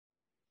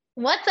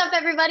What's up,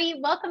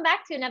 everybody? Welcome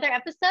back to another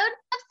episode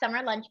of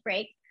Summer Lunch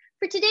Break.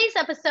 For today's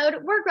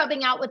episode, we're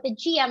grubbing out with the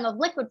GM of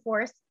Liquid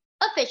Force,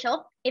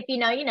 official, if you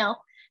know, you know,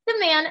 the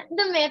man,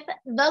 the myth,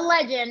 the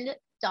legend,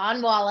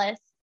 Don Wallace.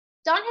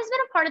 Don has been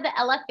a part of the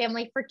LF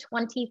family for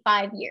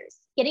 25 years,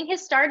 getting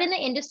his start in the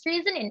industry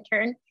as an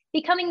intern,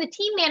 becoming the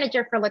team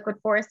manager for Liquid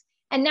Force,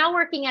 and now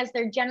working as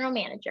their general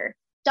manager.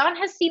 Don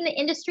has seen the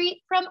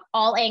industry from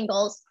all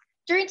angles.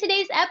 During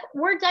today's ep,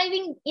 we're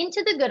diving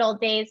into the good old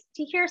days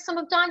to hear some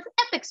of Don's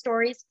epic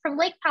stories from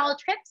Lake Powell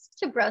trips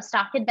to bro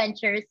stock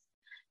adventures.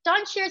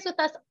 Don shares with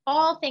us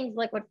all things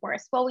Liquid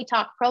Force while we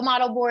talk pro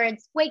model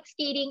boards, wake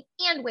skating,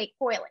 and wake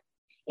foiling.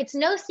 It's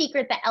no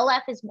secret that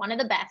LF is one of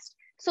the best,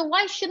 so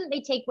why shouldn't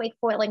they take wake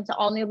foiling to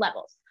all new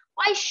levels?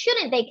 Why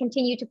shouldn't they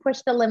continue to push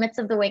the limits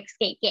of the wake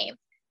skate game?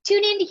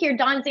 Tune in to hear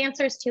Don's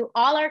answers to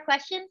all our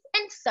questions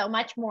and so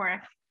much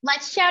more.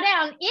 Let's chow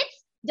down.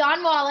 It's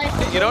Don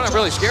Wallace. You know what I'm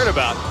really scared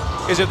about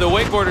is if the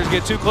wakeboarders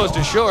get too close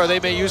to shore, they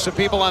may use some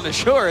people on the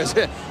shore as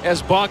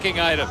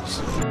bonking items.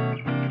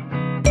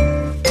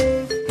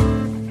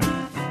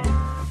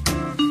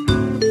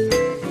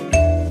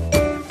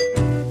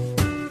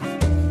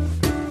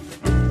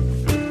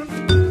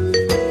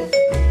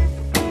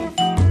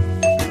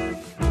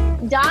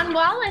 Don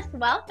Wallace,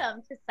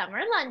 welcome to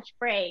Summer Lunch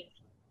Break.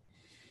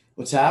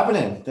 What's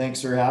happening?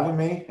 Thanks for having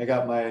me. I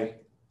got my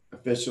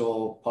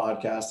official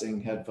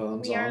podcasting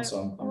headphones on,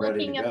 so I'm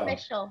ready to go.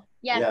 Official.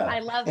 Yes, yeah. I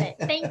love it.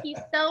 Thank you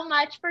so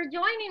much for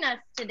joining us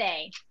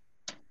today.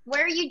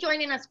 Where are you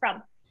joining us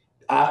from?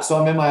 So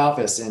I'm in my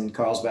office in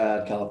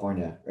Carlsbad,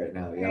 California right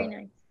now. Very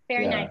nice.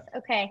 Very nice.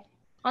 Okay.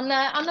 On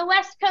the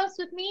West Coast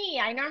with me,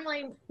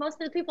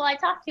 most of the people I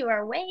talk to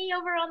are way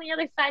over on the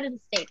other side of the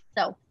state.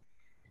 So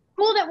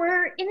cool that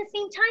we're in the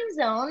same time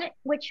zone,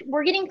 which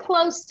we're getting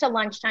close to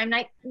lunchtime.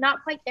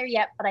 Not quite there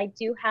yet, but I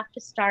do have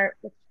to start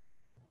with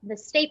the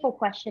staple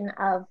question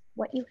of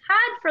what you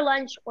had for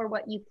lunch or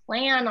what you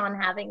plan on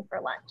having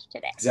for lunch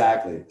today.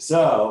 Exactly.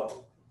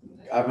 So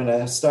I'm going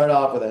to start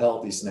off with a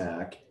healthy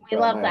snack. We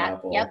love that.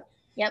 Apple,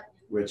 yep.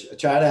 Which I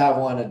try to have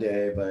one a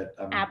day, but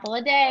apple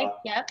a day.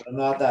 Yep. I'm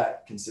not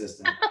that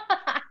consistent.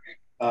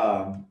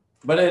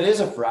 But it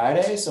is a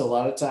Friday, so a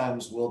lot of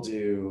times we'll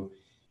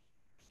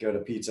go to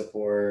Pizza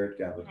Port,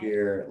 grab a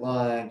beer at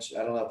lunch.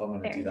 I don't know if I'm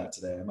going to do that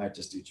today. I might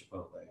just do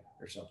Chipotle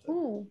or something.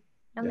 Ooh,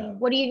 I mean,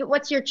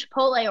 what's your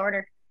Chipotle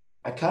order?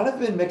 I kind of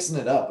been mixing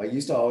it up. I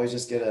used to always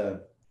just get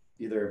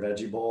either a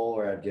veggie bowl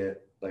or I'd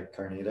get like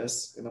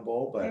carnitas in a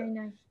bowl, but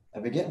nice.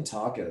 I've been getting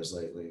tacos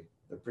lately.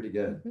 They're pretty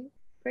good. Mm-hmm.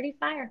 Pretty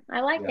fire. I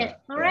like it.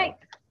 All right.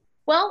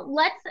 Well,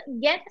 let's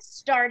get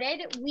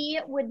started. We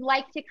would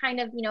like to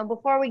kind of,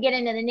 before we get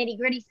into the nitty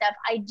gritty stuff,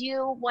 I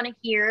do want to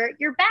hear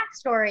your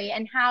backstory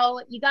and how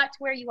you got to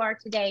where you are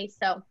today.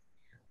 So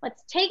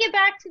let's take it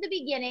back to the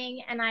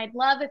beginning. And I'd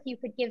love if you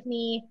could give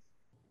me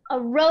a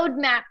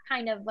roadmap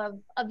kind of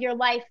your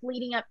life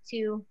leading up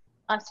to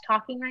us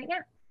talking right now.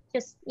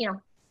 Just,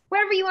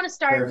 wherever you want to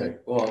start.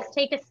 Perfect. Well, just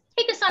take us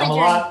on a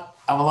journey.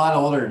 I'm a lot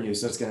older than you,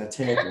 so it's going to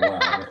take a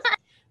while.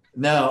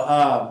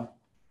 No,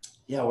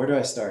 where do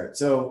I start?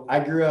 So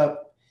I grew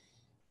up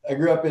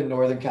in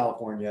Northern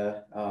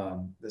California,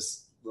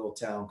 this little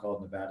town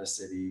called Nevada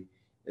City.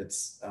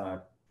 It's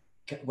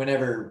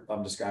whenever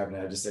I'm describing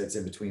it, I just say it's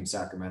in between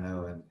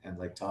Sacramento and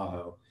Lake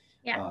Tahoe.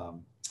 Yeah.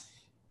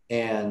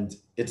 And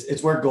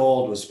it's where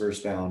gold was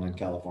first found in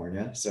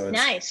California. So it's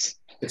nice.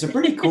 It's a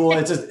pretty cool.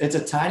 It's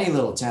a tiny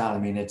little town. I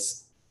mean,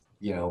 it's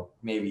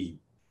maybe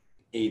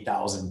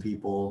 8,000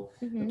 people,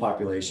 the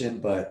population,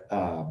 but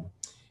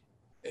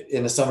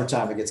in the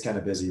summertime it gets kind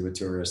of busy with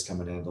tourists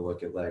coming in to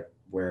look at like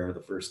where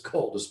the first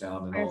gold was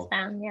found and all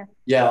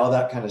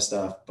that kind of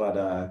stuff.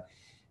 But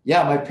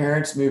my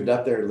parents moved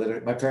up there.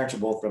 Literally, my parents are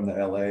both from the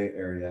LA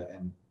area,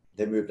 and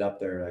they moved up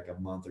there like a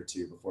month or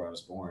two before I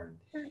was born,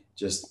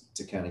 just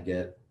to kind of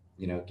get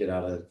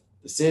out of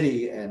the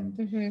city.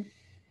 And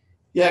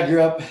I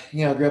grew up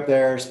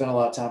there, spent a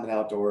lot of time in the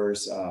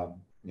outdoors,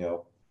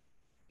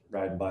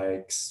 riding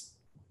bikes,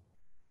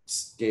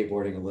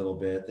 skateboarding a little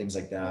bit, things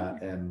like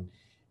that, and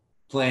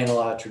playing a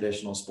lot of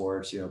traditional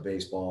sports,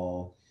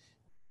 baseball,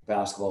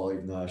 basketball,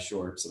 even though I was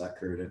short, so that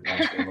career didn't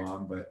last very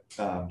long. But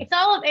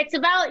it's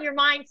about your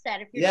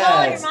mindset. If you're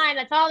following your mind,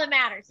 that's all that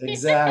matters.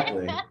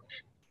 Exactly.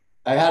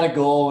 I had a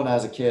goal when I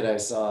was a kid. I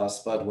saw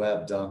Spud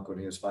Webb dunk when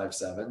he was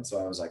 5'7",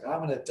 so I was like, I'm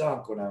going to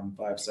dunk when I'm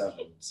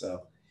 5'7".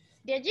 So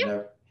did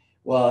you?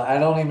 Well, I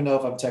don't even know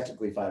if I'm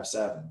technically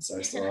 5'7", so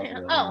I still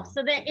have to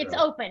so then it's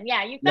open.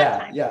 Yeah, you've got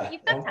time. Yeah,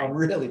 I'm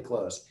really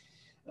close.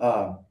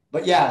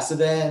 So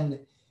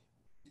then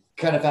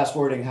kind of fast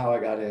forwarding how I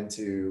got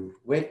into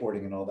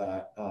wakeboarding and all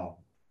that.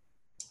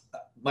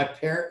 My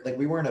parent,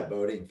 we weren't a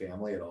boating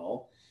family at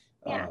all.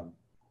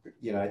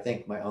 I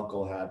think my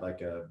uncle had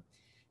like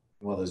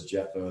one of those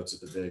jet boats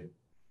with the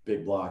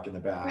big block in the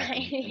back.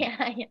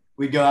 Right.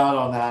 We'd go out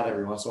on that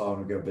every once in a while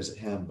when we go visit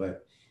him,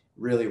 but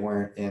really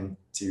weren't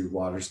into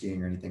water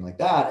skiing or anything like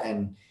that.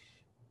 And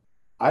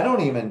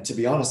to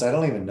be honest, I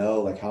don't even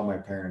know like how my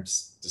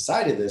parents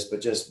decided this,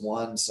 but just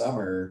one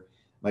summer,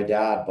 my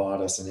dad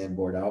bought us an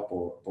inboard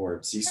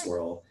outboard Sea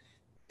Swirl,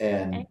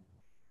 and Okay.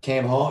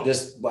 came home.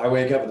 Just I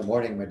wake up in the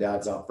morning, my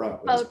dad's out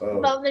front with his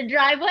boat. Boat in the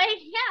driveway.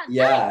 Yeah.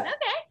 Yeah, Nice.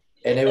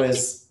 Okay. and it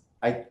was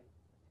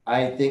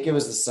I think it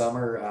was the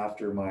summer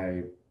after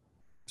my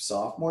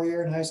sophomore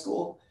year in high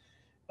school.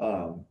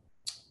 Um,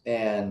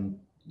 and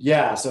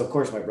yeah, so of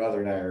course my brother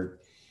and I are,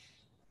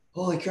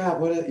 holy crap,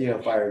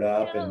 fired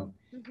up. No.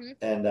 Mm-hmm.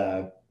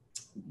 And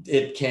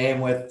it came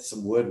with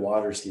some wood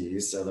water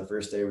skis. So the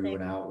first day we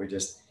went out, we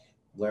just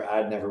learned.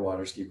 I'd never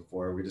water skied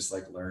before. We just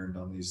like learned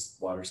on these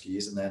water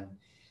skis, and then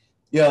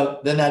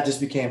then that just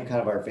became kind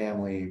of our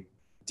family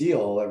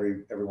deal.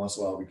 Every once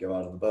in a while we'd go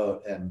out on the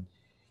boat. And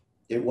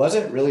it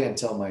wasn't really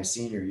until my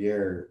senior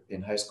year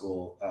in high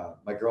school,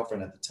 my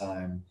girlfriend at the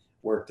time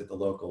worked at the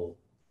local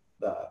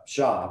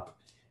shop.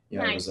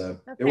 Nice.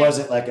 It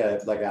wasn't like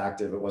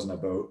active. It wasn't a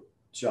boat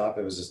shop.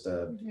 It was just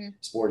a Mm-hmm.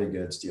 sporting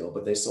goods deal,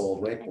 but they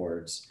sold Okay.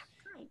 wakeboards.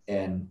 Nice.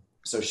 And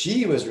so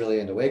she was really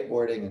into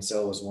wakeboarding, and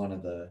so was one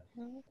of the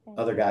Okay.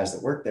 other guys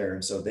that worked there.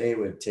 And so they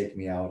would take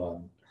me out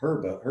on her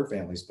boat, her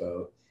family's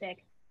boat.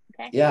 Sick.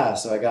 Okay. Yeah,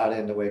 so I got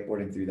into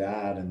wakeboarding through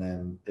that, and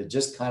then it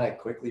just kind of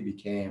quickly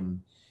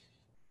became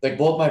like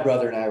both my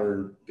brother and I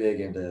were big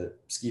into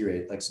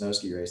like snow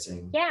ski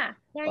racing. Yeah.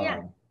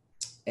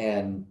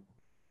 And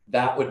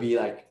that would be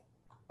like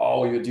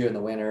all we would do in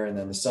the winter, and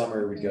then the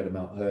summer we'd go to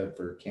Mount Hood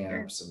for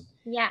camps and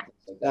Yeah.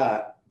 like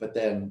that. But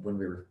then when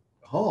we were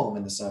home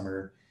in the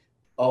summer,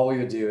 all we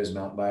would do is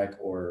mountain bike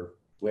or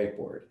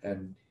wakeboard,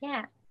 and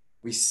Yeah.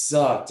 we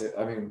sucked.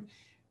 I mean,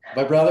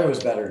 my brother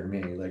was better than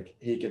me. Like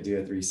he could do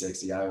a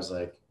 360. I was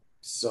like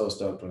so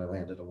stoked when I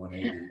landed a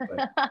 180.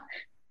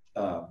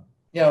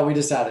 But we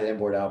just had an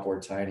inboard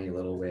outboard tiny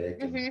little wake,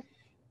 Mm-hmm.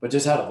 but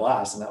just had a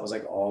blast, and that was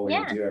like all we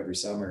would Yeah. do every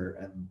summer.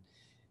 And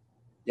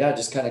yeah,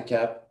 just kind of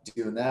kept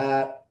doing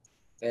that,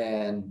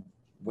 and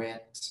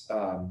went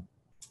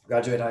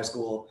graduated high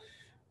school.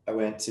 I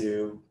went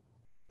to,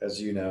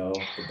 as you know,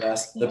 the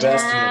best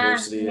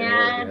university in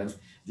Oregon,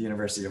 the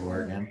University of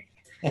Oregon.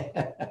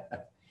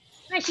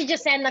 I should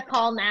just end the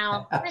call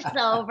now. It's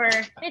over.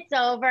 It's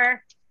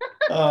over.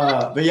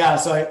 But yeah,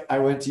 so I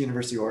went to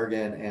University of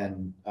Oregon,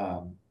 and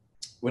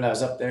when I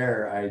was up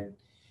there,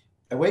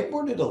 I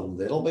wakeboarded a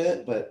little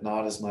bit, but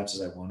not as much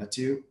as I wanted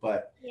to.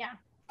 But Yeah.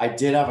 I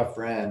did have a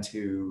friend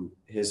who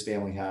his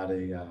family had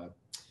an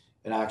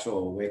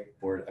actual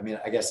wakeboard. I mean,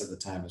 I guess at the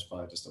time it was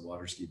probably just a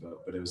water ski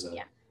boat, but it was a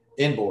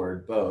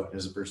inboard boat. It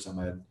was the first time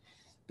I'd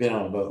been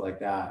on a boat like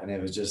that, and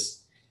it was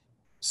just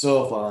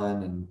so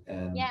fun,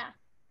 and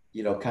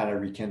kind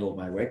of rekindled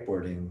my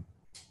wakeboarding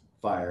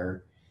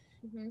fire.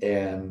 Mm-hmm.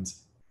 And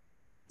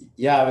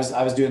yeah,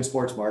 I was doing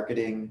sports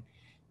marketing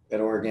at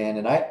Oregon,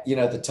 and I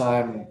at the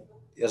time,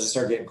 as I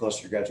started getting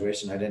closer to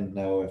graduation, I didn't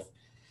know if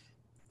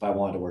I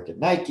wanted to work at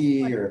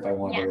Nike or if I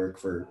wanted to work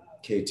for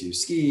K2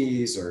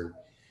 Skis or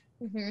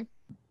Mm-hmm.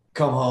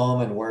 come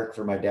home and work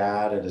for my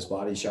dad at his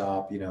body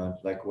shop,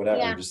 like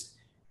whatever, just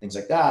things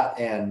like that.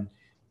 And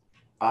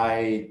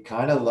I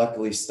kind of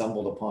luckily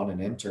stumbled upon an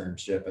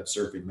internship at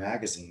Surfing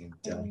Magazine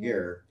down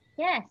here.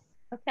 Yes.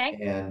 Okay.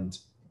 And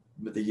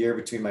the year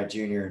between my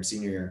junior and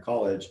senior year in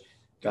college,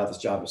 got this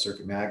job at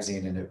Surfing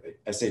Magazine. And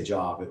I say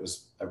job,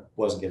 I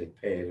wasn't getting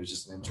paid. It was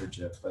just an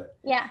internship, but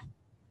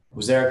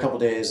was there a couple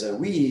days a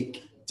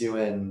week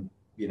doing,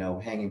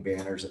 hanging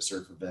banners at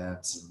surf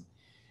events.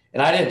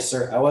 And I didn't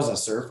surf. I wasn't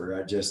a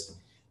surfer.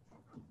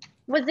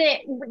 Was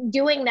it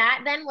doing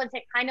that then? Was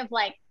it kind of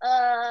like,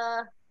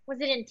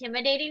 was it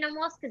intimidating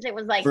almost? Because it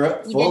was like,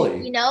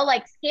 fully,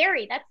 like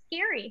scary. That's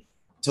scary.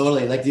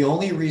 Totally. Like the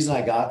only reason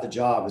I got the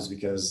job is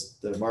because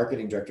the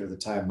marketing director at the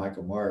time,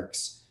 Michael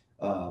Marks,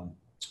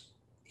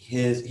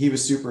 he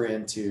was super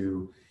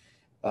into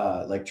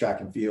like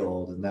track and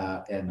field and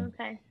that. And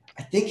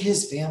I think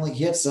his family,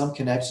 he had some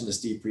connection to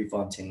Steve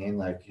Prefontaine,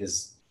 like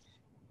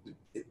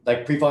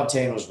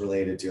Prefontaine was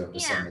related to him to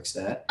some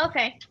extent.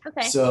 Okay.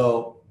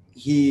 So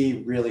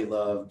he really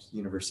loved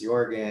University of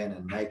Oregon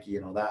and Nike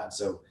and all that.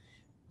 So,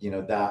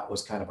 that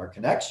was kind of our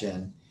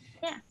connection.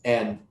 Yeah.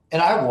 And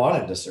I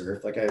wanted to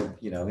surf. Like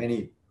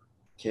any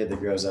kid that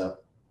grows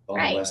up on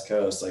the West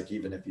Coast, like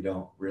even if you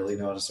don't really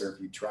know how to surf,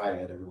 you try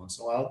it every once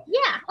in a while.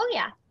 Yeah. Oh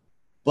yeah.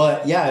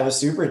 But yeah, it was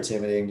super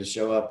intimidating to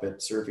show up at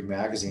Surfing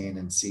Magazine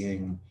and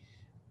seeing,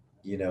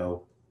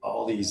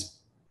 all these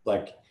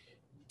like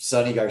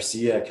Sonny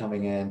Garcia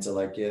coming in to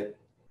like get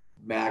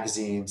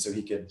magazines so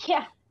he could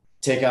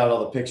take out all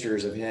the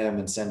pictures of him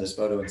and send his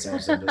photo and send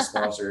them to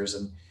sponsors.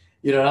 And,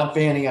 and I'm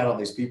fanning out on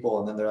these people.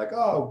 And then they're like,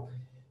 oh,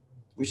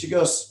 we should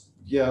go,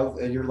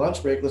 at your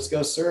lunch break, let's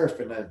go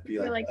surf. And I'd be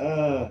like,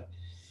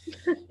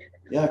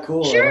 yeah,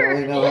 cool. Sure. I don't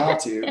really know how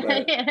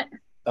to,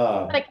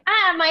 but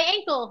my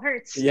ankle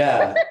hurts.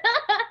 Yeah.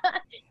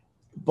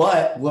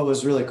 But what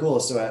was really cool,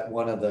 so at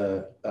one of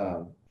the,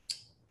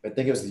 I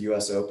think it was the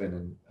US Open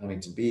in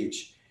Huntington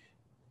Beach,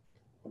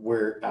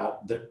 we're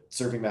at the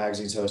Surfing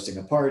Magazine's hosting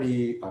a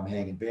party, I'm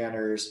hanging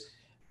banners,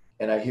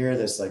 and I hear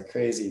this like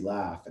crazy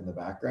laugh in the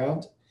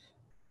background.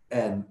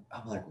 And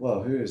I'm like,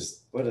 whoa,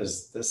 what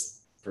is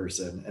this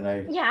person? And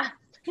I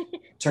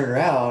turn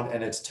around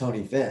and it's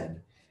Tony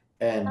Finn.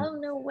 And oh,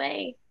 no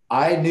way.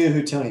 I knew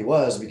who Tony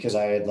was because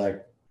I had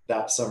like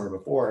that summer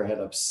before had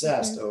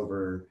obsessed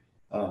over,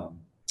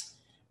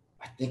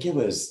 I think it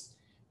was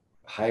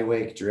High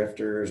Wake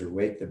Drifters or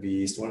Wake the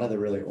Beast, one of the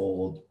really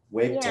old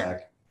Wake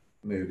Tech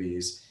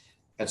movies.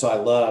 And so I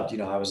loved,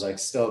 I was like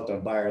stoked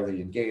on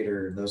Byerly and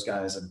Gator and those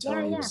guys, and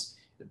Tony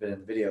had been in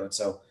the video. And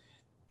so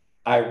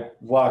I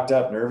walked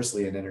up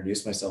nervously and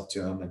introduced myself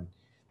to him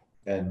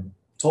and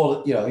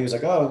told, he was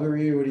like, "Oh, who are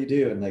you? What do you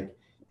do?" And like,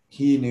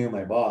 he knew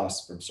my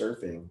boss from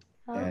surfing.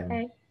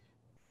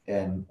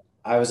 And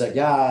I was like,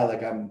 "Yeah,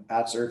 like I'm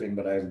at surfing,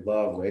 but I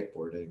love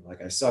wakeboarding.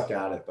 Like I suck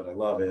at it, but I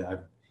love it.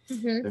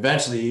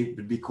 Eventually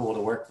it'd be cool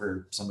to work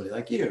for somebody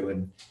like you."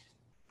 And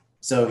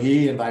so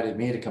he invited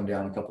me to come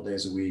down a couple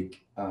days a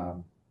week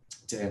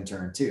to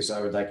intern too. So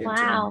I would like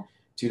intern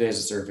 2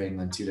 days of surfing,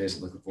 then 2 days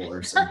of Liquid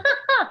Force. And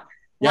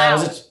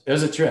it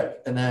was a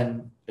trip. And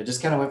then it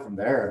just kind of went from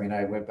there. I mean,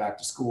 I went back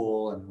to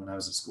school, and when I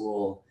was at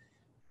school,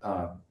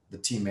 the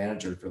team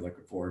manager for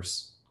Liquid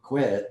Force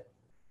quit.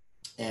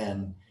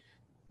 And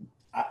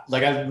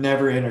I've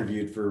never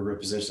interviewed for a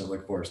position at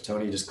Liquid Force.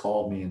 Tony just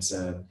called me and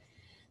said,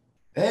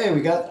 "Hey,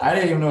 I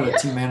didn't even know what a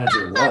team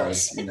manager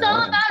was." It's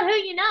all about who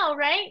you know,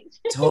 right?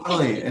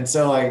 Totally. And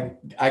so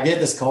I get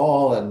this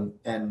call,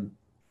 and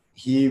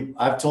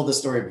I've told this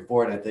story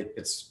before, and I think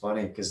it's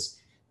funny because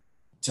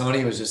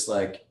Tony was just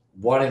like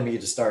wanting me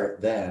to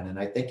start then. And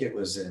I think it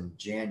was in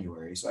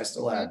January. So I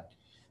still had,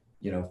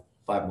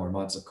 5 more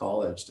months of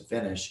college to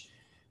finish.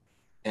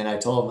 And I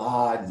told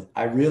him,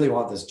 I really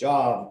want this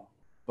job,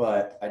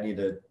 but I need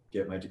to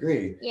get my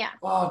degree. Yeah.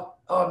 Oh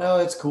no,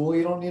 it's cool.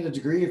 You don't need a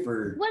degree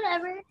for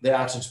whatever the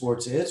action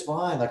sports. It's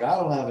fine. Like, I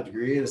don't have a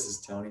degree. This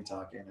is Tony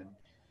talking.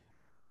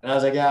 And I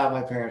was like, "Yeah,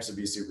 my parents would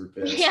be super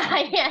pissed."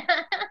 Yeah.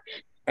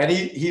 And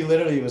he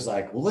literally was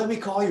like, "Well, let me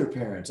call your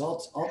parents. I'll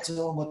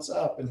tell them what's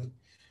up." And,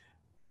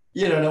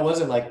 and it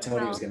wasn't like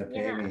Tony was going to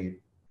pay me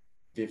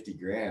 50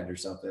 grand or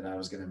something. I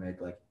was going to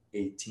make like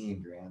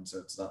 18 grand. So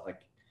it's not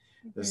like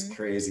this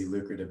crazy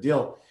lucrative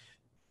deal.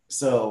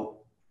 So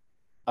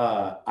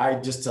I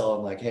just tell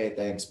him like, "Hey,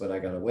 thanks, but I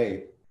got to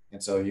wait."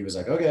 And so he was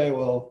like, "Okay,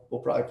 well,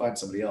 we'll probably find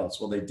somebody else."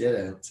 Well, they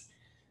didn't.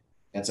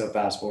 And so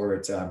fast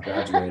forward to I'm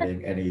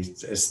graduating and he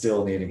is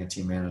still needing a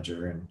team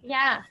manager. And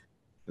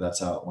that's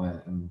how it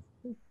went. And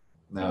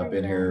now I've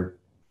been here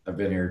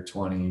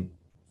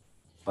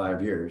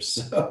 25 years.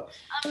 So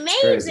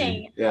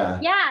amazing.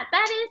 Yeah,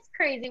 that is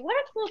crazy. What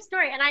a cool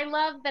story. And I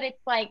love that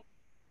it's like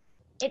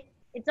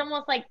it's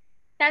almost like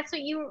that's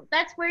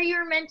where you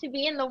were meant to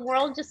be, and the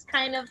world just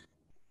kind of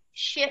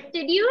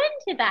shifted you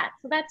into that.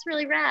 So that's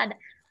really rad.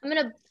 I'm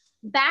gonna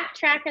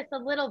backtrack us a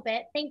little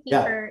bit. Thank you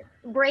for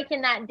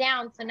breaking that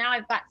down. So now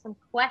I've got some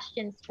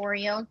questions for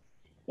you.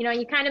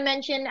 You kind of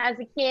mentioned as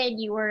a kid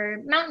you were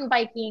mountain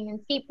biking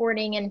and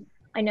skateboarding, and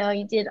I know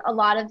you did a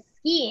lot of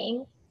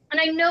skiing. And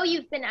I know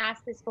you've been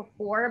asked this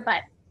before,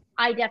 but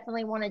I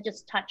definitely want to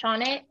just touch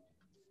on it.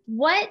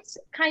 What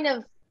kind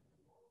of,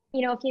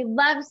 if you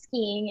love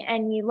skiing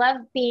and you love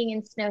being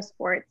in snow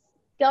sports,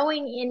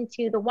 going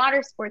into the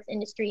water sports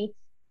industry,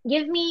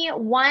 give me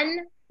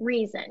one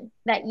reason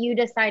that you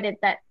decided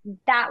that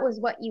was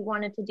what you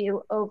wanted to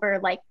do over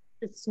like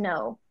the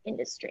snow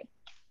industry.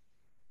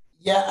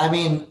 Yeah, I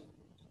mean,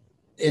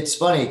 it's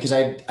funny because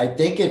I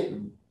think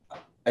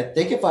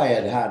if I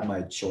had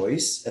my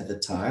choice at the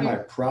time, I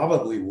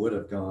probably would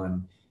have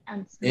gone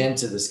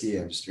into the ski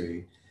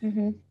industry,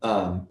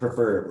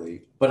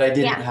 preferably. But I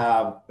didn't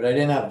have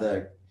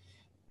the,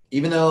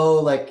 even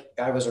though like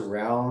I was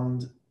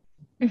around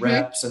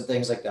reps and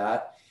things like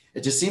that,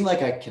 it just seemed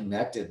like I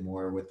connected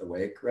more with the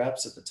wake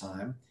reps at the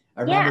time.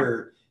 I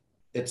remember,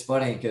 it's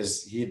funny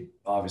because he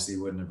obviously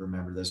wouldn't have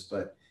remembered this,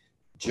 but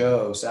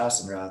Joe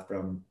Sassenrath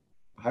from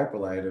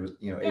Hyperlight, it was,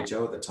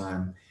 HO at the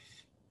time,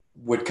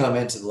 would come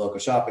into the local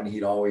shop, and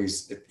he'd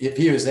always, if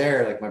he was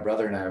there, like my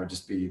brother and I would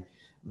just be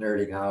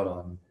nerding out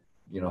on,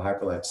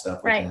 Hyperlight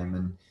stuff with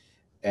him.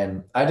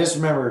 And I just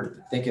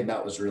remember thinking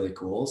that was really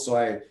cool. So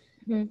I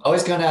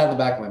always kind of had in the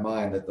back of my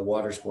mind that the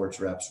water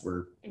sports reps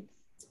were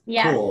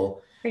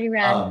cool. Pretty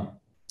rad.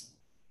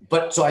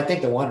 But so I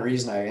think the one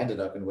reason I ended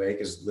up in wake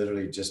is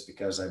literally just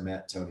because I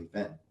met Tony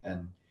Finn,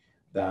 and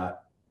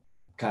that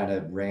kind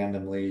of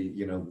randomly,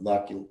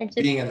 lucky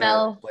being in the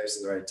right place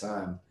at the right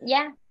time.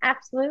 Yeah,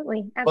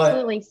 absolutely.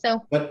 But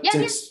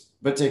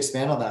to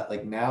expand on that,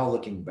 like now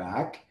looking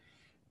back,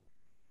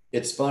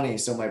 it's funny.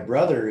 So my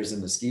brother is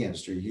in the ski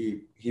industry.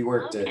 He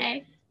worked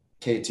at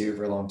K2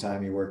 for a long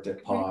time. He worked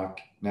at POC.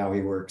 Now he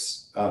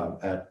works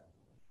at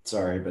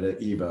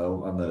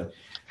Evo on the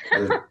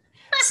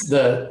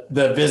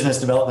business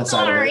development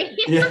side of it.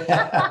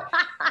 Yeah.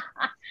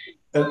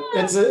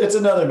 It's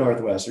another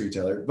Northwest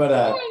retailer,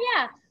 but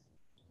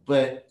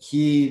but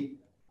him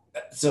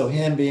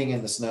being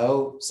in the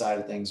snow side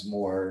of things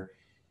more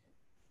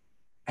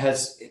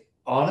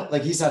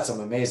he's had some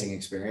amazing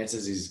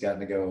experiences. He's gotten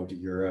to go to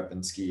Europe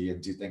and ski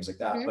and do things like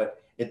that.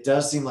 But it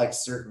does seem like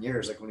certain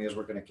years, like when he was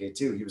working at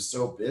K2, he was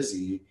so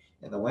busy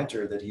in the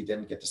winter that he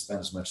didn't get to spend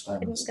as much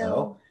time in the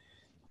snow.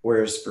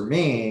 Whereas for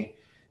me,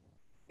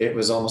 it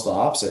was almost the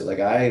opposite. Like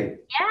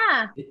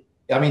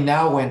I mean,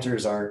 now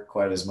winters aren't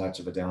quite as much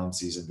of a down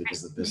season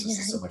because the business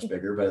is so much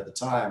bigger. But at the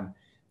time,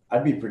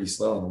 I'd be pretty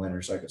slow in the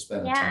winter, so I could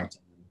spend a ton of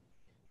time,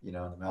 in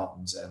the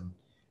mountains,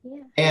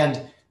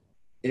 and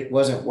it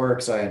wasn't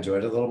work, so I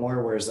enjoyed it a little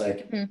more. Whereas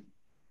like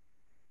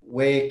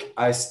wake,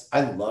 I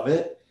love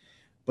it,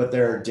 but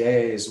there are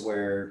days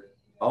where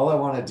all I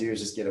want to do is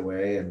just get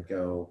away and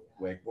go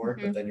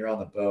wakeboard. But then you're on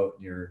the boat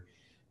and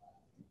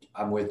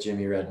I'm with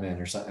Jimmy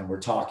Redmond or something, and we're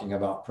talking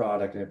about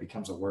product, and it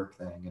becomes a work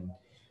thing,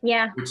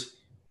 and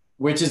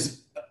which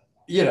is,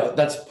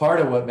 that's part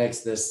of what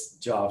makes this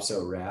job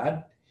so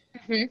rad.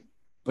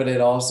 But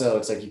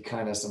it's like you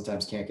kind of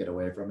sometimes can't get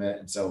away from it.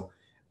 And so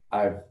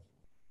I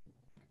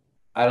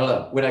don't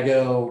know, when I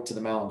go to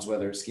the mountains,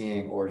 whether it's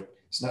skiing or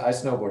I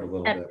snowboard a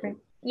little bit.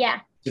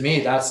 Yeah. To me,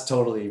 that's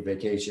totally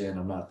vacation.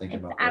 I'm not thinking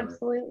about work.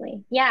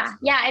 Absolutely. Yeah.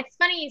 Yeah. It's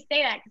funny you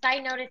say that, because I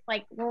noticed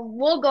like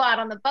we'll go out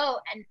on the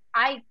boat, and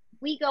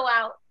we go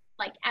out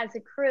like as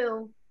a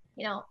crew,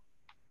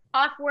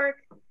 off work,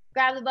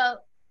 grab the boat,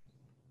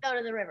 go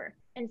to the river.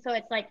 And so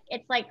it's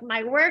like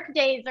my work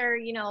days are,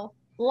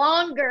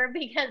 longer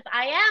because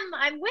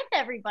I'm with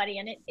everybody,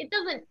 and it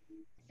doesn't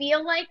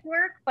feel like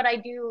work, but I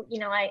do,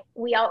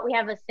 we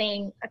have a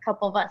saying, a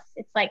couple of us,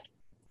 it's like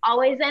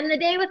always end the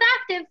day with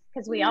active,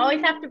 because we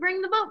always have to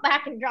bring the boat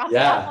back and drop it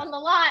off on the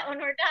lot when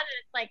we're done. And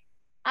it's like,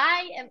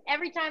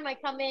 every time I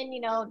come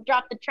in,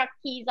 drop the truck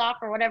keys off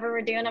or whatever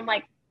we're doing, I'm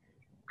like,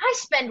 I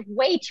spend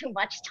way too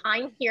much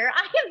time here.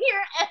 I am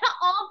here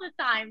all the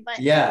time. But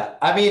yeah,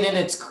 I mean, and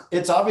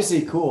it's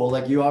obviously cool.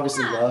 Like you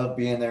obviously love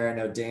being there. I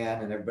know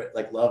Dan and everybody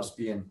like loves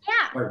being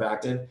part of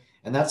active,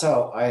 and that's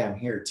how I am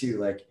here too.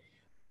 Like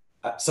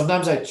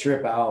sometimes I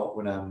trip out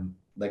when I'm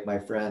like, my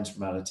friends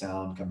from out of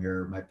town come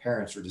here. My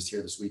parents were just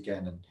here this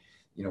weekend, and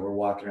we're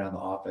walking around the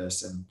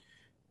office, and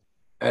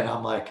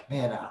I'm like,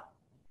 man,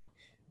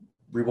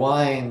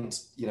 rewind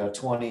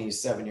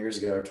 27 years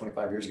ago or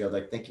 25 years ago,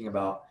 like thinking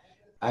about,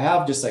 I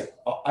have just like,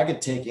 I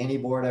could take any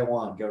board I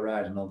want, go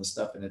ride and all this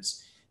stuff. And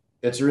it's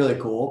really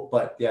cool.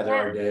 But there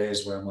are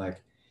days where I'm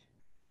like,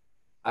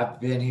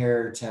 I've been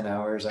here 10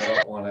 hours. I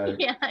don't want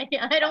to. I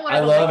don't want to. I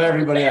love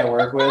everybody I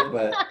work with,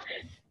 but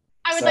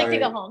I would like to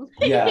go home.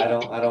 I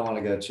don't want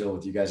to go chill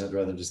with you guys. I'd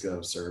rather just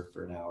go surf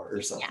for an hour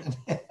or something.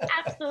 Yeah,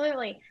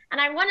 absolutely.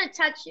 And I want to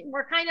touch,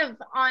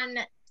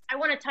 I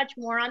want to touch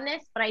more on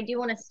this, but I do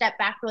want to step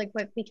back really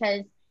quick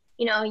because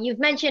you've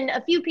mentioned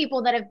a few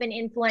people that have been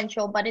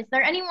influential, but is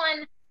there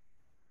anyone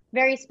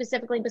very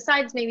specifically,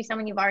 besides maybe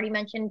someone you've already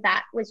mentioned,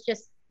 that was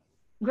just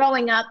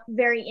growing up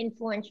very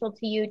influential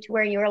to you, to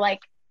where you were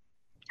like,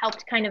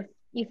 helped kind of,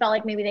 you felt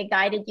like maybe they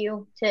guided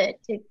you to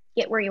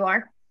get where you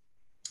are?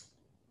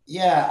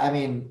 Yeah, I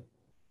mean,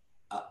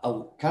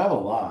 kind of a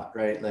lot,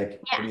 right?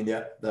 Like, I mean,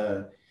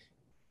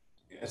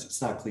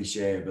 it's not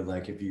cliche, but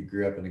like if you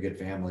grew up in a good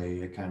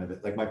family, it kind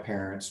of, like my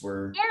parents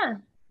were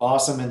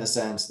awesome in the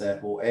sense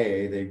that, well,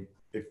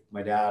 if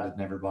my dad had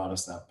never bought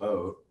us that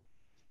boat,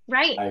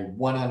 right? I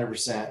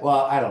 100%,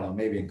 well, I don't know,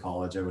 maybe in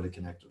college I would have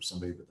connected with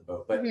somebody with the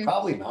boat, but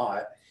probably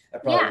not. I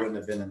probably wouldn't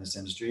have been in this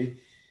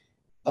industry.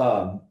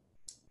 And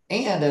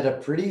at a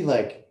pretty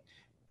like,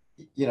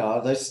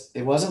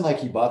 it wasn't like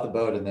he bought the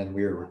boat and then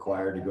we were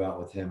required to go out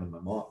with him and my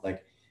mom.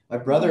 Like my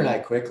brother and I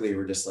quickly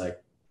were just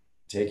like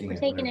taking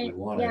it whenever we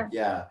wanted.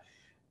 Yeah.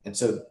 And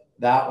so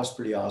that was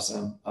pretty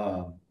awesome.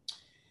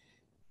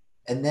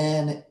 And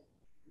then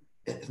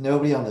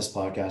nobody on this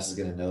podcast is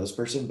going to know this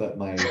person, but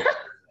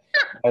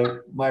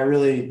my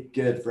really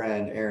good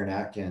friend, Aaron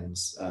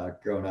Atkins,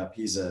 growing up,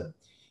 he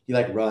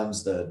like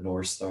runs the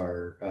North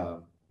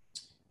Star,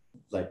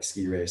 like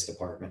ski race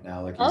department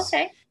now. Like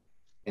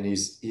and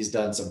he's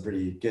done some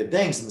pretty good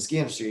things in the ski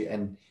industry.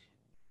 And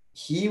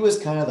he was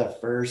kind of the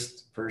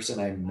first person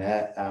I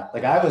met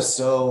like I was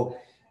so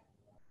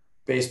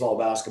baseball,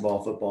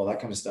 basketball, football,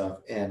 that kind of stuff.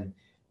 And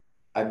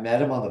I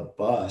met him on the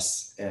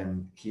bus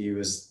and he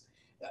was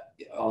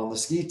on the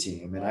ski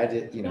team. And I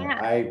did,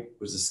 I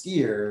was a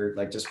skier,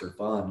 like just for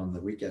fun on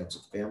the weekends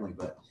with family,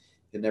 but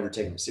had never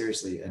taken it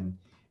seriously. And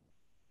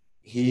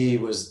he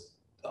was,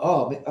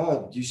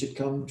 oh, you should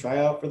come try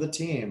out for the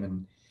team.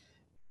 And,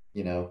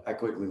 I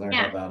quickly learned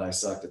how bad I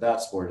sucked at that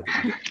sport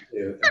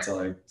until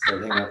I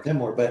started hanging out with him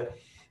more. But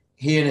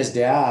he and his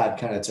dad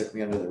kind of took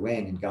me under their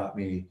wing and got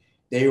me,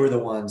 they were the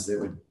ones that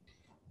would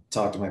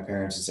talk to my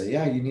parents and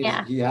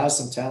say, he has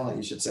some talent.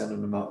 You should send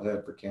him to Mount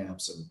Hood for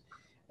camps.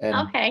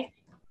 And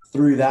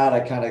through that,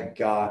 I kind of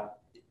got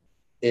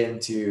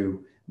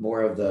into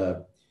more of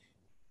the,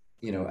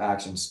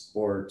 action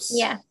sports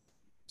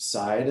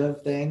side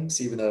of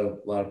things, even though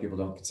a lot of people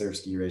don't consider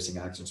ski racing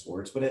action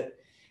sports, but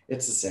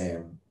it's the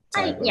same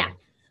type of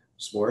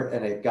sport.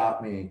 And it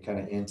got me kind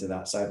of into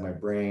that side of my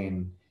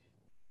brain.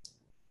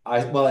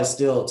 I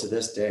still, to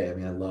this day, I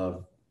mean, I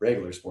love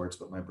regular sports,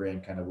 but my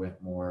brain kind of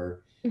went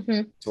more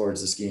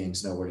towards the skiing,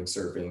 snowboarding,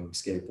 surfing,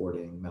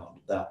 skateboarding,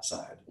 mountain, that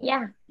side.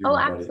 Yeah.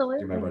 Absolutely.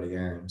 Through my buddy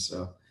Aaron.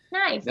 So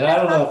nice. And I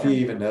don't know if he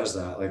even knows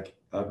that. Like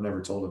I've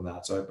never told him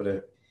that. So, but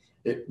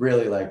it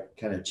really like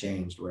kind of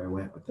changed where I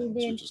went with things,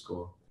 which is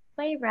cool.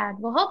 Way rad.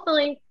 Well,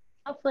 hopefully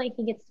Hopefully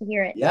he gets to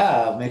hear it.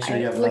 Yeah, make sure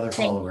you have another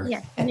Listening. follower.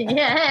 Yeah.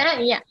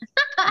 Yeah.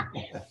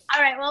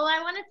 All right. Well,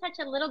 I want to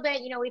touch a little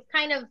bit. We've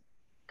kind of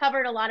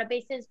covered a lot of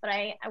bases, but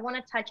I want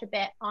to touch a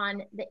bit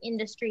on the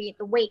industry,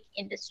 the wake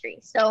industry.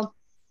 So,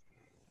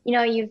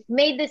 you've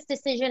made this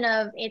decision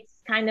of it's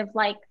kind of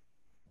like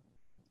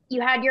you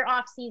had your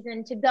off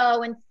season to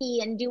go and see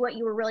and do what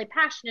you were really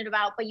passionate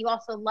about, but you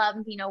also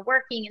loved,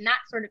 working and that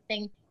sort of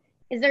thing.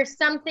 Is there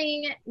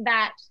something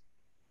that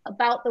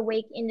about the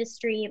wake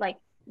industry, like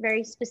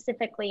very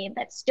specifically,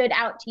 that stood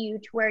out to you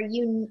to where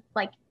you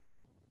like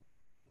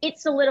it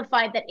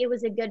solidified that it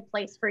was a good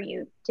place for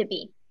you to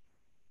be?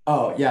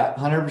 Oh yeah,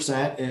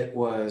 100%. It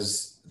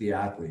was the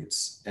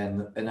athletes,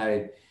 and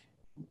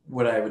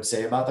what I would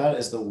say about that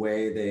is the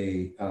way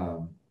they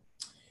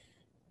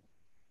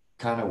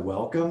kind of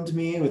welcomed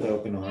me with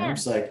open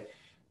arms. Yeah.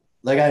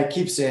 Like I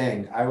keep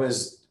saying, I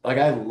was like,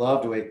 I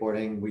loved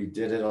wakeboarding. We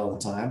did it all the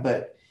time,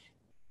 but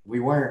we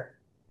weren't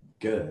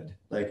good.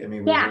 Like, I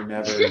mean, we were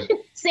never,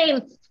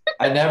 Same.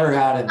 I never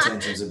had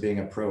intentions of being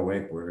a pro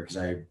wakeboarder because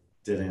I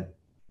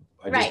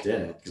Right. just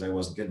didn't because I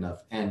wasn't good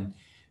enough. And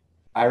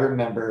I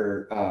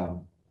remember,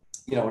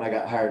 when I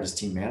got hired as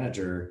team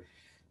manager,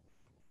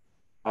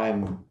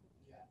 I'm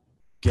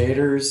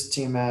Gators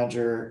team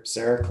manager,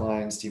 Sarah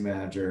Klein's team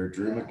manager,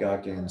 Drew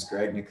McGuckins,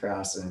 Greg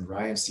Nekrasin,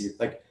 Ryan Steve,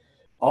 like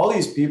all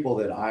these people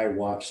that I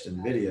watched in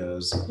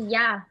videos.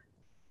 Yeah.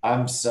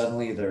 I'm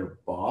suddenly their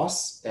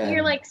boss. And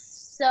you're like,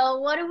 so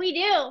what do we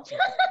do?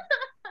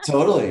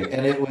 Totally.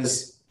 And it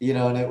was,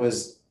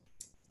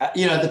 at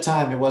the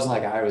time, it wasn't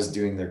like I was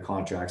doing their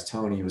contracts.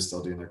 Tony was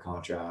still doing their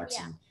contracts.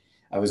 Yeah. And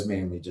I was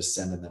mainly just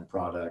sending them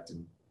product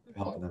and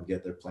helping them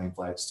get their plane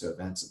flights to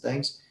events and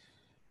things.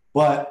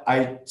 But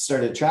I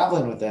started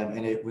traveling with them,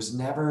 and it was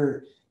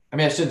never, I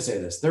mean, I shouldn't say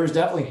this. There was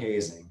definitely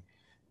hazing.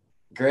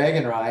 Greg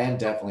and Ryan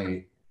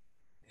definitely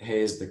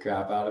hazed the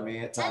crap out of me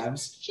at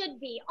times. As should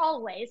be,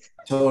 always.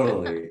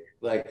 Totally.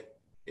 Like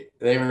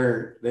they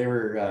were,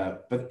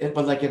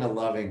 but like in a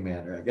loving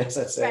manner, I guess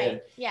I'd say.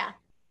 Right. Yeah.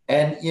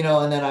 And,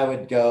 and then I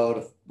would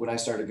when I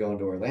started going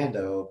to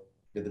Orlando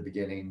at the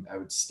beginning, I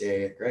would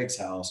stay at Greg's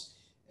house,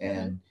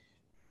 and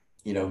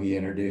he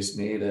introduced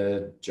me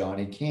to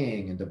Johnny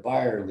King and to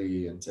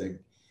Byerly and to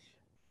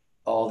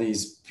all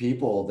these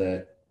people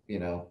that,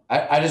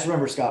 I just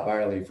remember Scott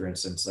Byerly, for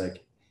instance,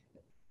 like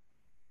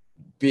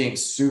being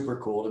super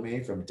cool to me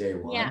from day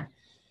one. Yeah.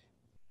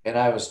 And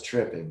I was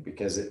tripping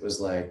because it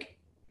was like,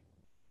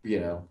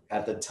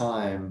 at the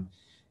time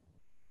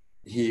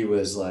he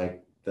was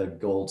like the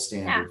gold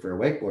standard for a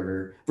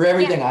wakeboarder, for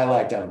everything I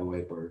liked out of a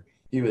wakeboarder.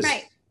 He was,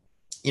 right.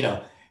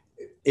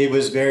 It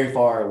was very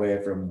far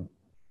away from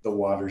the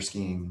water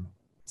skiing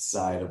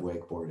side of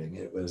wakeboarding.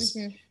 It was,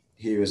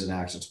 he was an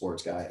action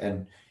sports guy,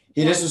 and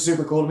he just was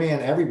super cool to me,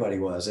 and everybody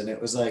was. And it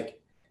was like,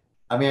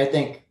 I mean,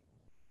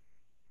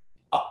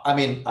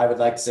 I would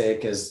like to say it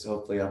because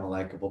hopefully I'm a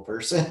likable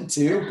person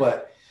too,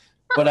 but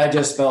I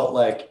just felt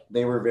like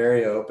they were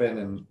very open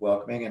and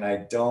welcoming. And I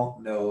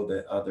don't know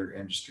that other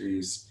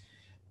industries,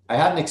 I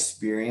hadn't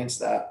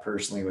experienced that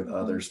personally with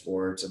other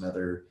sports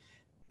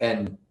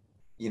and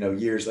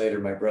years later,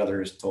 my brother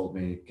has told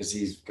me, because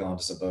he's gone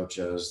to some boat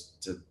shows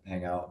to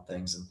hang out and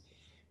things, and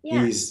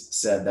he's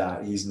said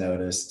that he's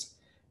noticed,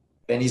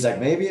 and he's like,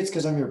 maybe it's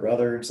because I'm your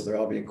brother, and so they're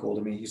all being cool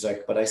to me. He's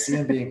like, but I see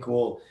him being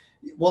cool.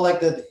 Well, like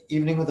the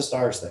Evening with the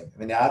Stars thing. I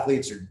mean, the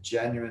athletes are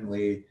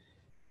genuinely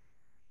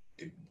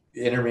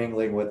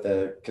intermingling with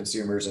the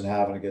consumers and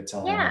having a good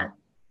time,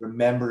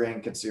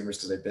 remembering consumers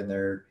because they've been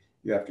there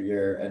year after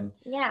year. And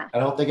I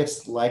don't think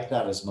it's like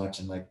that as much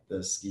in like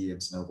the ski and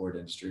snowboard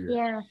industry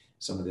or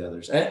some of the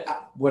others. And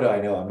what do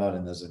I know? I'm not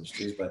in those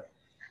industries, but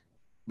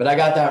I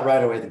got that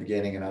right away at the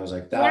beginning, and I was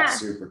like, that's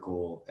super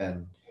cool.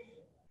 And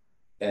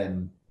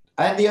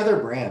the other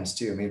brands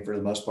too. I mean, for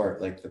the most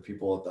part, like the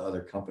people at the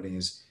other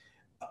companies,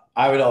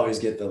 I would always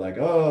get the like,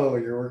 oh,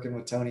 you're working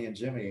with Tony and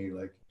Jimmy.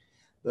 Like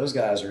those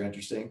guys are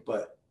interesting,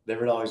 but they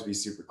would always be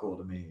super cool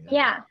to me. And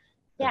I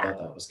thought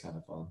that was kind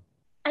of fun.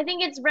 I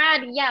think it's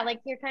rad. Yeah. Like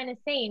you're kind of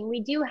saying,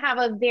 we do have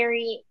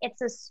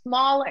it's a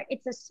smaller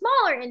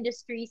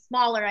industry,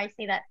 smaller. I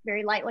say that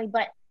very lightly,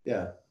 but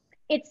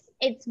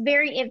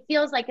it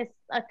feels like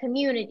a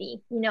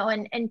community,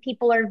 and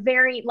people are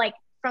very like,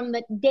 from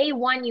the day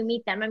one you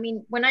meet them. I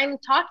mean, when I'm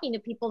talking to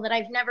people that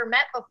I've never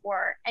met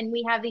before and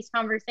we have these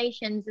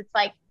conversations, it's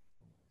like,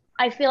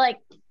 I feel like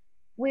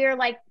we're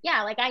like,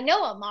 like I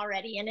know them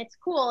already, and it's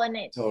cool. And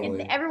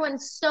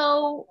everyone's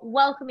so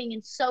welcoming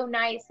and so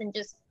nice, and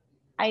just,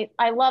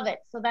 I love it.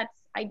 So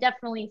I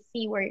definitely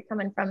see where you're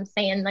coming from,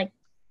 saying like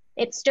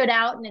it stood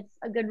out and it's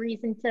a good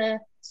reason to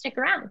stick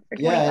around for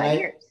 25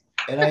 years.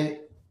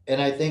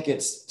 And I think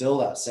it's still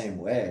that same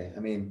way. I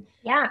mean,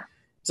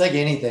 it's like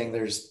anything,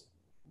 there's,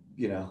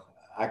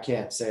 I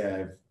can't say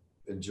I've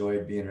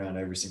enjoyed being around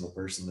every single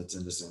person that's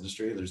in this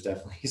industry. There's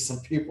definitely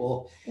some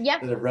people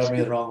that have rubbed me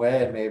the wrong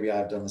way, and maybe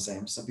I've done the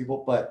same to some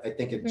people, but I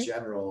think in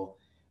general,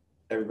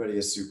 everybody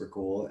is super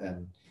cool.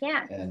 And,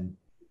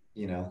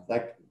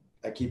 like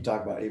I keep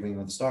talking about Evening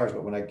with the Stars,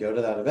 but when I go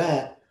to that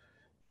event,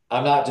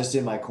 I'm not just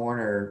in my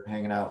corner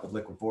hanging out with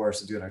Liquid Force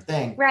and doing our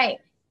thing. Right.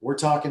 We're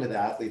talking to the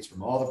athletes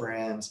from all the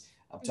brands.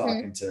 I'm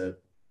talking to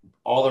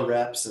all the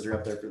reps that are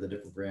up there for the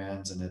different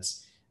brands, and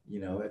it's, you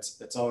know,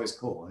 it's always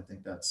cool. I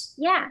think that's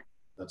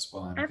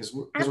fun because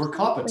we're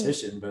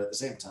competition, but at the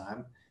same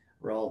time,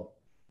 we're all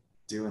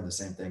doing the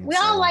same thing. We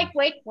all like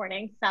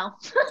wakeboarding, so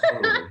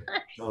totally.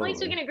 At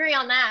least we can agree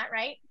on that,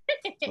 right?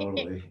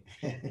 Totally.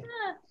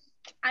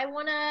 I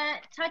want to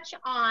touch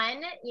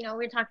on, you know,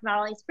 we're talking about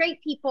all these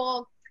great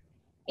people.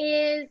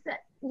 Is,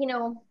 you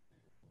know,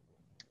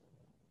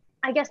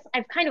 I guess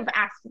I've kind of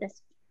asked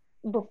this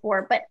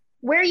before, but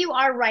where you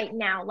are right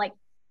now, like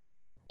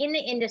in the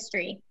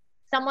industry,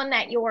 someone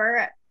that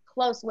you're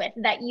close with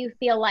that you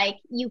feel like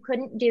you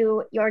couldn't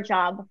do your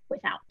job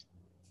without?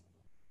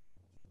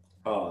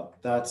 Oh,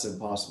 that's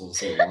impossible to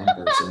say one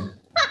person.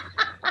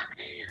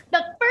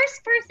 The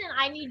first person,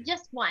 I need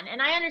just one.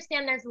 And I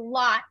understand there's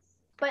lots,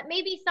 but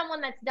maybe someone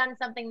that's done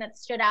something that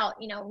stood out,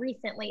 you know,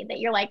 recently that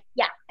you're like,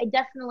 yeah, I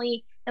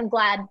definitely am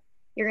glad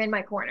you're in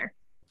my corner.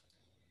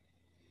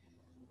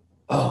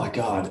 Oh my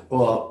God.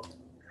 Well,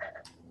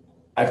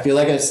 I feel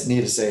like I just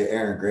need to say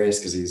Aaron Grace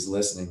because he's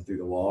listening through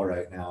the wall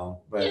right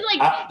now. But he's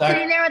like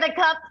sitting there with a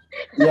cup.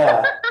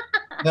 Yeah.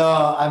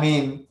 No, I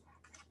mean,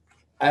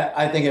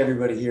 I think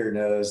everybody here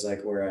knows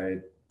like where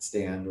I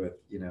stand with,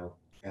 you know,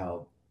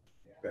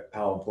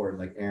 how important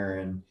like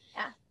Aaron,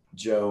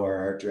 Joe, our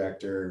art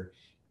director,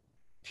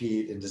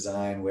 Pete in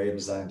design, Wade in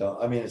design.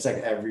 I mean, it's like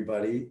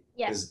everybody.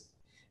 Yes.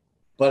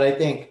 But I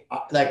think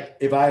like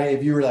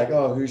if you were like,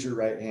 oh, who's your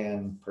right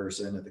hand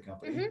person at the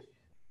company?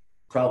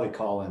 Probably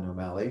Colin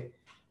O'Malley.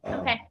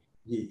 Okay.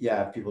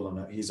 If people don't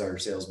know, he's our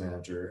sales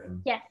manager,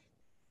 and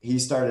he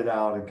started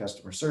out in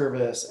customer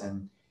service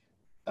and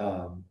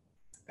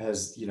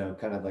has, you know,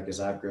 kind of like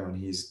as I've grown,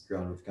 he's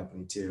grown with the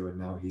company too, and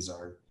now he's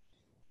our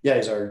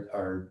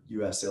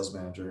US sales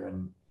manager,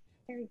 and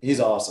he's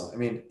awesome. I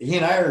mean, he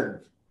and I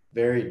are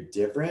very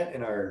different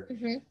in our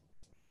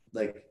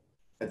like,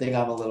 I think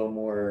I'm a little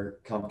more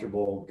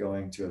comfortable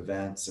going to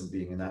events and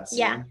being in that scene.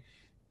 Yeah.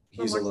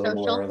 He's a little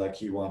more like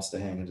he wants to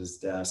hang at his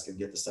desk and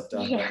get the stuff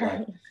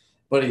done.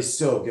 But he's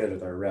so good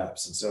with our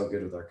reps and so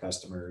good with our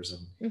customers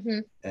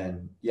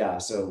and yeah.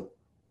 So,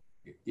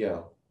 you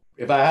know,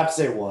 if I have to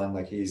say one,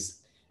 like he's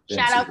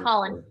shout out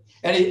Colin.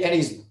 And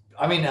he's,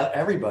 I mean,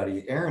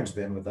 everybody, Aaron's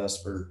been with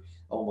us for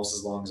almost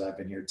as long as I've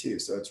been here too.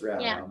 So it's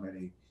rad how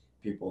many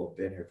people have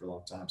been here for a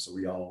long time. So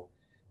we all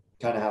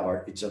kind of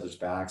have each other's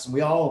backs, and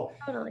we all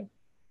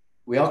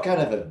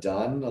kind of have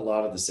done a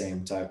lot of the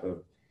same type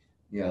of,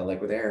 you know, like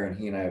with Aaron,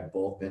 he and I have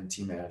both been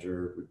team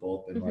manager. We've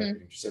both been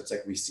marketing. So it's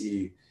like we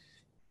see,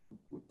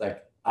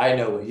 like, I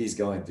know what he's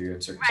going through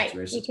in certain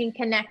situations. You can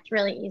connect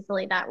really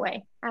easily that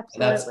way.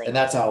 Absolutely. And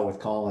that's how with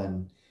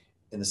Colin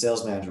in the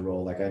sales manager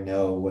role, like I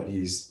know what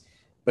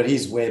but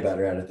he's way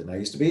better at it than I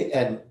used to be.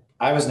 And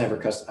I was never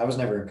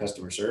in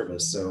customer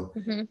service. So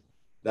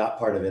that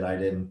part of it, I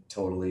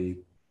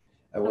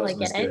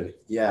wasn't as good.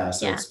 Yeah.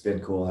 So it's been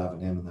cool having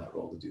him in that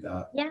role to do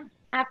that. Yeah,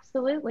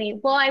 absolutely.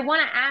 Well, I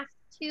want to ask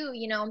too,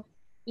 you know,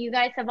 you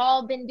guys have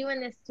all been doing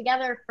this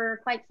together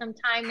for quite some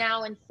time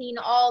now and seen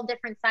all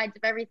different sides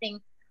of everything.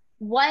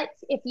 What,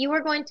 if you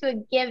were going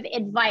to give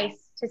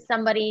advice to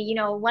somebody, you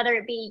know, whether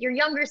it be your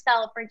younger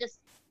self or just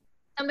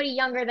somebody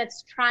younger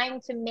that's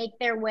trying to make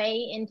their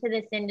way into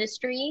this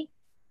industry,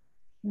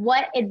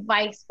 what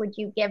advice would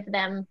you give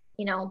them,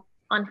 you know,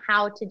 on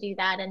how to do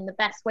that and the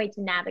best way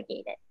to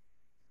navigate it?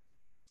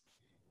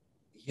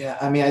 Yeah,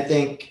 I mean, I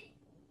think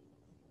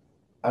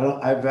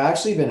I've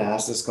actually been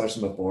asked this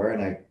question before,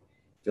 and I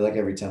feel like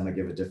every time I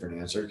give a different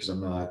answer because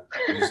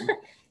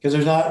because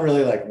there's not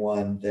really like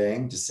one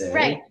thing to say.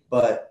 Right.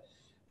 But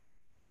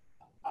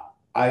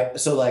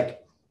so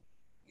like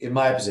in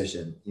my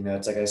position, you know,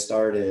 it's like I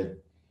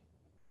started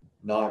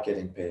not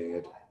getting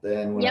paid.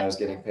 Then when I was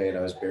getting paid,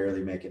 I was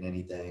barely making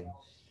anything.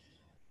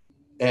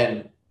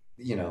 And,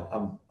 you know,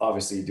 I'm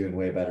obviously doing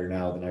way better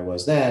now than I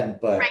was then,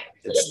 but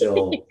it's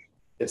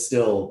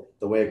still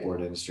the wakeboard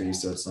industry.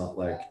 So it's not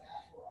like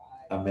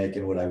I'm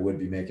making what I would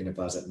be making if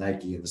I was at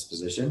Nike in this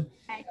position.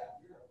 Right.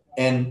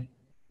 And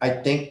I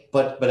think,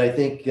 but I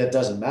think that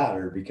doesn't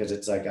matter because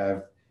it's like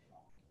I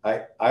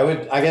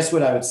guess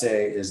what I would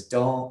say is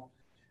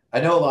I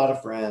know a lot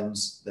of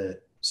friends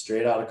that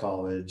straight out of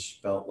college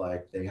felt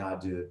like they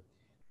had to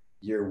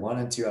year 1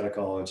 and 2 out of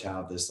college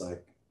have this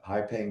like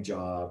high paying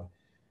job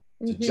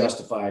to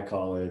justify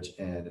college.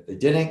 And if they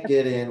didn't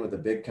get in with a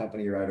big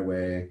company right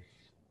away,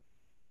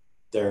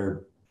 they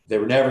were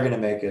never going to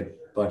make a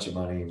bunch of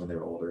money when they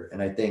were older.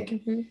 And I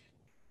think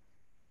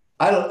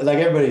I don't like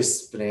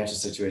everybody's financial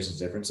situation is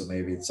different. So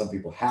maybe some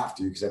people have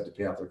to because they have to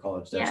pay off their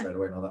college debts right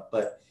away and all that.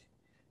 But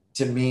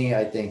to me,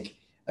 I think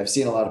I've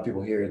seen a lot of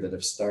people here that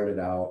have started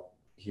out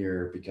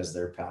here because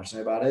they're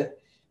passionate about it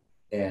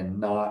and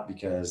not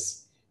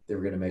because they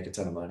were going to make a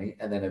ton of money.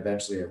 And then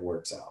eventually it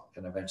works out.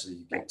 And eventually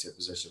you get to a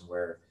position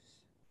where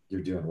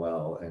you're doing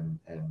well. And,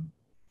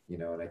 you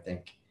know, and I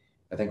think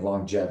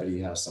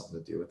longevity has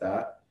something to do with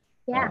that.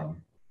 Yeah.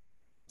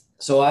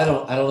 So I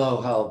don't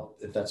know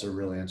if that's a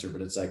real answer,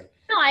 but it's like,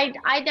 no,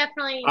 I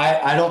definitely.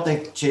 I don't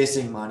think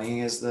chasing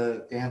money is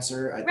the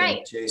answer. I Right.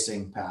 think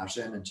chasing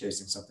passion and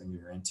chasing something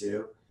you're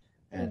into,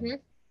 and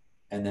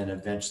and then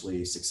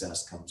eventually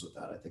success comes with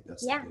that. I think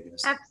that's Yeah, the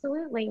biggest.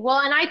 absolutely. Well,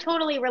 and I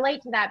totally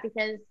relate to that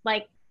because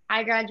like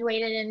I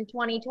graduated in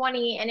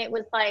 2020 and it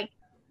was like,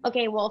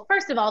 okay, well,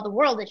 first of all, the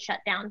world is shut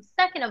down.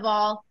 Second of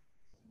all,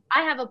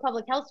 I have a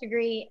public health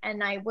degree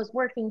and I was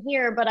working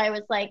here, but I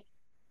was like,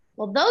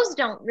 well, those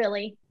don't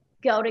really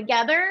go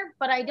together,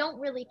 but I don't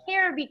really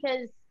care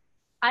because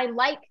I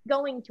like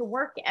going to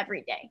work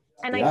every day.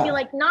 And I feel Yeah,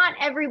 like not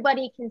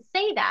everybody can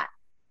say that.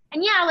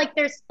 And yeah, like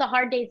there's the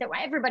hard days that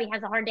everybody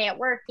has a hard day at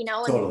work, you know,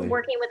 and totally.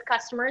 working with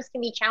customers can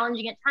be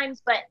challenging at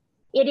times, but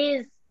it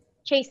is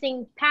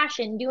chasing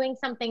passion, doing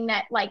something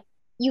that like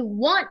you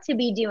want to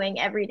be doing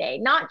every day,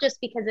 not just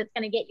because it's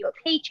going to get you a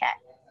paycheck.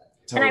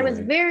 And I was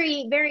Totally.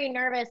 very, very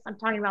nervous. I'm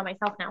talking about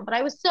myself now, but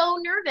I was so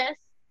nervous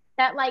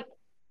that like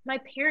my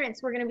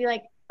parents were going to be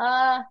like,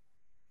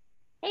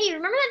 hey,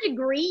 remember that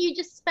degree you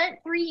just spent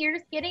 3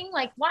 years getting?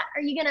 Like, what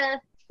are you gonna,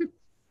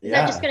 is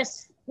that just Yeah, gonna,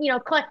 you know,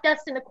 collect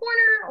dust in the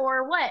corner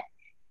or what?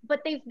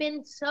 But they've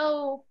been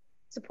so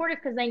supportive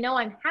because they know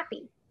I'm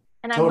happy.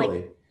 And I'm like,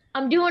 totally.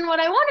 I'm doing what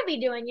I want to be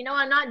doing. You know,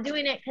 I'm not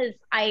doing it because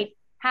I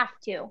have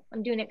to.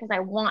 I'm doing it because I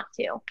want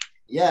to.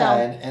 Yeah,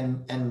 So,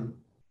 and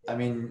I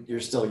mean, you're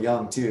still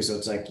young too, so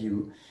it's like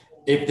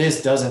if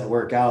this doesn't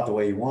work out the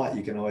way you want,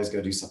 you can always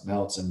go do something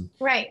else. And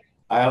right.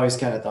 I always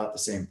kind of thought the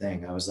same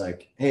thing. I was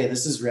like, hey,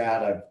 this is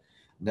rad. I've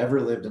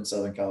never lived in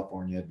Southern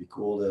California. It'd be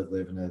cool to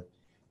live in a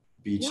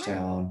beach Yeah.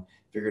 town,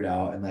 figure it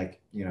out. And like,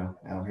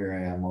 now here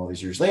I am all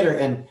these years later.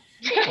 And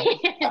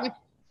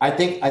I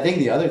think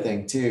the other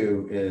thing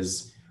too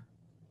is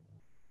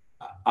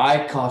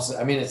I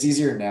mean, it's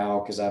easier now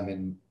because I'm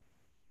in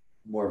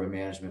more of a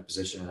management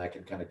position and I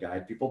can kind of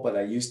guide people, but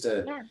Yeah.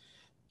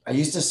 I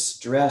used to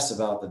stress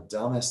about the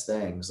dumbest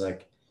things.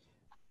 Like,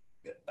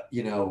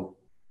 you know,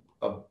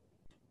 a,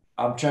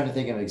 I'm trying to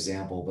think of an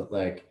example, but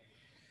like,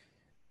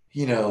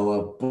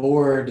 a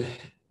board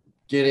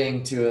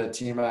getting to a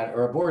team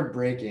or a board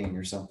breaking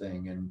or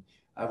something. And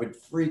I would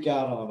freak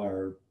out on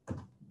our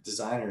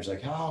designers,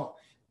 like, how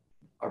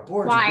our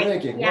boards are Why?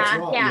 breaking, what's Yeah.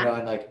 wrong? Yeah.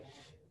 And like,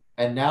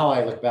 and now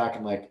I look back,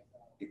 I'm like,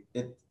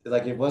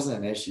 it wasn't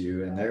an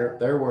issue, and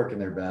they're working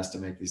their best to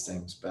make these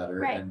things better.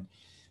 Right. And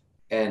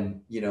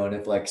and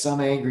if like some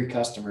angry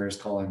customer is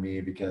calling me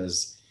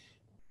because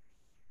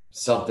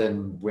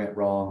something went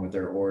wrong with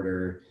their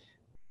order,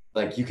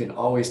 like you can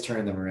always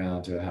turn them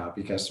around to a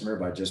happy customer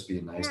by just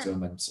being nice Yeah. to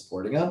them and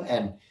supporting them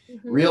and Mhm.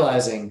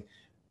 realizing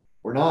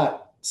we're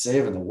not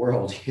saving the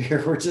world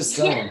here. We're just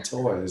selling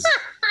toys.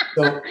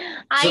 So,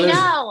 I so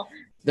know.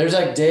 there's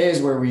like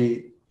days where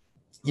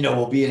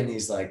we'll be in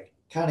these like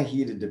kind of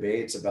heated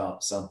debates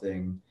about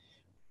something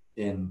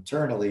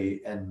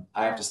internally, and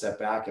I have Yeah. to step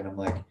back and I'm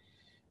like,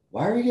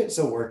 why are we getting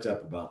so worked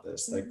up about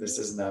this? Like, this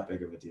isn't that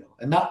big of a deal.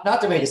 And not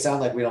to make it sound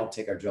like we don't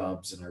take our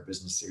jobs and our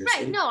business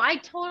seriously. Right. No, I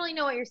totally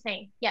know what you're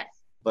saying. Yes.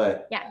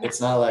 But Yeah.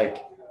 it's not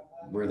like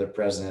we're the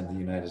president of the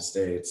United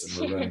States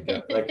and we're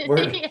running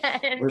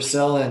like we're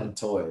selling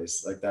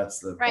toys. Like, that's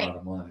the Right.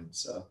 bottom line.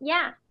 So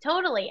Yeah,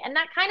 totally. And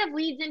that kind of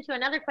leads into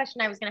another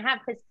question I was going to have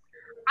because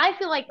I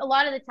feel like a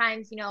lot of the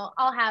times, you know,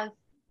 I'll have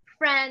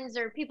friends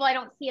or people I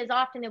don't see as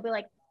often. They'll be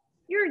like,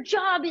 your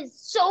job is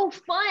so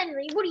fun.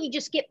 Like, what do you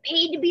just get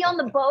paid to be on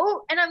the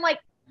boat? And I'm like,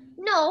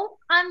 no,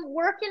 I'm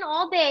working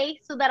all day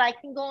so that I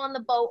can go on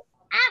the boat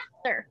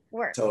after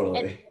work. totally.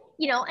 And,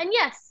 you know, and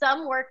yes,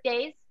 some work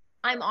days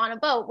I'm on a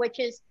boat, which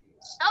is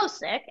so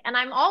sick and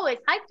I'm always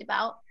hyped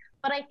about.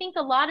 But I think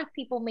a lot of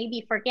people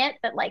maybe forget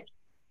that like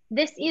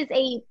this is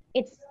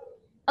it's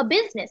a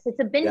business.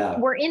 Yeah.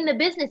 We're in the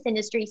business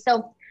industry.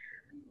 So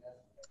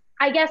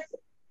I guess,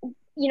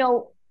 you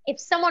know, if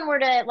someone were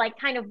to like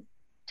kind of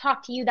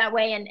talk to you that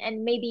way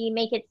and maybe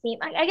make it seem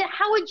like, I guess,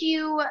 how would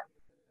you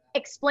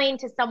explain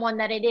to someone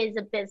that it is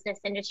a business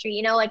industry?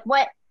 You know, like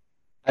what?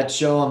 I'd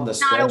show them the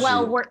Not a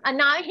well spreadsheet. work.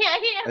 Not yeah.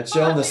 I'd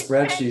show them the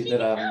spreadsheet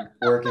that I'm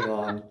working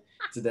on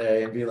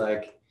today and be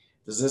like,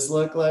 does this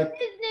look like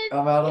business.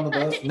 I'm out on the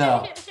boat?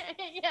 No.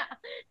 Yeah.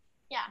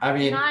 Yeah. I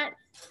mean, not.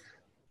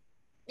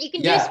 You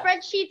can yeah. do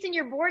spreadsheets in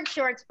your board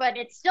shorts, but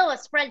it's still a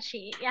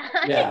spreadsheet. Yeah.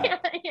 Yeah.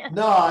 Yeah.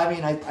 No, I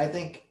mean, I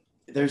think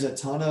there's a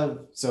ton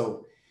of,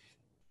 so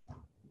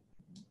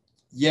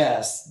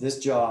yes, this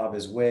job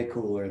is way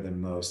cooler than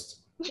most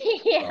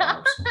Yeah.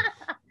 jobs.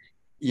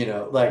 You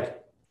know,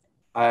 like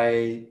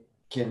I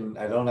can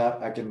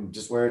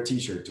just wear a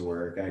t-shirt to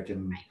work. I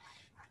can,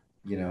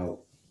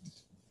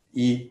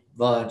 eat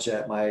lunch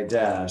at my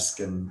desk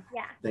and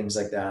Yeah. things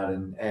like that.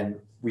 And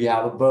we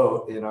have a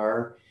boat in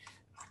our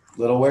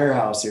little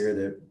warehouse here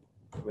that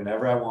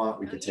whenever I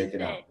want, we could take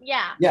it out.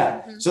 Yeah.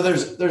 Yeah. Mhm. So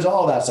there's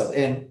all that stuff.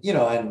 And,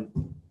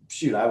 and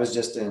shoot, I was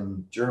just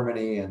in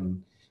Germany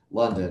and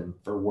London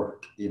for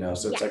work,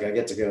 so it's like I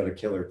get to go to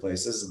killer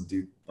places and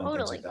do fun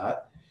things like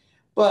that.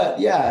 But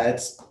yeah,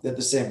 it's at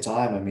the same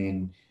time, I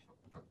mean,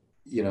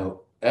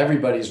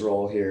 everybody's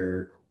role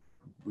here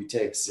we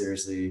take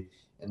seriously,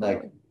 and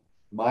like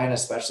mine,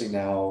 especially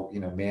now,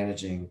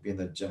 managing, being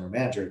the general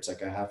manager, it's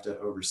like I have to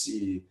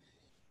oversee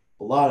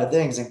a lot of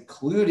things,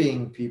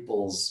 including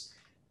people's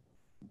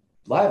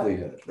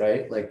livelihood,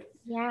 right? Like,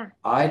 Yeah.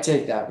 I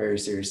take that very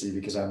seriously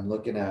because I'm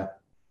looking at,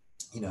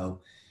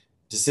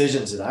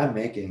 decisions that I'm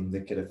making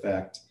that could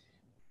affect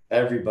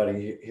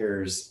everybody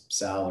here's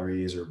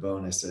salaries or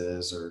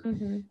bonuses or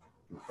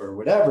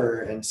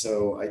whatever. And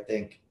so I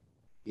think,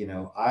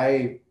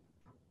 I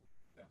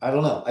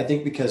don't know. I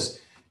think because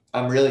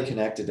I'm really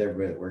connected to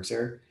everybody that works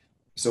here.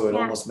 So it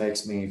Yeah. almost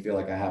makes me feel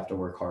like I have to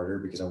work harder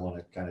because I want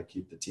to kind of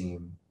keep the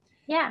team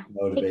Yeah.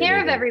 motivated. Take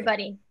care of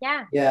everybody.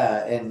 Yeah.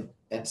 Yeah.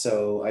 And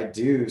so I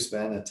do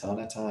spend a ton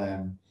of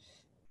time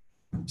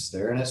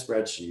staring at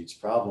spreadsheets,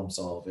 problem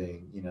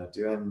solving,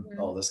 doing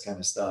all this kind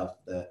of stuff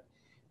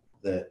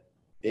that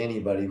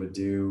anybody would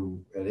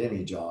do at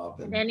any job.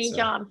 And any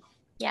job.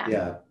 Yeah.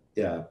 Yeah.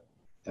 Yeah.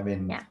 I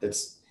mean, Yeah.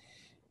 it's,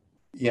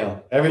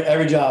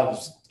 every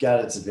job's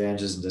got its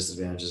advantages and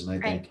disadvantages. And I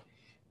think,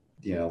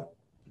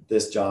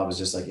 this job is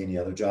just like any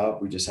other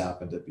job. We just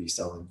happen to be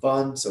selling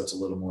fun. So it's a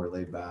little more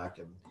laid back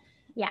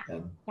yeah.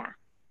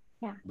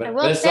 But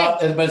it's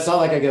not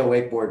like I go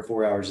wakeboard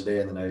 4 hours a day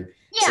and then I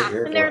sit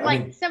here and they're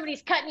like,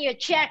 somebody's cutting you a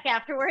check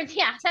afterwards.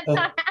 Yeah. That's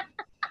not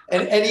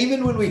and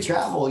even when we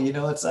travel,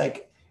 it's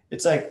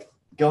like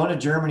going to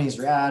Germany's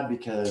rad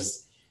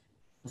because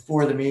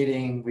before the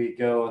meeting we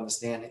go in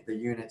the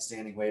unit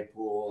standing wave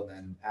pool, and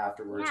then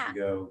afterwards we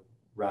go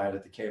ride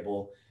at the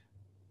cable.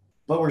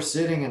 But we're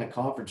sitting in a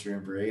conference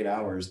room for 8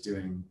 hours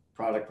doing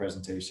product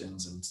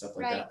presentations and stuff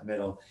like that in the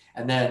middle.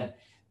 And then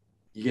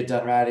you get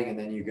done riding and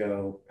then you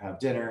go have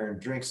dinner and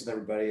drinks with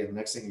everybody. And the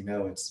next thing you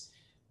know, it's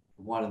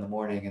 1 a.m.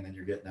 and then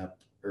you're getting up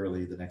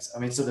early the next. I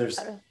mean, so there's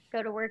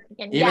go to work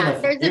again.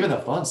 Even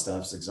the fun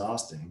stuff's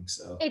exhausting.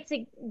 So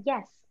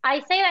yes. I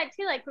say that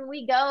too. Like when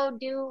we go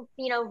do,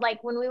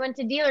 like when we went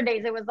to dealer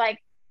days, it was like,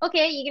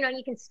 okay,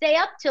 you can stay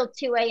up till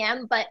 2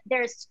 a.m., but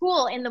there's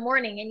school in the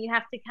morning and you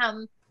have to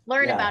come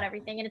learn about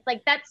everything. And it's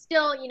like, that's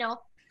still,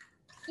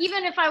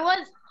 even if I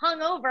was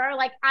hungover,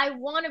 like I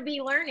want to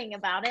be learning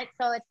about it.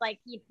 So it's like,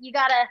 you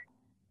gotta,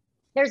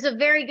 there's a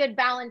very good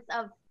balance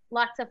of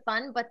lots of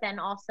fun, but then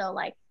also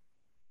like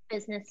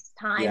business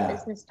time,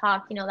 business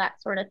talk,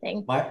 that sort of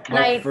thing.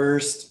 My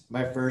first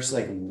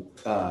like,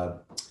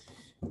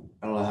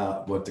 I don't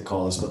know what to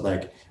call this, but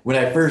like when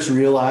I first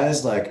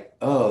realized like,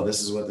 oh,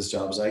 this is what this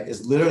job is like,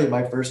 is literally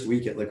my first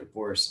week at Liquid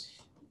Force.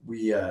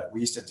 We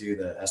used to do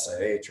the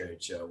SIA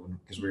trade show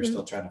because we were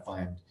still trying to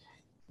find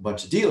a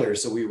bunch of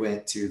dealers. So we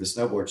went to the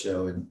snowboard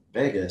show in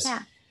Vegas,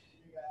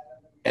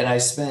 and I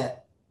spent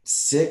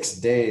 6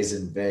 days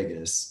in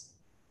Vegas.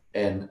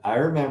 And I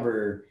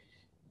remember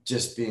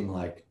just being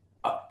like,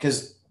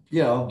 because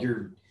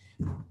you're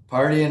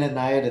partying at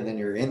night and then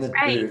you're in the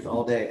booth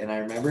all day. And I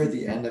remember at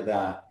the end of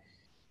that,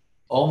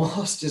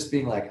 almost just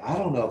being like, I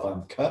don't know if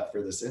I'm cut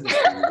for this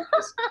industry.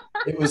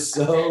 It was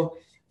so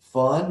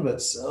fun,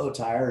 but so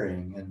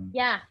tiring. And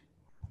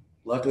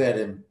luckily I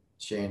didn't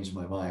change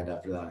my mind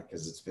after that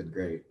because it's been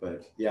great.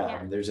 But I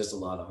mean, there's just a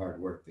lot of hard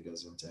work that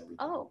goes into everything.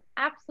 Oh,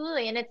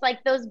 absolutely. And it's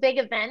like those big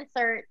events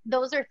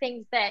those are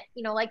things that,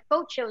 like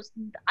boat shows,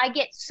 I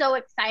get so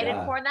excited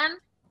for them.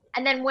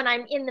 And then when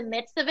I'm in the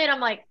midst of it, I'm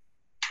like,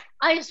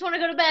 I just want to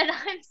go to bed.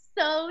 I'm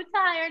so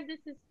tired. This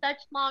is such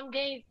long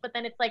days. But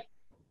then it's like,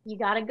 you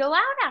got to go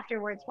out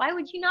afterwards. Why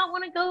would you not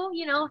want to go,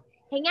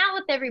 hang out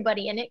with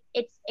everybody? And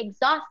it's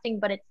exhausting,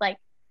 but it's like,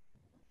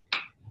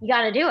 you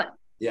got to do it.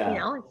 Yeah.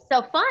 It's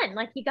so fun.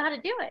 Like you got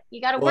to do it.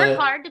 You got to work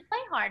hard to play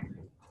hard.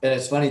 And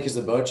it's funny because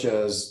the boat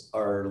shows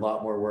are a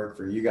lot more work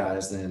for you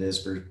guys than it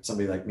is for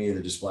somebody like me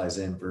that just flies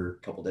in for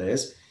a couple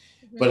days.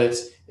 But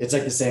it's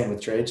like the same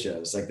with trade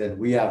shows. Like then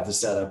we have the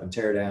setup and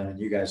tear down and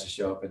you guys just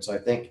show up. And so I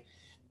think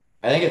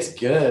it's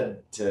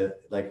good to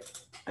like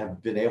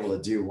have been able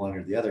to do one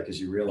or the other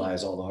because you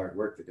realize all the hard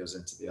work that goes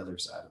into the other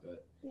side of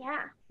it.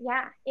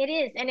 Yeah, it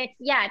is. And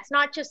it's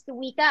not just the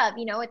week of,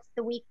 it's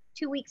the week,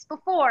 2 weeks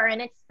before,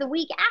 and it's the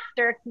week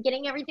after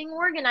getting everything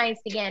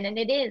organized again. And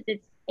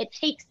it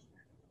takes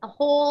a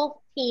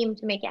whole team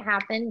to make it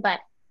happen, but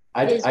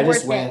I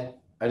just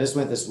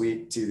went this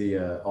week to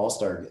the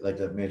All-Star, like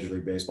the Major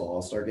League Baseball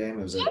All-Star game.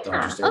 It was at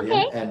Dodger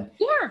Stadium.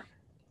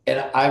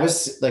 And I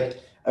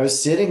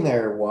was sitting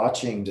there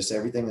watching just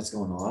everything that's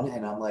going on.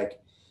 And I'm like,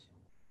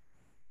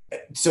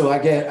 so I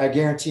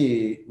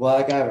guarantee,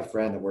 like I have a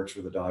friend that works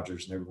for the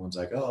Dodgers and everyone's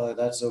like, oh,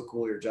 that's so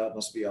cool. Your job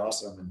must be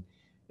awesome. And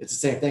it's the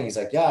same thing. He's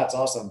like, yeah, it's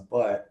awesome,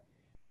 but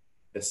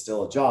it's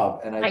still a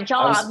job. And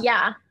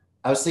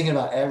I was thinking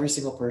about every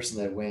single person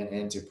that went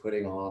into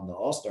putting on the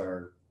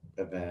All-Star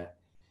event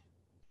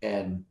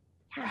and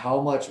how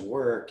much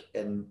work,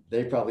 and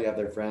they probably have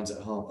their friends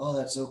at home. Oh,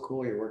 that's so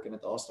cool. You're working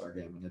at the All-Star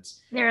game. And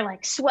they're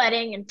like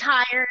sweating and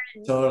tired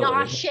and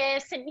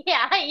nauseous. And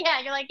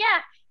you're like,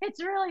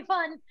 it's really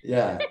fun.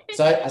 Yeah.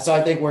 So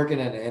I think working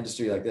in an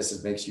industry like this,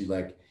 it makes you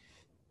like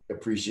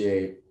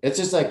appreciate. It's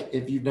just like,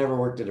 if you've never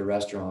worked at a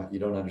restaurant, you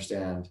don't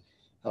understand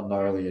how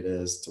gnarly it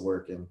is to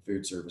work in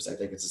food service. I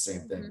think it's the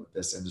same thing with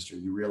this industry.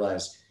 You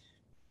realize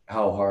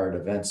how hard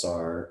events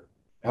are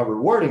how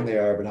rewarding they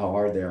are, but how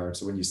hard they are.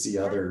 So when you see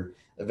other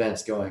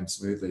events going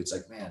smoothly, it's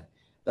like, man,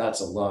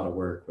 that's a lot of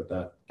work, but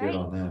that good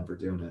on them for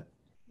doing it.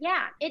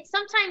 Yeah,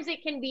 sometimes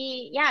it can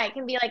be, it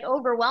can be like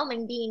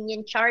overwhelming being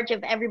in charge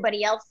of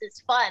everybody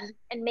else's fun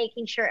and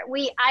making sure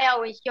I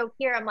always joke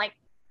here, I'm like,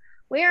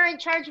 we are in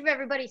charge of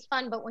everybody's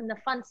fun, but when the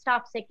fun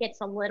stops, it gets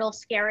a little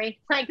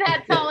scary. Like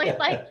that's always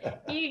like,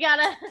 you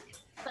gotta,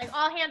 it's like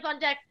all hands on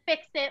deck,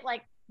 fix it,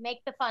 like make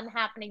the fun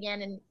happen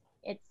again. And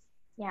it's,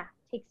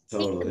 takes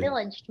a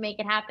village to make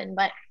it happen.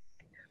 But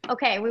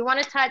okay, we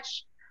want to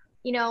touch,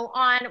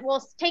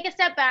 we'll take a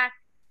step back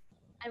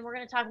and we're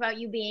going to talk about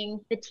you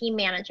being the team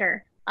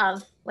manager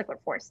of Liquid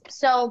Force.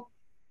 So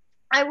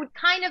I would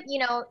kind of,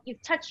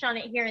 you've touched on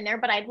it here and there,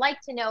 but I'd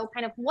like to know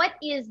kind of what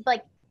is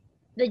like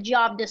the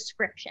job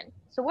description.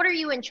 So what are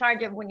you in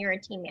charge of when you're a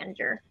team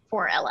manager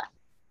for LF?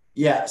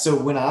 Yeah. So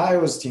when I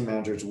was team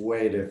manager, it's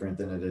way different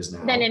than it is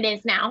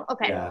now.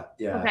 Okay.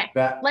 Yeah. Okay.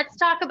 Let's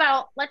talk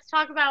about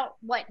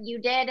what you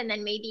did and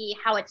then maybe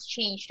how it's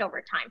changed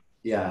over time.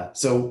 Yeah.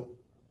 So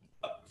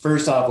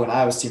first off, when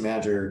I was team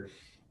manager,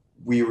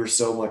 we were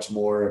so much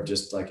more of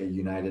just like a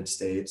United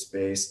States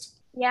based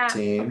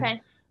team.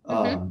 Okay.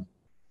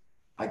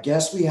 I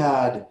guess we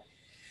had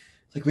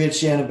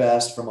Shannon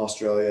Best from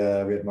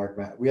Australia. We had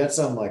we had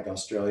some like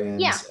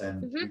Australians,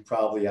 and we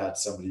probably had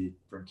somebody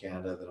from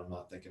Canada that I'm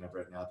not thinking of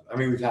right now. I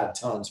mean, we've had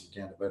tons from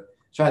Canada, but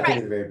trying to think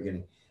at the very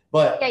beginning.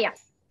 But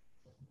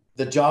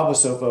the job was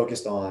so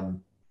focused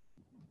on,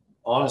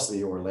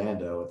 honestly,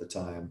 Orlando at the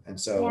time, and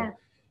so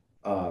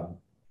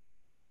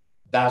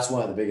that's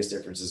one of the biggest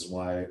differences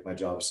why my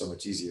job was so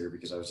much easier,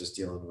 because I was just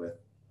dealing with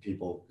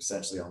people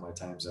essentially on my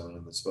time zone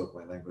and that spoke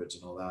my language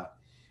and all that.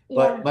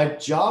 But my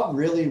job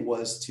really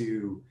was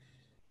to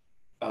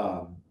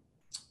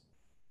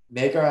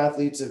make our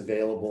athletes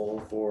available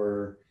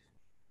for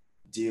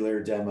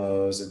dealer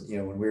demos. And,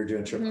 when we were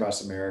doing Trip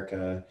Across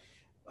America,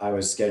 I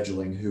was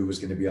scheduling who was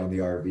going to be on the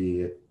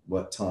RV at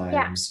what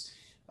times,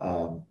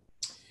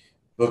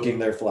 booking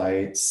their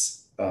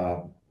flights,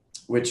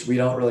 which we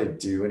don't really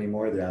do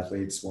anymore. The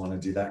athletes want to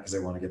do that because they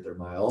want to get their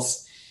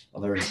miles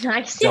on their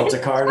Delta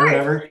card or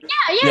whatever.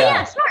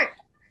 Yeah, smart.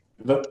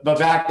 But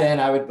back then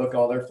I would book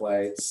all their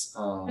flights.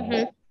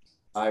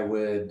 I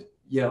would,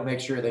 make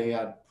sure they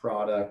had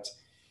product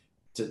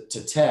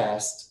to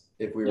test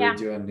if we were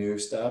doing new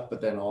stuff,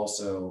 but then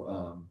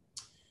also,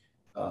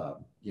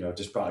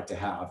 just product to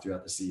have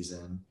throughout the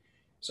season.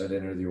 So I'd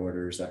enter the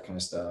orders, that kind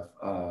of stuff.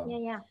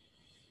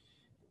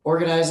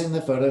 Organizing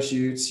the photo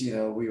shoots,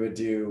 we would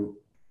do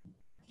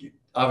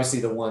obviously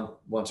the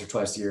once or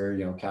twice a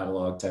year,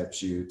 catalog type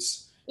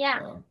shoots,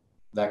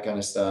 that kind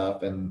of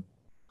stuff. And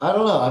I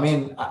don't know. I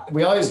mean,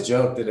 we always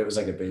joke that it was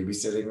like a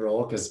babysitting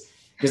role because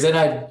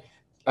then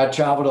I'd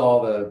travel to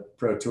all the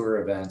Pro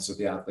Tour events with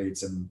the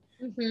athletes, and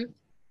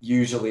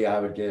usually I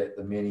would get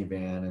the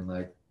minivan and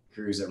like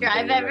cruise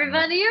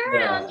everybody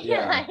around.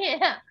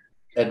 Yeah.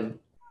 And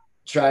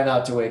try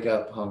not to wake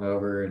up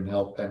hungover and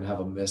have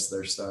them miss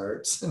their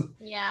starts.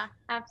 Yeah,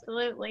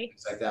 absolutely.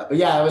 Things like that. But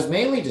yeah, it was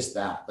mainly just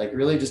that, like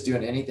really just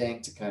doing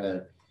anything to kind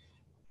of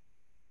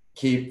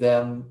keep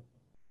them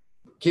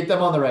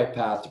on the right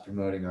path to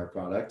promoting our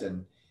product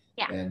and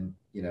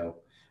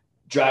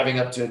driving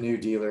up to a new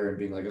dealer and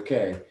being like,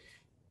 okay,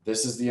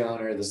 this is the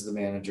owner, this is the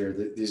manager,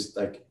 these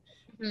like,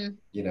 and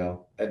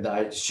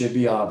it should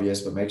be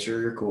obvious, but make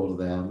sure you're cool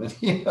to them.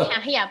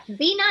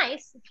 Be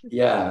nice.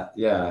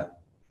 Yeah.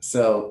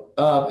 So,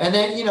 and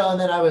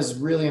then I was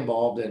really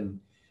involved in,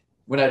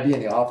 when I'd be in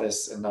the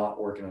office and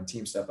not working on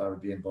team stuff, I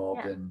would be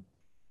involved in,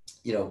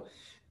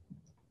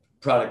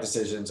 product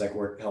decisions, like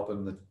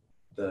helping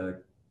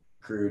the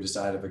crew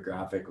decide if a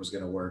graphic was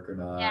going to work or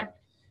not.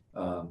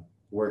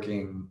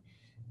 Working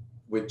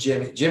with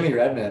Jimmy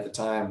Redmond at the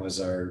time at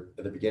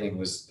the beginning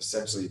was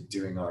essentially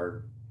doing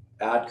our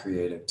ad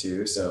creative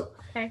too. So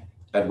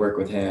I'd work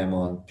with him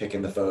on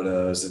picking the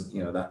photos and,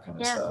 that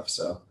kind of stuff.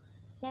 So.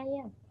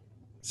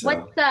 So,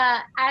 what's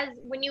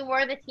when you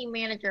were the team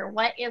manager,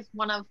 what is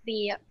one of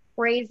the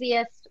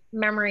craziest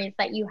memories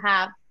that you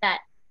have that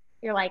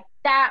you're like,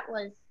 that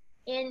was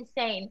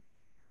insane?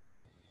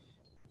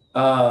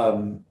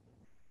 So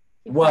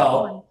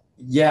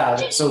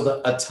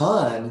a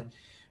ton.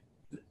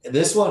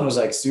 This one was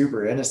like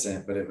super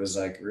innocent, but it was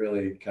like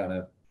really kind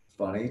of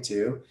funny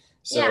too.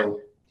 So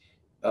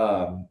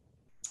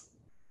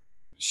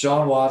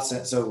Sean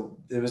Watson. So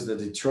it was the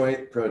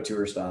Detroit Pro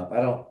Tour stop. I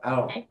don't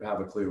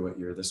have a clue what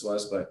year this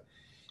was, but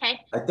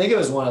I think it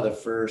was one of the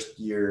first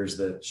years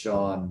that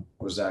Sean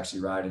was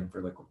actually riding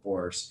for Liquid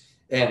Force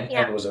and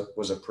was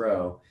a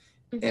pro.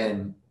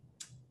 And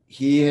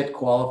he had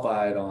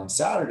qualified on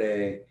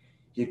Saturday.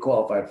 He had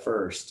qualified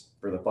first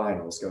for the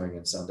finals going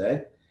in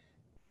Sunday.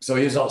 So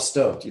he was all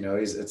stoked,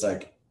 it's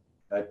like,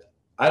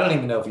 I don't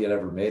even know if he had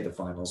ever made the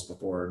finals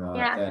before or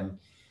not. And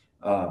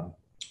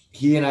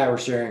he and I were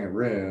sharing a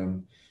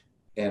room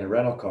and a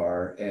rental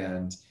car,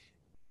 and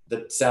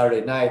the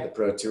Saturday night, the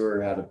Pro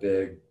Tour had a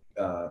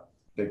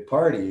big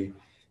party.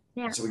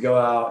 So we go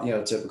out,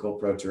 typical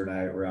Pro Tour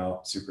night, we're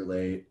out super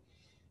late,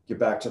 get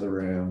back to the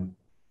room,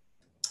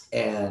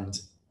 and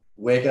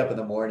wake up in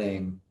the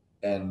morning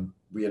and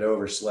we had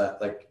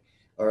overslept. Like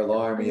our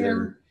alarm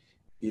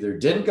either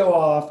didn't go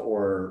off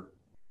or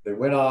it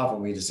went off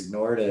and we just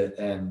ignored it.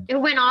 And it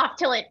went off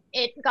till it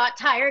got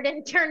tired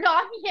and turned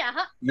off.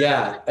 Yeah.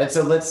 Yeah. And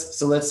so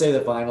let's say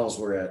the finals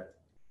were at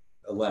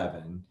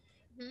 11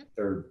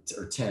 or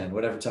 10,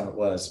 whatever time it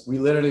was. We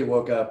literally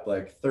woke up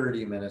like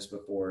 30 minutes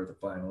before the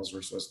finals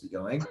were supposed to be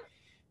going.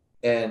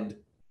 And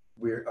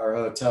our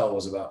hotel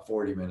was about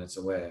 40 minutes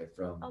away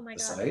from the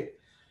site.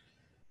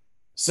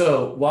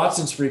 So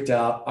Watson's freaked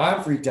out.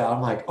 I'm freaked out.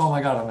 I'm like, oh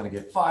my God, I'm going to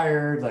get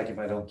fired. Like if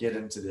I don't get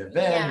into the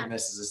event, he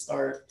misses a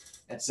start.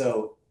 And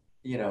so,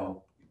 you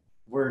know,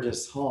 we're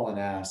just hauling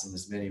ass in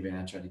this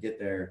minivan trying to get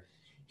there.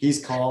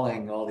 He's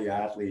calling all the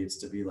athletes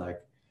to be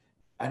like,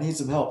 I need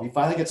some help. He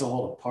finally gets a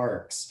hold of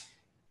Parks.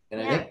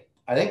 And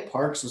I think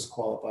Parks was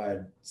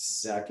qualified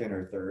second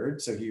or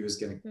third. So he was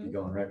going to be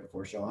going right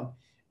before Sean.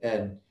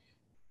 And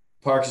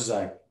Parks is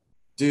like,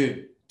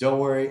 dude, don't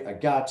worry. I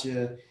got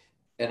you.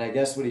 And I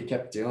guess what he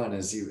kept doing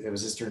is it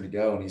was his turn to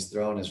go and he's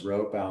throwing his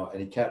rope out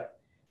and he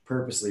kept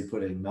purposely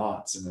putting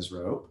knots in his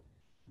rope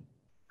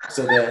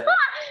so that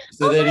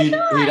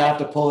he'd have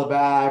to pull it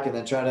back and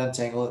then try to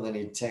untangle it and then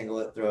he'd tangle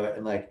it, throw it.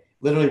 And like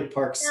literally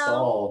Parks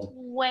stalled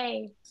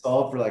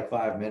for like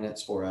 5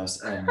 minutes for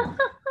us. And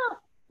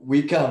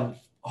we come,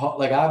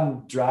 like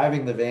I'm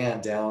driving the van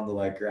down the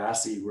like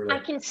grassy. We're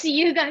like, I can see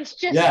you guys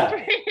just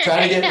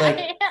trying to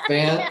get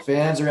like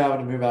fans are having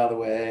to move out of the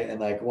way. And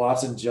like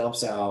Watson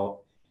jumps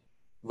out,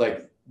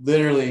 like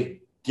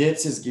literally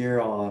gets his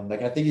gear on.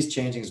 Like I think he's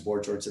changing his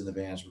board shorts in the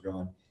van as we're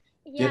going.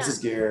 Gets his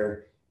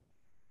gear,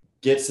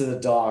 gets to the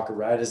dock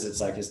right as it's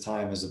like his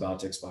time is about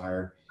to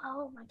expire.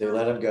 Oh my God. They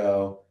let him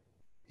go.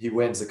 He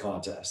wins the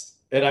contest.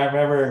 And I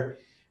remember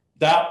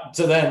that.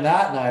 So then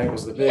that night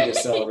was the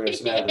biggest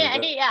celebration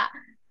ever.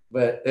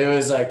 But it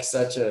was like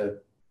such a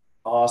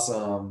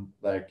awesome,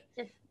 like,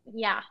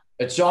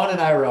 And Sean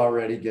and I were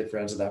already good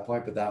friends at that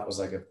point, but that was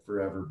like a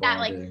forever bonding.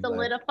 That like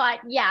solidified.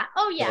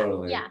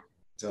 Totally.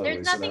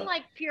 There's nothing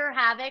like pure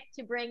havoc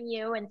to bring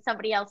you and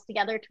somebody else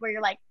together to where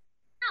you're like,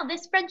 oh,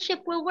 this friendship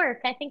will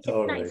work. I think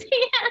it's nice.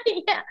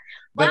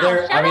 But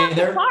wow, shout out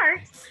to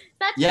Parks.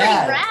 That's pretty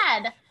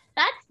rad.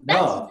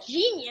 That's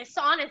genius,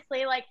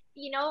 honestly. Like,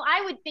 you know,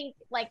 I would think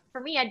like for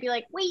me, I'd be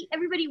like, wait,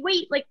 everybody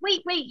wait,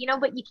 you know,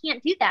 but you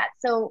can't do that.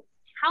 So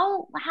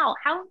how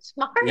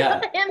smart of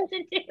him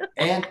to do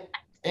that.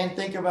 And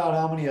think about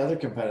how many other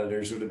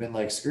competitors would have been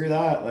like, screw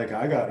that. Like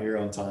I got here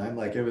on time.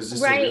 Like it was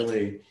just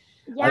really,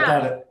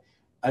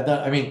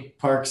 I mean,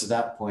 Parks at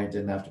that point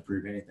didn't have to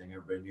prove anything.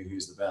 Everybody knew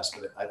who's the best,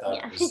 but I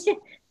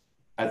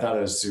thought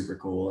it was super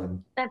cool.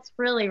 And that's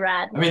really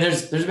rad. I mean,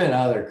 there's been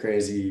other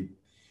crazy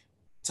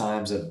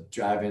times of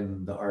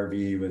driving the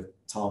RV with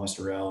Thomas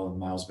Durrell and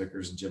Miles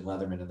Vickers and Jim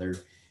Leatherman, and they're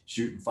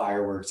shooting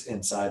fireworks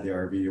inside the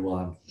RV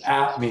while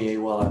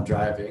I'm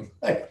driving,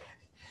 like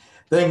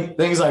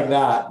things like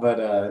that.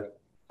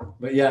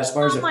 But yeah, as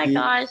far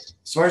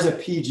as a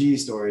PG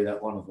story,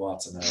 that one with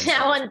Watson.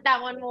 That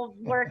one will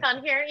work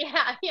on here.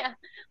 Yeah.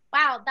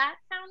 Wow, that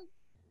sounds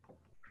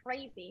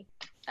crazy.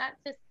 That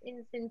just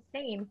is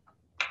insane.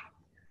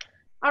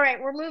 All right,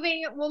 we'll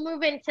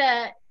move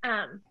into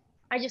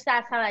I just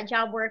asked how that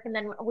job worked, and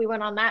then we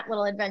went on that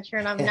little adventure,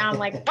 and now I'm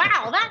like,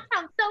 wow, that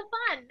sounds so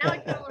fun. Now I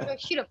kind of want to go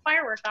shoot a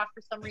firework off for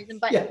some reason,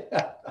 but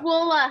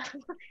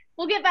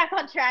we'll get back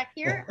on track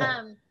here.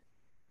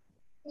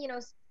 You know,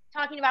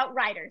 talking about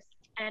riders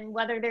and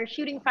whether they're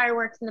shooting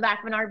fireworks in the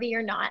back of an RV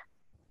or not.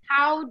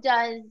 How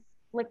does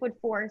Liquid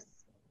Force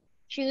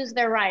choose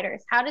their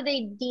riders? How do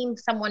they deem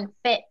someone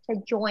fit to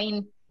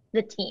join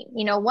the team?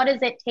 You know, what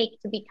does it take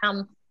to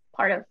become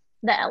part of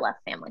the LF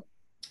family?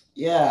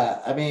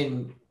 Yeah, I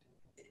mean,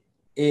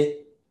 a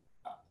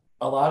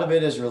lot of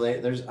it is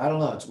related. I don't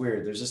know, it's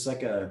weird. There's just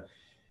like a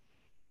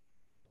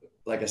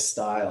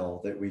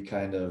style that we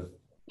kind of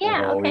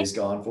have always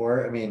gone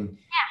for. I mean,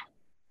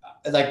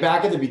 like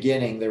back at the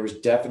beginning, there was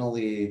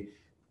definitely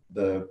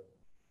the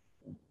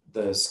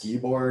ski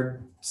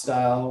board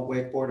style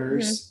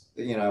wakeboarders.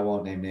 You know, I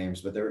won't name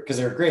names, but they're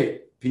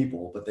great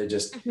people, but they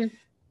just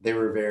they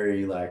were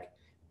very like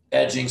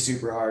edging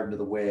super hard into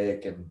the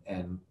wake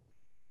and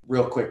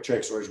real quick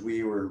tricks, whereas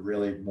we were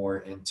really more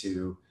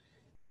into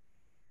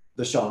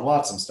the Sean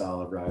Watson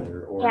style of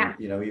rider, or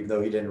you know, even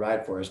though he didn't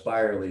ride for us,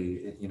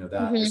 Byerly, you know,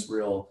 that was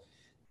real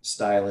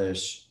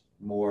stylish,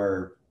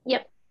 more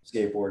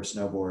skateboard,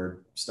 snowboard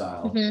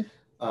style.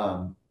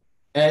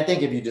 And I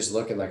think if you just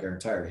look at like our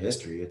entire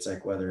history, it's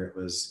like whether it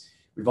was,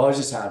 we've always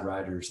just had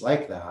riders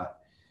like that.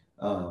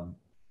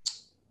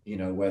 You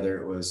know,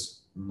 whether it was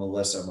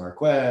Melissa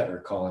Marquette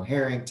or Colin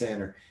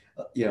Harrington, or,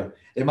 you know,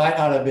 it might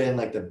not have been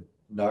like the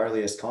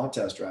gnarliest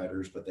contest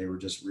riders, but they were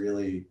just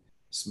really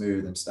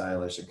smooth and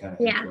stylish and kind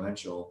of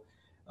influential.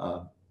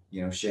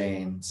 You know,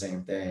 Shane,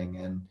 same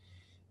thing.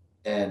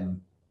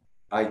 And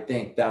I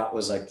think that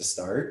was like the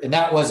start. And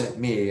that wasn't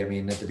me. I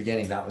mean, at the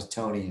beginning, that was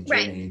Tony and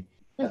Jimmy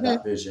had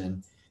that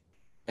vision.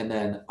 And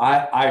then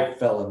I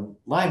fell in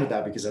line with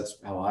that because that's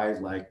how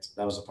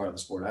that was a part of the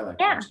sport I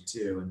liked watching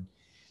too. And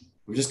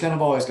we've just kind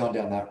of always gone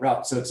down that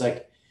route. So it's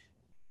like,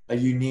 a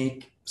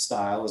unique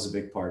style is a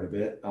big part of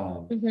it.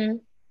 Mm-hmm.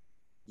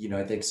 You know,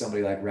 I think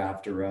somebody like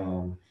Raptor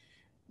Rome,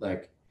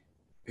 like,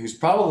 who's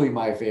probably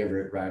my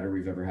favorite rider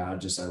we've ever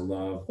had. Just I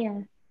love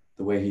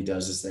the way he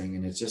does this thing,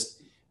 and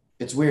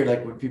it's weird.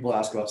 Like when people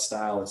ask about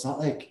style, it's not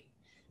like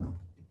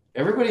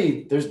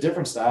everybody. There's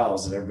different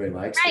styles that everybody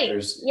likes,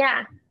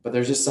 Right. but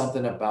there's just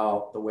something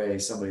about the way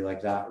somebody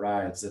like that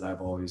rides that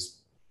I've always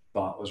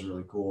thought was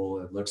really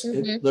cool. It looks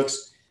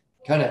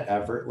kind of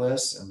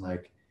effortless and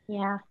like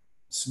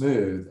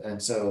smooth,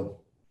 and so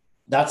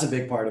that's a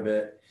big part of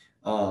it.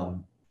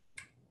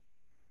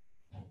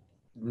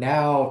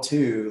 Now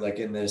too, like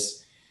in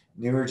this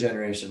newer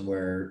generation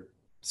where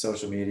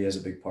social media is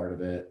a big part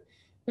of it,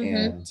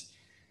 and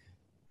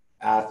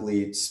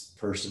athletes'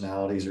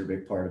 personalities are a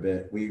big part of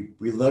it. We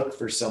look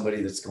for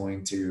somebody that's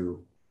going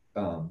to,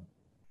 you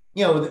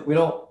know, we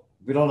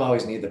don't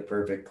always need the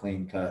perfect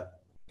clean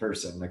cut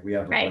person. Like we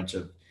have a bunch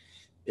of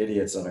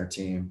idiots on our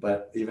team,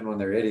 but even when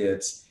they're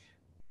idiots,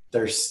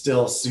 they're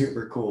still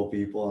super cool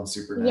people and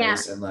super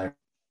nice and like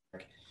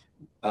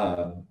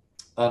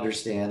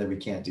understand that we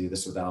can't do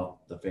this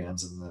without the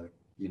fans and the,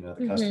 you know,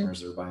 the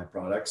customers that are buying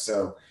products.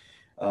 So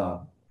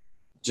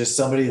just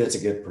somebody that's a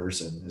good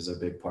person is a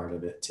big part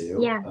of it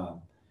too.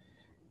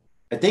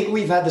 I think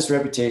we've had this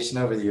reputation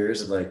over the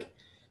years of like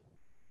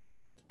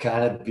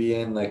kind of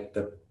being like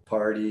the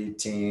party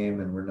team,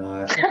 and we're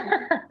not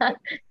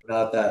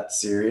that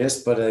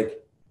serious, but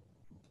like,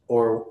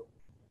 or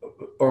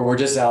we're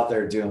just out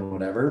there doing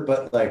whatever.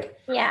 But like,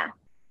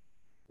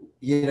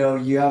 you know,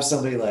 you have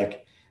somebody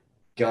like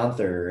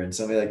Gunther and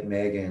somebody like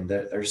Megan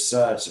that are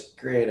such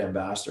great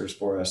ambassadors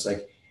for us.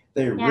 Like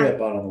they rip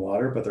out on the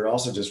water, but they're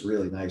also just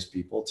really nice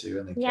people too,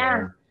 and they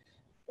care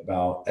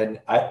about.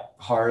 And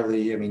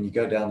Harley, I mean, you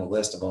go down the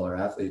list of all our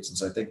athletes, and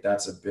so I think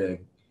that's a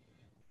big.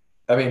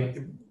 I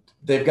mean,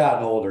 they've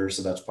gotten older,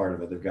 so that's part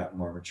of it. They've gotten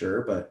more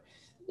mature, but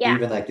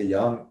even like the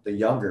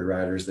younger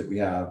riders that we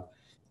have,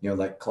 you know,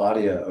 like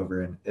Claudia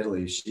over in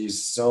Italy,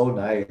 she's so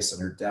nice,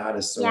 and her dad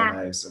is so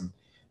nice,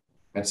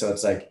 and so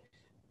it's like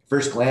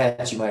first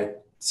glance you might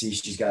see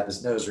she's got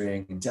this nose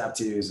ring and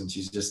tattoos, and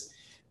she's just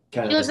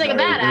kind of looks like a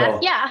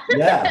badass,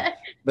 yeah.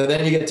 But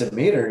then you get to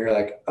meet her, and you're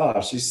like,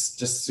 oh, she's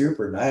just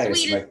super nice,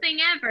 sweetest like, thing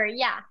ever,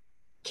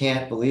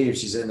 Can't believe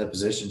she's in the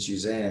position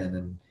she's in,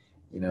 and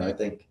you know, I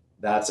think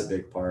that's a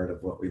big part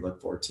of what we look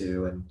for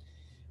too. And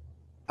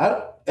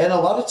a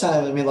lot of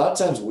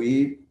times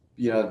we,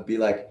 you know, be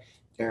like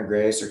Aaron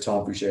Grace or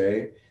Tom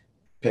Boucher,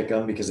 pick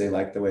them because they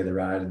like the way they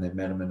ride and they've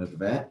met them in an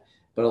event.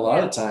 But a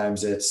lot of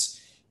times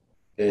it's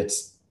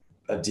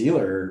a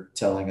dealer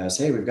telling us,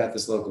 hey, we've got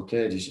this local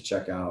kid you should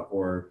check out,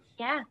 or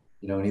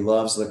you know, and he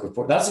loves Liquid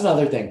Force. That's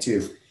another thing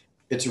too.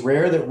 It's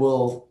rare that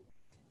we'll,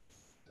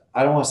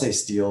 I don't want to say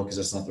steal because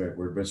that's not the right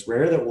word, but it's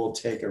rare that we'll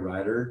take a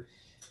rider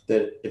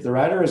that if the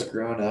rider has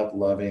grown up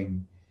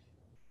loving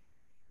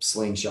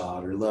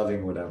slingshot or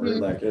loving whatever,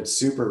 like it's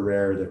super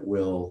rare that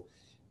we'll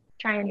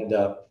try and end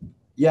up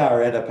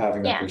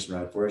having that person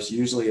ride for us.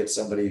 Usually it's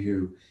somebody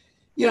who,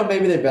 you know,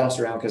 maybe they bounced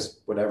around because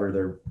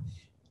whatever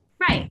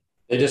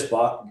they just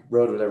rode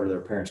whatever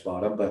their parents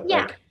bought them, but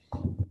like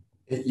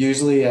it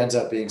usually ends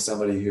up being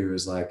somebody who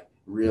is like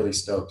really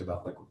stoked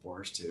about Liquid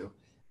Force too,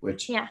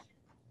 which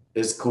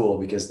is cool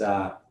because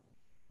that,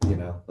 you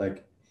know,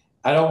 like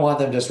I don't want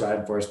them just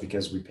riding for us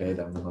because we pay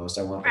them the most.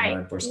 I want them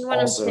riding for us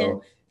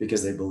also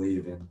because they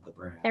believe in the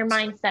brand. Their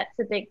mindset's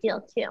a big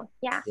deal too.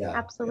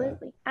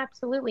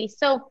 Absolutely.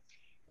 So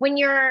when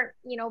you're,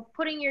 you know,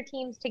 putting your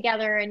teams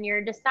together and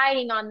you're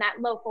deciding on that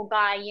local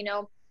guy, you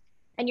know,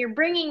 and you're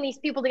bringing these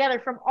people together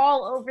from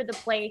all over the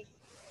place,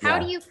 how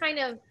do you kind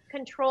of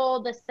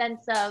control the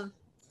sense of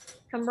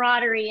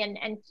camaraderie and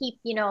keep,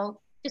 you know,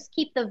 just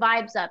keep the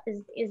vibes up?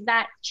 Is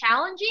that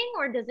challenging,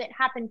 or does it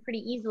happen pretty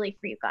easily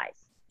for you guys?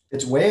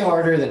 It's way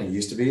harder than it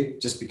used to be,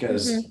 just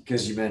because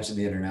you mentioned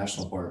the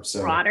international part.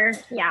 So broader,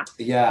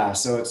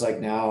 so it's like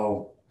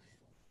now,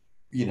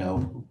 you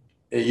know,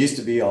 it used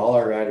to be all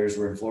our riders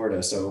were in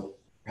Florida, so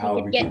how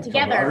we get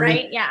together,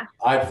 right?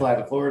 I'd fly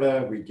to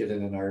Florida, we'd get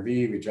in an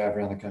RV, we'd drive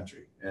around the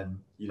country, and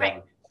you'd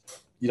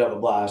have a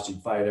blast.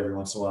 You'd fight every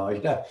once in a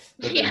while.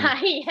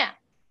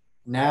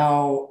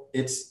 Now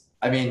it's,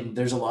 I mean,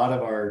 there's a lot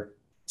of our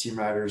team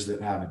riders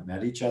that haven't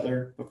met each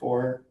other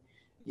before,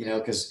 you know,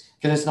 because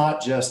it's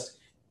not just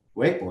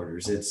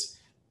wakeboarders,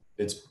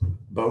 it's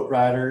boat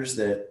riders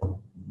that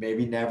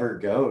maybe never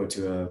go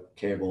to a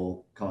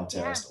cable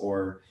contest,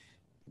 or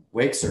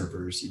wake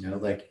surfers, you know,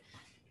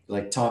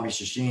 like Tommy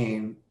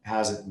Shashin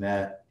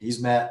he's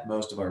met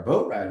most of our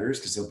boat riders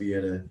because he'll be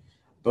at a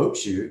boat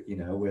shoot, you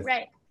know,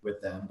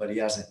 with them, but he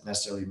hasn't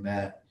necessarily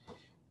met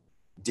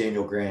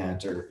Daniel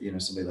Grant or, you know,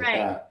 somebody like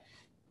that.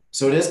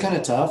 So it is kind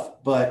of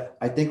tough, but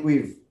I think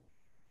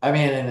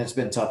and it's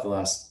been tough the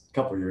last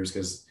couple of years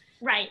because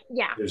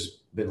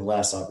there's been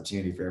less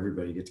opportunity for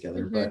everybody to get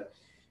together. But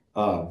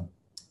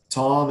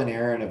Tom and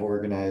Aaron have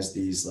organized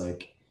these,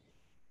 like,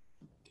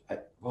 I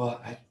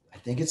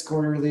think it's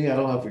quarterly. I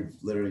don't know if we've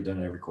literally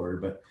done it every quarter,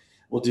 but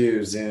we'll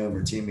do Zoom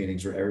or team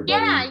meetings where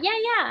everybody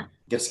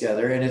gets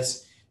together, and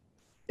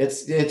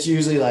It's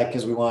usually like,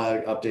 because we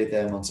want to update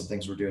them on some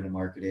things we're doing in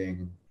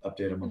marketing and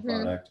update them on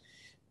product.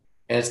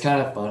 And it's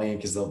kind of funny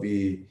because there'll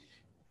be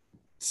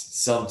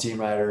some team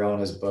rider on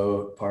his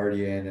boat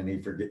partying and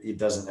he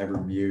doesn't ever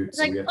mute. It's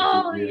so like, we have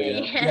to keep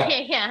muting him.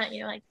 yeah.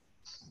 You're like,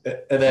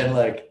 and then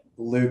like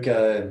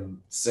Luca and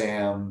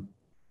Sam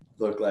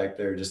look like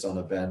they're just on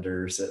a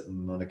bender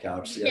sitting on a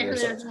couch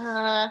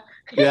together.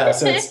 Yeah,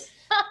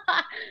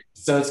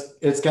 so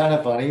it's kind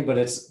of funny, but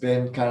it's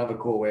been kind of a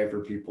cool way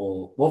for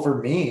people, well,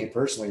 for me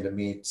personally, to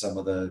meet some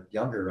of the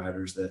younger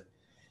riders that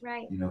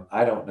right.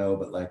 I don't know,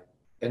 but like,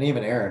 and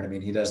even Aaron, I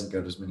mean, he doesn't go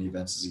to as many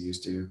events as he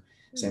used to,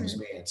 same as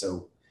me. And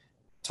so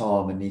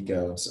Tom and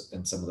Nico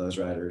and some of those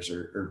riders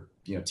or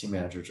team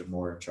managers are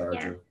more in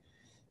charge of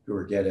who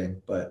we're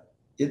getting. But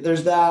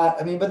there's that.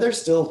 I mean, but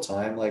there's still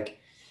time. Like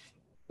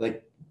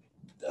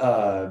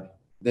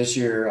this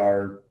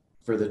year,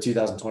 for the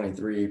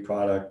 2023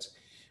 product,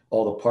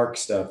 all the park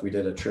stuff, we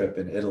did a trip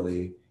in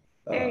Italy.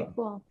 Very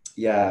cool.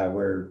 Yeah,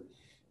 where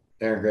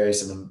Aaron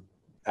Grace and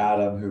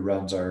Adam, who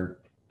runs our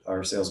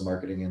sales and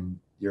marketing in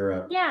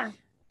Europe. Yeah.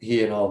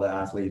 He and all the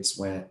athletes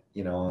went,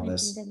 on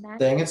this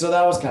thing. And so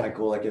that was kind of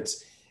cool. Like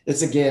it's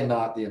again,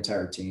 not the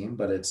entire team,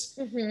 but it's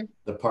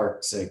the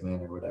park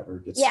segment or whatever.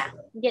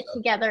 Get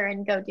together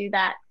and go do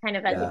that kind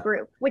of as a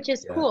group, which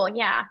is cool.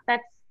 Yeah.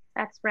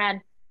 That's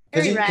rad.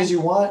 Because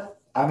you want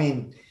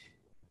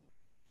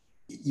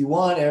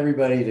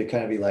everybody to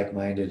kind of be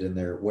like-minded in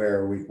their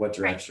what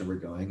direction we're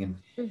going. And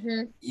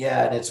and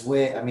it's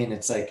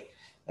it's like,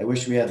 I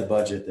wish we had the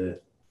budget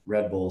that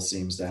Red Bull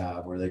seems to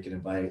have, where they can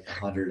invite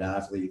 100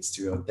 athletes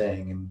to a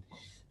thing and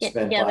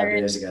spend 5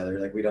 days together.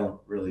 Like, we don't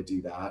really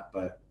do that,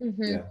 but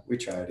we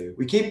try to.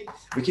 We keep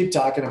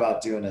talking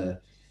about doing a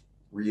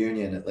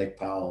reunion at Lake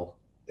Powell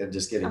and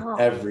just getting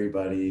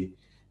everybody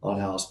on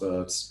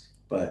houseboats,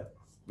 but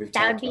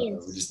that would be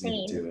insane. We just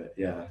need to do it.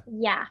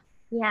 Yeah.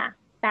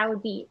 That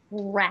would be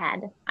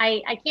rad.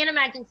 I can't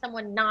imagine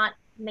someone not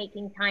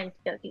making time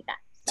to go do that.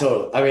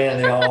 Totally. I mean,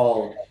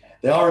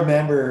 they all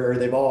remember, or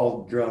they've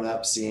all grown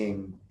up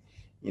seeing,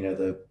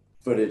 the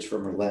footage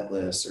from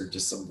Relentless or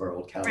just some of our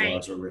old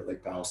catalogs where we're at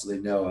Lake Powell, so they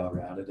know how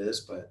rad it is.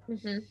 But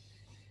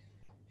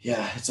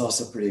yeah, it's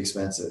also pretty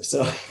expensive.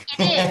 So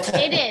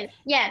it is.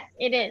 Yes,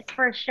 it is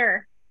for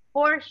sure.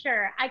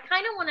 I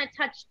kind of want to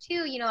touch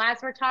too, as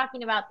we're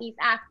talking about these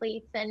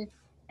athletes and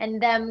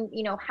them,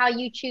 how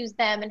you choose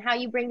them and how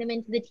you bring them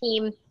into the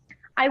team.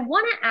 I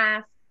want to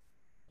ask,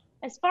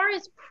 as far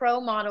as pro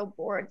model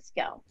boards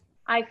go,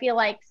 I feel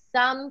like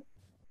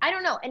I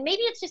don't know, and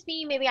maybe it's just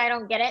me, maybe I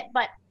don't get it,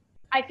 but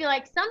I feel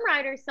like some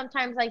riders,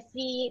 sometimes I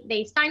see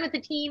they sign with the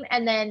team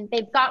and then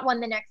they've got one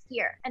the next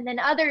year. And then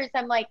others,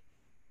 I'm like,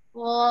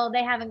 well,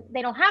 they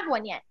don't have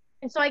one yet.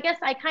 And so I guess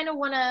I kind of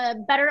want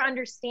a better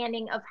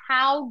understanding of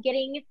how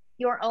getting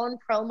your own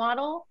pro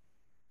model,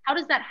 how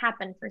does that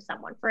happen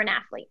for an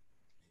athlete?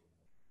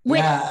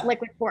 With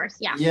Liquid Force,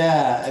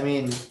 Yeah, I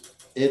mean,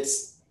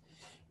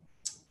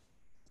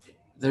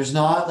 there's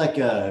not like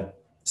a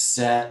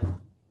set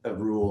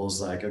of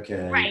rules, like,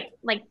 okay. Right,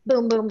 like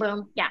boom, boom,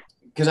 boom, yeah.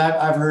 Because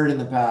I've heard in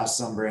the past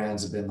some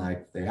brands have been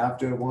like, they have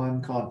to have won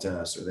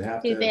contests or they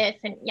have to do this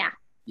and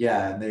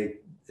and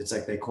it's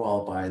like they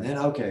qualify and then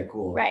okay,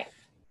 cool. Right.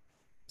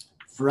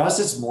 For us,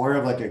 it's more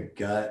of like a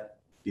gut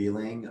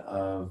feeling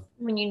of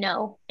when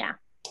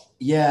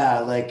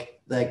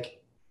like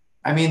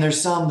I mean, there's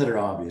some that are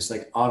obvious.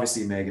 Like,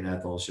 obviously, Megan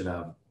Ethel should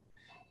have.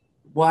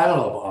 Well, I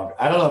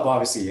don't know if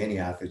obviously any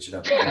athlete should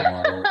have a pro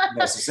model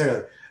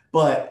necessarily,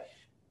 but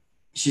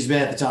she's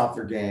been at the top of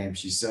her game.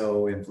 She's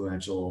so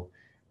influential.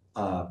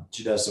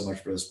 She does so much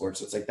for the sport.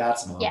 So it's like,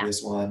 that's an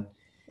obvious one.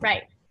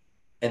 Right.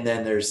 And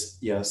then there's,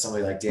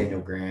 somebody like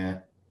Daniel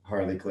Grant,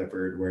 Harley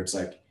Clifford, where it's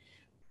like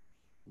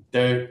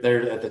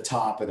they're at the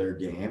top of their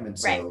game, and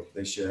so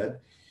they should.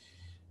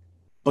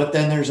 But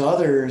then there's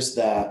others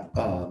that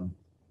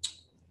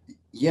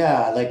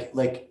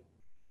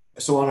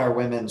so on our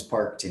women's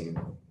park team,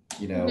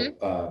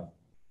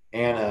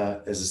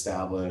 Anna is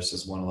established,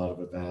 has won a lot of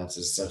events,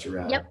 is such a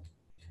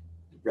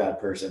rad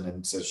person,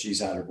 and so she's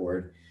had her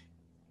board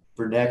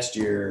for next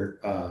year.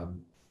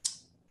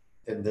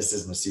 And this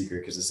isn't a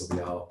secret because this will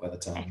be out by the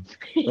time,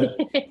 but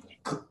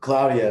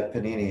Claudia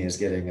Panini is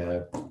getting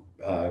a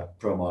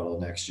pro model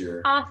next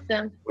year.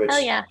 Awesome.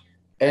 Hell yeah.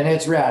 And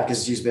it's rad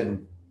because she's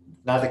been,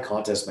 not the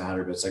contest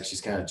matter, but it's like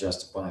she's kind of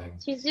justifying.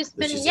 She's just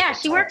been,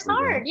 she works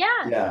hard.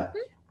 Yeah. Yeah.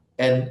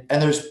 And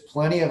there's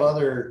plenty of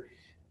other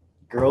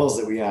girls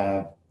that we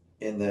have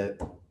in the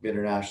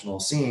international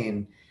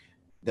scene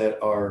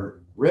that are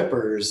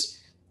rippers,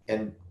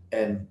 and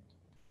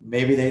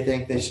maybe they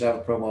think they should have a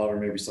pro model, or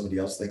maybe somebody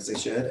else thinks they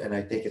should. And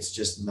I think it's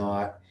just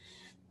not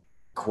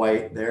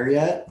quite there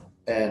yet.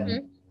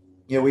 And,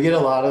 we get a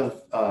lot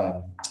of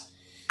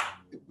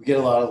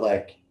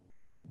like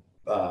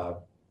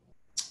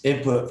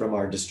input from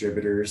our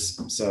distributors.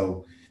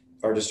 So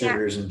our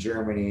distributors in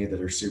Germany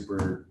that are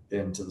super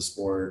into the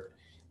sport,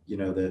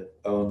 that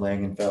own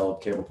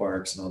Langenfeld cable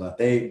parks and all that,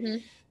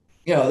 they,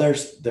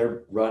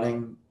 they're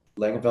running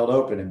Langenfeld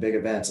Open and big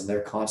events, and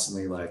they're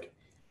constantly like,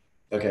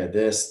 okay,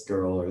 this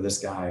girl or this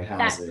guy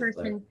has That it.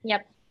 person. Like,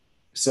 Yep.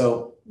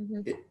 so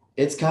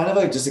it's kind of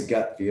like just a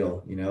gut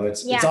feel, you know,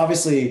 it's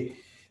obviously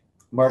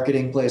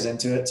marketing plays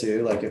into it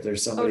too. Like if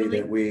there's somebody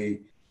that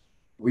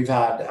we've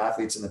had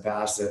athletes in the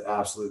past that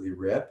absolutely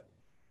rip,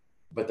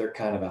 but they're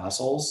kind of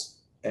assholes,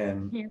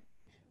 and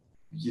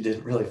you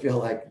didn't really feel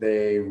like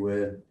they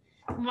would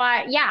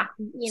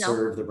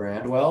serve the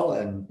brand well.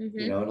 And,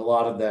 you know, and a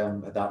lot of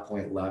them at that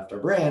point left our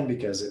brand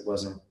because it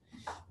wasn't,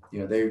 you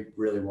know, they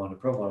really wanted a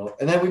pro model.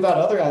 And then we've had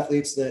other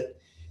athletes that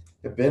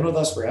have been with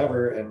us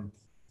forever, and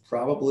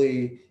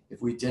probably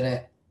if we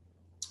didn't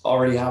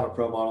already have a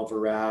pro model for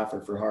Raf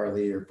or for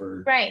Harley or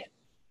for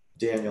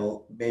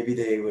Daniel, maybe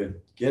they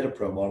would get a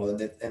pro model,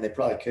 and they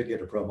probably could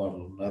get a pro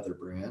model in another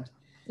brand,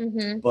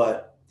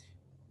 but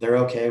they're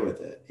okay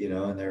with it, you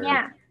know, and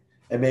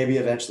and maybe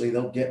eventually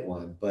they'll get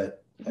one.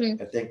 But I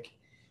think,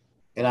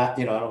 and I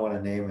don't want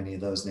to name any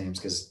of those names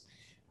because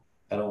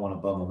I don't want to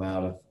bum them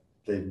out if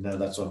they know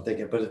that's what I'm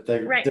thinking. But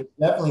there's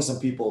definitely some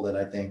people that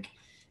I think,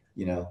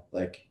 you know,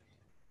 like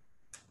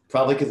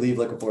probably could leave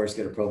Liquid Force,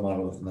 get a pro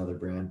model with another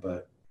brand,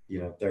 but, you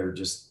know, they're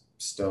just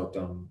stoked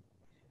on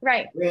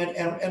brand,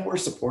 and we're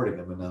supporting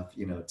them enough,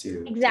 you know,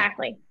 too.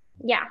 Exactly.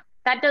 Yeah.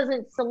 That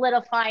doesn't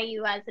solidify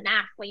you as an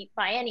athlete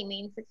by any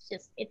means.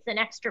 It's an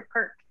extra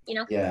perk, you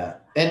know? Yeah.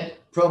 And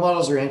pro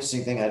models are an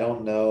interesting thing. I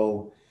don't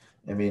know.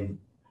 I mean,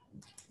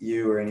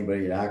 you or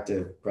anybody at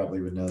Active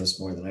probably would know this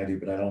more than I do,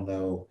 but I don't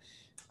know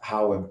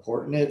how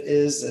important it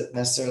is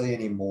necessarily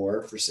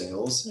anymore for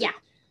sales. Yeah.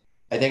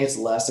 I think it's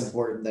less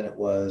important than it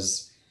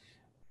was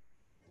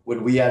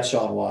when we had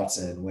Sean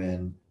Watson,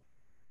 when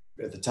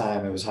at the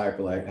time it was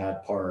Hyperlight,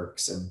 had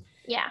Parks, and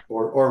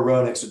or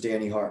Ronix with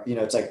Danny Hart. You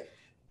know, it's like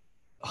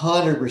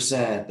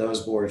 100%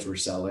 those boards were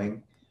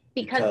selling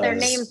because their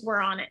names were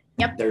on it.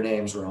 Yep. Their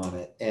names were on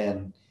it.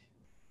 And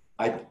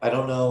I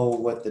don't know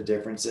what the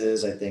difference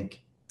is. I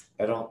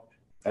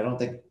don't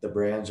think the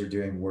brands are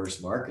doing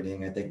worse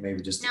marketing. I think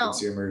maybe just the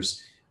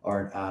consumers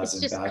aren't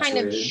as infatuated. It's just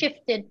kind of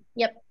shifted.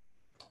 Yep.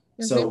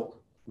 So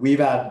we've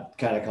had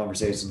kind of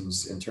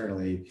conversations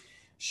internally.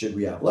 Should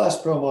we have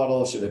less pro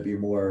models? Should it be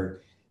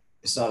more?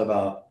 It's not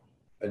about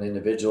an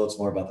individual. It's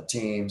more about the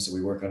team. So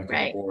we work on a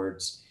couple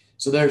boards.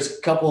 So there's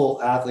a couple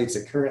athletes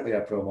that currently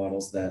have pro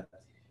models that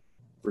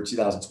for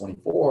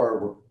 2024,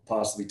 we're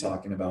possibly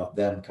talking about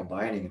them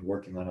combining and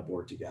working on a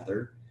board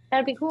together.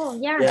 That'd be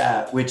cool. Yeah.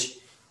 Yeah. Which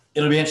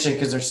it'll be interesting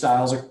because their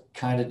styles are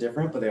kind of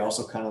different, but they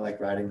also kind of like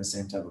riding the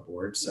same type of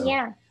board. So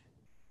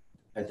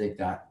I think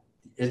that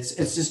it's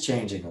just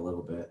changing a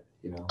little bit,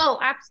 you know? Oh,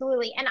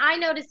 absolutely. And I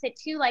notice it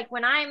too. Like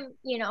when I'm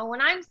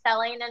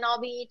selling, and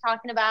I'll be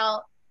talking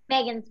about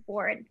Megan's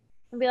board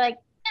and be like,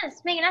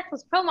 yes, Megan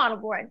Etzel's pro model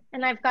board.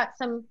 And I've got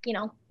some, you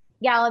know,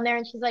 gal in there,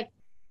 and she's like,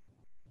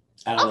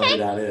 I don't know who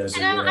that is.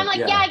 And I'm like,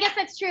 yeah, I guess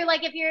that's true.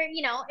 Like if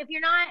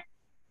you're not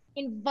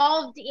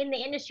involved in the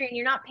industry and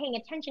you're not paying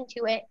attention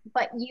to it,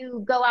 but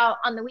you go out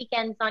on the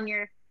weekends on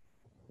your,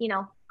 you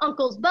know,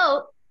 uncle's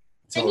boat,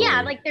 then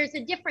like there's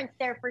a difference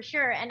there for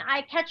sure. And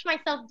I catch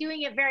myself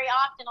doing it very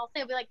often. I'll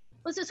be like,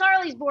 this is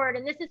Harley's board,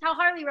 and this is how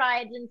Harley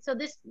rides. And so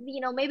this,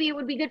 you know, maybe it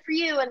would be good for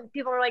you. And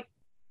people are like,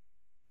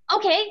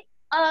 okay,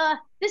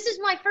 this is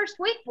my first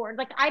wakeboard.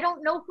 Like, I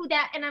don't know who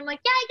that, and I'm like,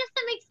 yeah, I guess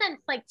that makes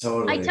sense. Like,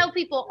 I tell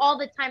people all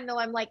the time though,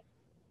 I'm like,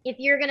 if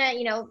you're gonna,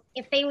 you know,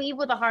 if they leave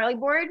with a Harley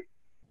board,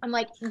 I'm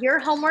like, your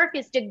homework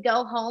is to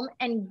go home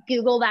and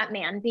Google that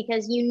man,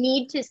 because you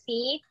need to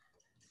see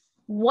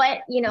what,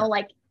 you know,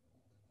 like,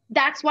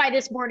 that's why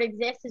this board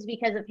exists, is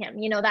because of him,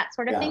 you know, that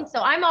sort of thing.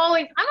 So I'm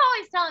always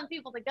telling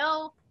people to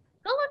go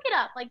look it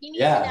up. Like, you need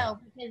to know,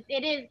 because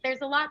there's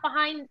a lot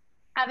behind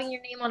having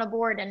your name on a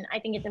board. And I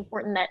think it's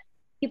important that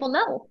people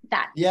know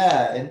that.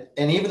 Yeah.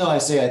 And even though I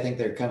think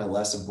they're kind of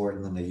less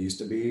important than they used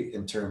to be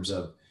in terms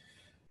of,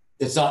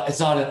 it's not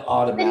an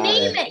automatic. The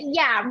name,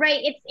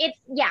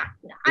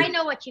 I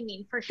know what you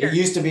mean, for sure. It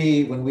used to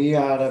be when we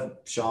had a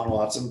Sean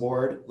Watson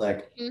board,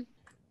 like,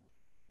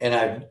 and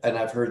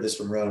I've heard this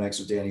from Ronix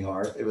with Danny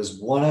Hart. It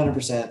was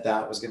 100%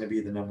 that was going to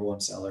be the number one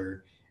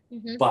seller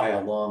by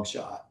a long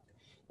shot.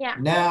 Yeah.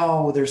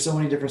 Now there's so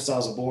many different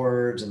styles of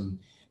boards, and,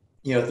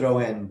 you know, throw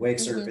in wake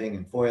surfing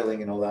and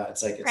foiling and all that.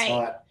 It's like,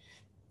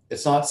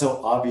 it's not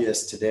so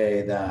obvious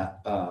today that,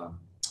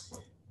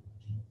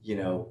 you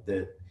know,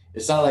 that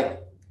it's not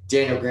like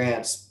Daniel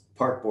Grant's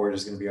park board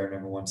is going to be our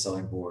number one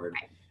selling board,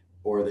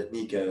 or that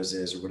Nico's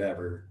is, or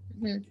whatever.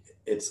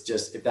 It's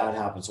just, if that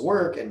happens to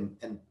work, and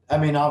I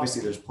mean,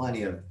 obviously there's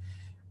plenty of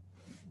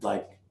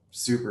like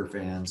super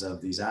fans of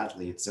these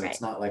athletes, so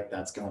it's not like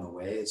that's gone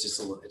away. It's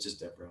just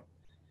different.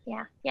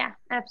 Yeah,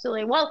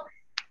 absolutely. Well,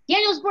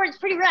 Daniel's board's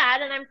pretty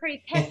rad, and I'm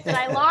pretty pissed that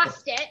I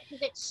lost it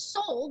because it's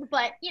sold.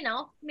 But, you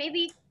know,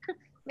 maybe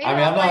I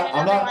mean,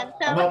 I'm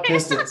not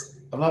pissed it's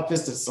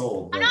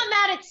sold. I'm not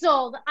mad it's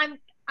sold.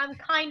 I'm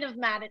kind of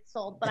mad it's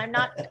sold, but I'm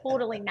not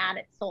totally mad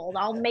it's sold.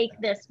 I'll make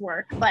this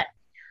work. But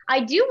I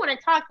do want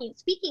to talk,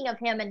 speaking of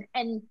him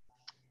and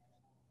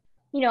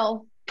you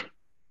know,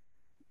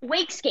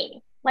 wake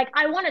skating. Like,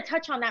 I want to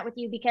touch on that with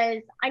you, because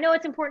I know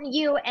it's important to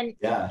you, and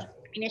I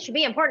mean, it should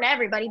be important to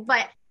everybody,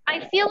 but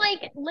I feel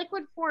like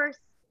Liquid Force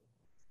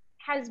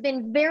has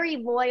been very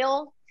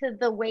loyal to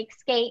the wake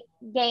skate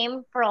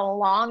game for a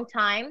long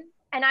time.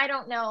 And I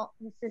don't know,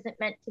 this isn't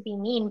meant to be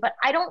mean, but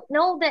I don't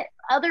know that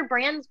other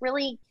brands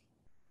really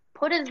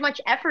put as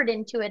much effort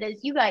into it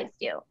as you guys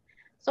do.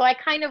 So I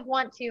kind of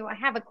want to, I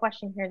have a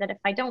question here that if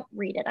I don't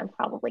read it, I'm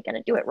probably going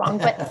to do it wrong.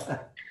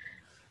 But,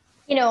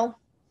 you know,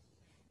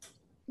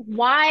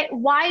 why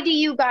do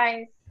you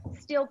guys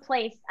still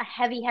place a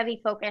heavy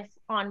focus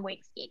on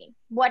wake skating?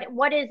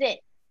 What is it?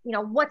 You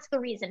know, what's the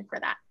reason for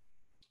that?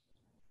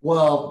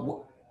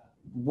 Well,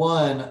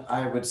 one,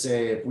 I would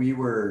say if we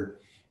were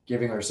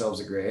giving ourselves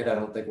a grade, I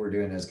don't think we're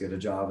doing as good a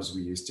job as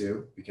we used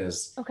to,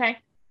 because Okay.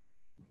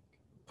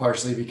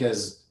 partially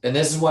because, and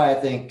this is why I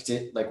think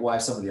like why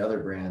some of the other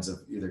brands have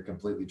either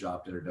completely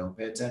dropped it or don't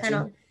pay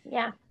attention.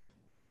 Yeah.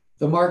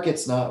 The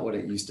market's not what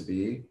it used to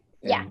be.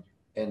 And, Yeah.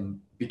 And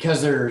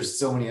because there's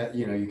so many,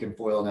 you know, you can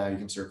foil now, you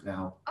can surf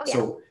now. Oh, yeah.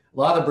 So a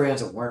lot of the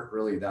brands that weren't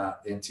really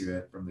that into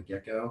it from the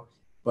get-go,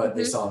 but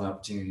they saw an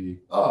opportunity.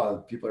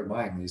 Oh, people are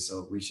buying these,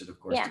 so we should of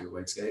course do a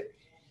wake skate.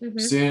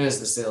 As soon as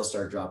the sales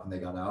started dropping, they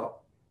got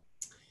out.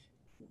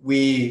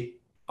 We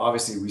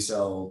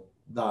sell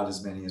not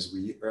as many as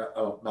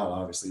not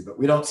obviously, but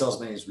we don't sell as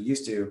many as we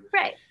used to.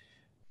 Right.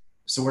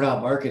 So we're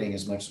not marketing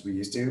as much as we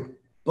used to.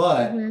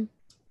 But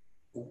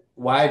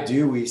why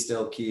do we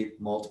still keep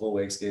multiple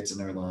wake skates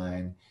in our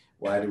line?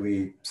 Why do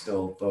we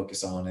still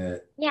focus on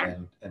it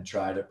and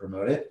try to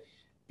promote it?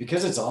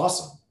 Because it's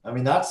awesome. I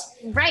mean, that's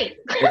right.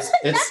 It's,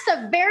 that's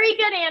a very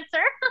good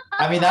answer.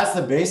 I mean, that's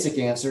the basic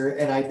answer.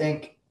 And I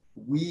think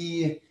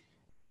we,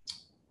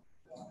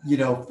 you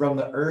know, from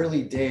the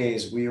early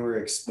days, we were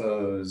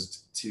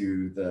exposed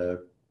to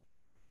the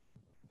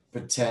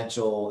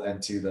potential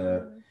and to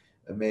the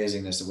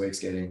amazingness of wake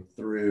skating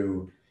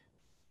through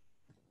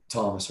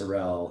Thomas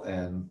Harrell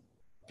and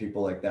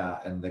people like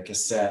that. And the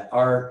cassette,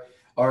 our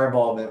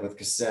involvement with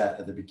cassette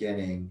at the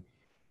beginning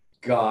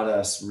got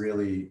us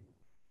really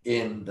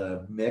in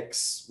the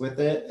mix with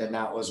it. And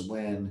that was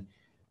when,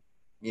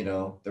 you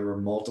know, there were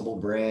multiple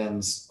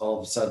brands all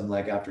of a sudden,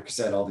 like after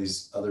cassette, all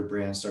these other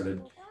brands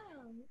started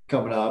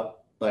coming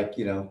up, like,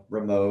 you know,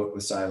 Remote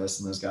with Silas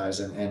and those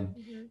guys. And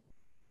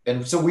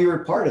so we were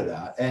part of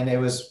that. And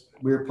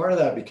we were part of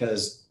that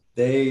because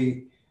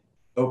they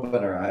opened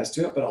our eyes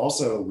to it, but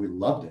also we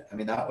loved it. I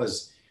mean,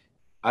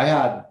 I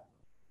had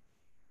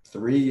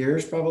 3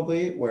 years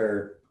probably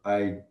where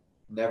I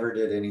never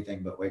did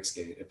anything but wake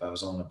skate if I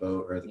was on a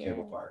boat or at the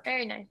cable park.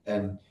 Very nice.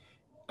 And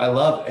I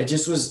love it.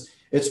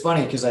 It's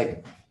funny because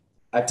like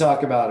I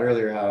talked about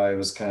earlier how I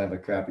was kind of a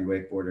crappy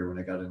wakeboarder when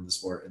I got into the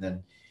sport, and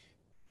then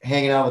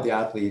hanging out with the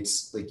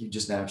athletes, like you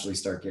just naturally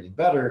start getting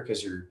better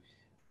because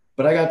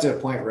but I got to a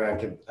point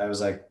where I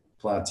was like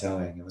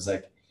plateauing. It was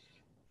like,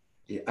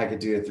 I could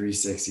do a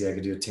 360, I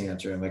could do a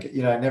tantrum. Like,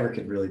 you know, I never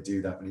could really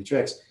do that many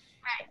tricks.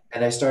 Right.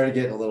 And I started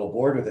getting a little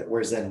bored with it.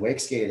 Whereas then wake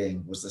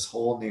skating was this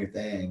whole new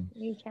thing.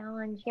 New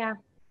challenge. Yeah.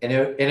 And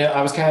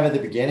I was kind of at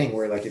the beginning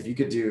where like, if you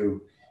could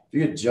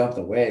jump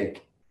the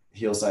wake,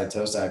 heel side,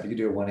 toe side, if you could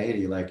do a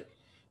 180, like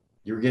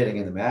you were getting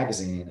in the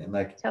magazine. And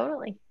like,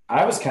 totally.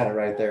 I was kind of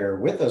right there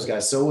with those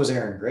guys. So was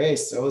Aaron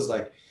Grace. So it was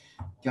like,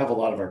 you have a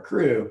lot of our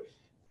crew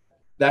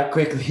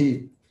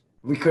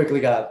we quickly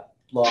got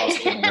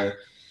lost in the,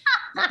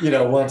 you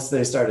know, once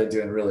they started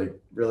doing really,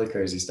 really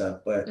crazy stuff.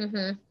 But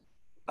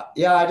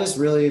yeah, I just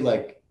really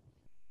like,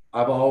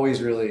 I've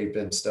always really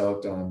been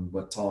stoked on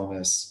what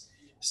Thomas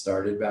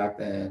started back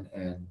then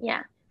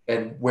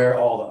and where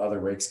all the other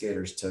wake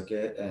skaters took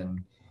it.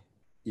 And,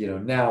 you know,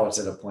 now it's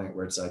at a point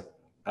where it's like,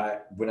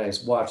 when I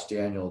watch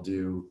Daniel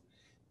do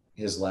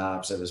his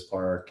laps at his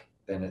park,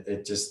 and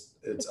it's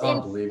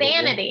unbelievable.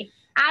 Insanity.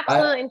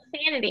 Absolute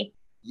insanity.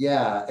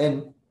 Yeah.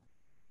 And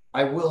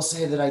I will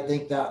say that I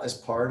think that is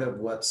part of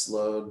what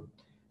slowed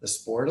the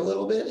sport a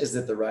little bit, is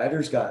that the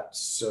riders got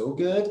so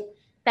good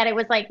that it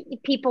was like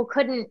people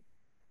couldn't,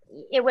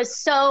 it was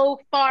so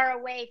far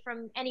away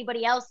from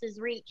anybody else's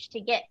reach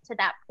to get to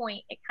that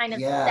point. It kind of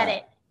set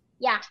it.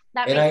 Yeah,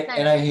 that makes sense.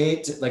 And I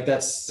hate to, like,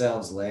 that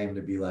sounds lame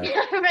to be like,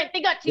 right,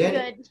 they got too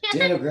good.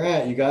 Daniel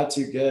Grant, you got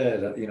too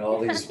good. You know, all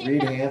these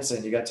Reed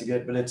Hansen, you got too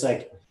good. But it's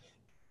like,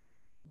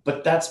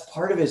 but that's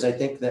part of it is I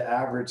think the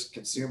average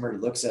consumer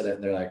looks at it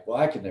and they're like, well,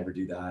 I could never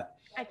do that.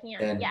 I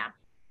can't,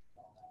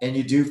 And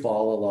you do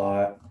fall a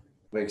lot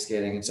wake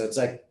skating. And so it's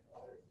like,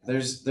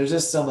 there's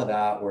just some of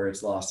that where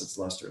it's lost its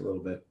luster a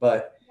little bit.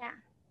 But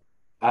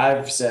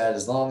I've said,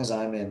 as long as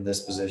I'm in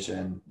this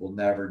position, we'll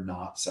never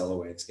not sell a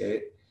wake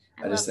skate.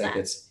 I just think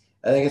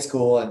I think it's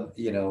cool. And,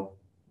 you know,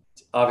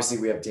 obviously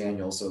we have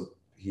Daniel, so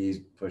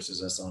he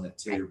pushes us on it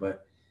too,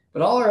 but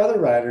all our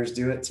other riders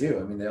do it too.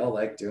 I mean, they all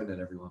like doing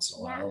it every once in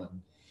a while.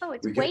 And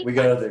we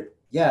go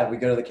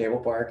to the cable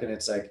park, and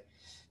it's like,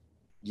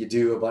 you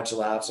do a bunch of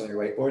laps on your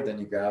wakeboard, then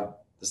you grab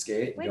the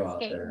skate and go out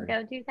there and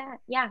go do that.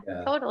 Yeah,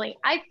 totally.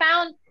 I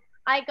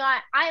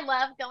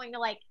love going to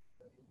like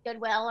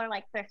Goodwill or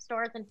like thrift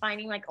stores and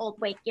finding like old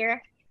wake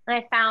gear. And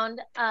I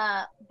found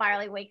a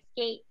Barley wake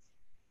skate,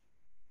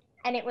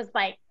 and it was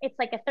like, it's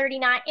like a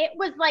 39. It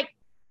was like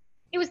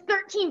it was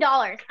 $13.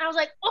 I was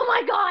like, oh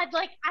my God,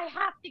 like I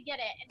have to get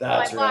it. And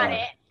That's so I bought rad.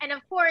 it. And of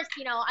course,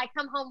 you know, I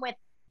come home with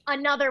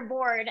another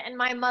board and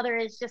my mother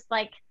is just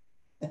like,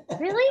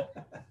 really?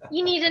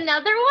 You need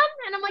another one?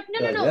 And I'm like, no,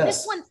 no, no, this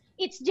Yes. one's,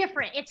 it's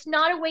different. It's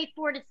not a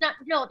wakeboard. It's not,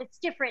 no, it's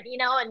different, you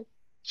know? And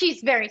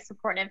she's very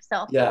supportive.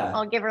 So Yeah.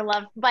 I'll give her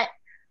love. But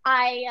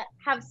I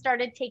have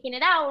started taking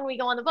it out when we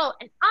go on the boat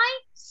and I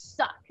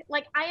suck.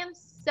 Like I am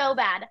so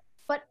bad,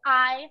 but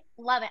I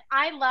love it.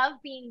 I love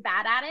being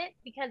bad at it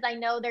because I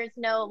know there's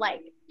no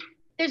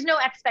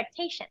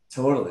expectation.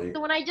 Totally. So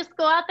when I just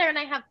go out there and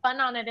I have fun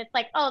on it, it's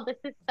like, oh, this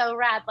is so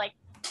rad. Like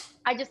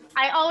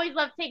I always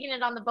love taking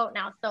it on the boat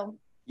now. So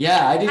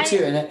yeah, I do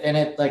too. And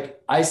it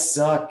like, I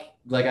suck.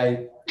 Like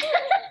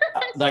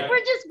like we're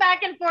just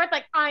back and forth.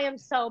 Like I am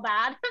so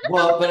bad.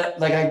 well, but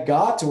like I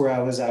got to where I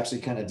was actually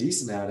kind of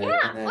decent at it.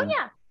 Yeah. And then Oh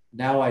yeah.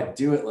 now I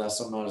do it less,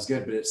 so I'm not as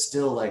good, but it's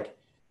still like,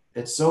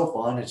 it's so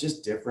fun. It's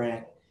just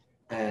different.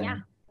 And Yeah.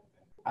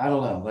 I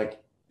don't know,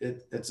 like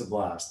it's a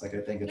blast. Like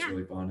I think it's Yeah.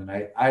 really fun. And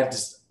I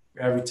just,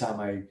 every time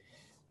I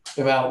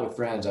am out with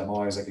friends, I'm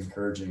always like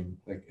encouraging,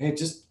 like, hey,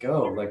 just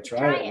go, like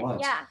try it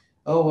once. Yeah.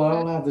 Oh, well, I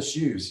don't have the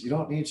shoes. You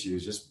don't need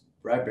shoes. Just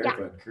ride barefoot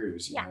Yeah. and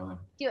cruise, you Yeah. know? And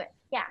Do it.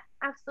 Yeah,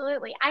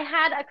 absolutely. I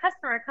had a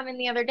customer come in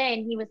the other day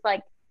and he was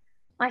like,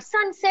 my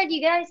son said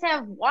you guys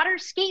have water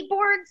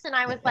skateboards. And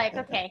I was like,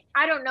 okay,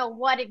 I don't know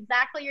what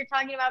exactly you're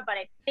talking about, but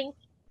I think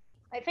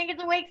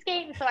it's a wake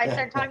skate. And so I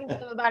started talking to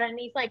him about it and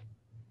he's like,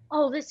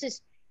 oh, this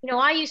is, you know,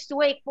 I used to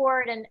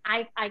wakeboard and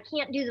I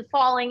can't do the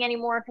falling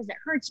anymore because it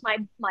hurts my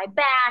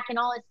back and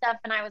all this stuff.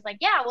 And I was like,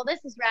 yeah, well,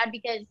 this is rad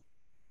because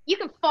you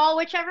can fall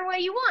whichever way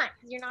you want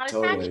because you're not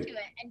attached Totally. to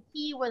it. And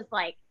he was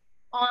like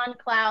on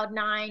cloud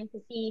nine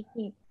because he,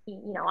 you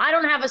know, I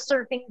don't have a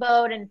surfing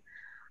boat and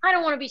I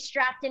don't want to be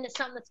strapped into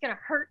something that's going to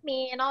hurt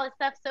me and all this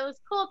stuff. So it was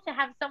cool to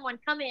have someone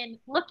come in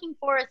looking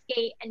for a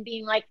skate and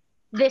being like,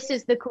 this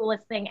is the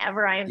coolest thing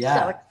ever. I am so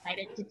Yeah.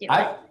 excited to do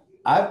it.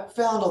 I've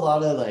found a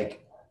lot of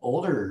like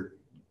older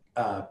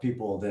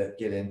people that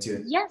get into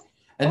it. Yes.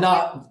 And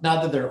not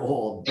that they're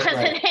old,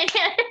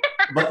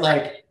 but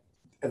like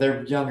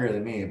they're younger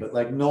than me. But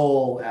like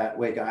Noel at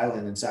Wake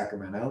Island in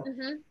Sacramento,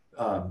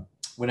 Mhm.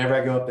 whenever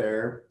I go up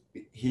there,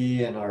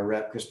 he and our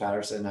rep Chris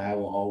Patterson and I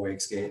will all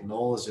wake skate. And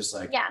Noel is just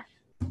like, Yeah.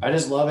 I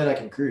just love it. I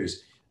can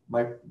cruise.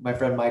 My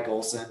friend Mike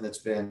Olson, that's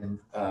been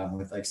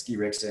with like Ski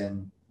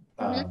Rixon,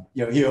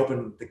 you know, he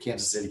opened the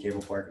Kansas City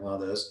Cable Park and all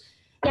those.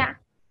 Yeah.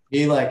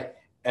 He like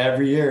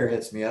every year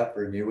hits me up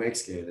for a new wake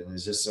skate and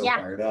is just so Yeah.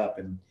 fired up.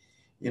 And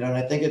you know, and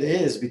I think it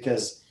is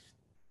because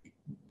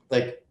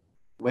like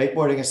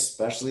wakeboarding,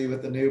 especially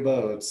with the new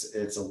boats,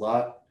 it's a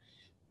lot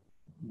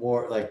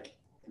more like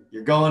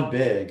you're going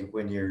big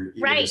when you're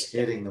even Right. just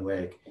hitting the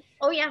wake.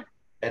 Oh yeah.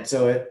 And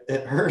so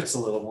it hurts a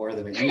little more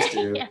than it used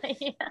to.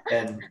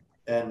 Yeah.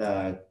 And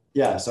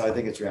yeah, so I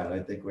think it's rad. I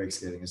think wake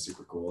skating is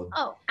super cool.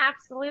 Oh,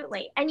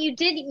 absolutely. And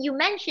you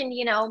mentioned,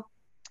 you know,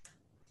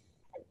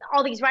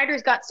 all these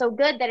riders got so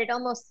good that it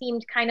almost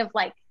seemed kind of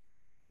like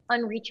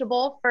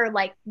unreachable for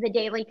like the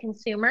daily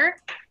consumer.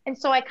 And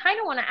so I kind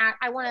of want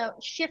to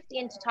shift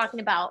into talking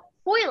about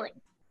foiling.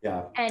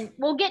 Yeah. And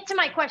we'll get to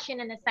my question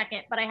in a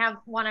second, but I have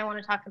one I want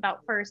to talk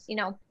about first. You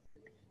know,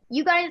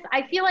 you guys,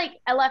 I feel like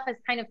LF has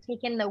kind of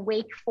taken the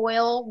wake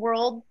foil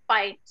world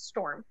by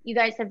storm. You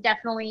guys have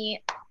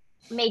definitely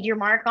made your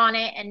mark on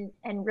it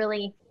and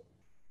really,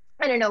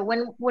 I don't know,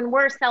 when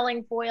we're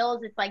selling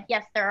foils, it's like,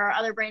 yes, there are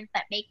other brands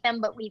that make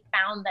them, but we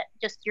found that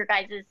just your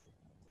guys's,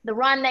 the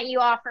run that you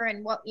offer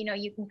and what, you know,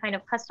 you can kind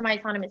of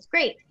customize on them is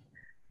great.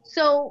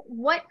 So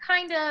what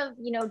kind of,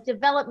 you know,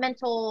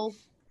 developmental,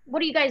 what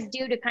do you guys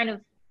do to kind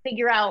of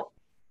figure out,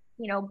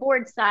 you know,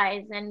 board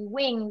size and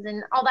wings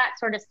and all that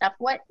sort of stuff?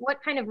 What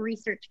kind of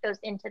research goes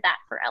into that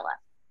for LF?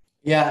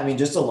 Yeah, I mean,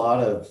 just a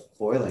lot of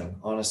foiling,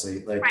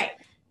 honestly. Like, Right.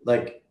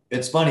 Like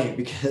it's funny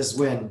because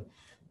when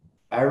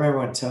I remember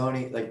when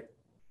Tony, like,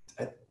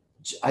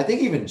 I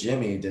think even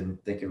Jimmy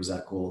didn't think it was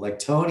that cool. Like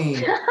Tony,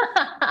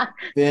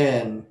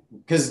 Ben,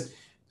 because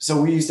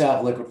so we used to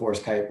have liquid force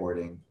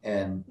kiteboarding,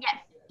 and Yes.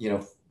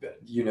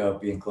 you know,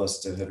 being close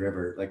to Hood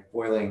River, like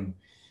foiling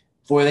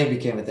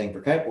became a thing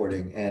for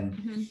kiteboarding,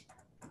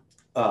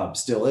 and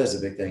still is a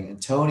big thing. And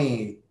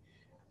Tony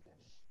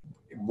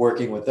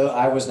working with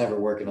I was never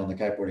working on the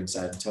kiteboarding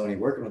side, and Tony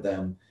working with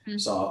them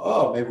saw,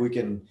 oh, maybe we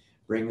can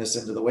bring this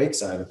into the wake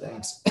side of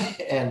things.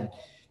 And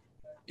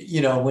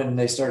you know, when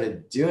they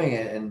started doing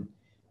it, and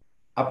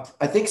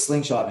I think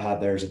Slingshot had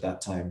theirs at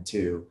that time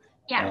too.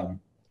 Yeah.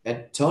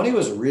 And Tony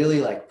was really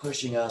like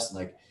pushing us and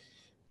like,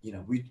 you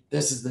know,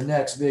 this is the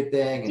next big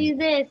thing. Do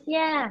this,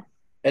 yeah.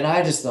 And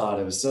I just thought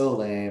it was so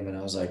lame. And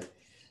I was like,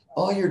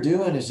 all you're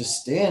doing is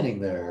just standing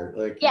there.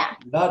 Like, Yeah.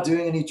 you're not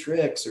doing any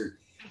tricks or,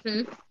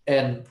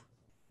 and,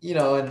 you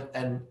know,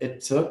 and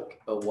it took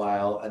a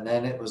while. And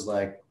then it was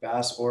like,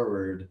 fast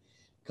forward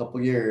a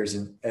couple years,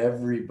 and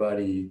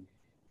everybody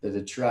that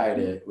had tried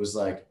it was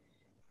like,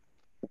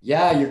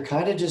 yeah, you're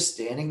kind of just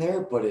standing there,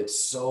 but it's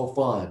so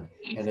fun.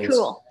 It's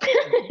cool.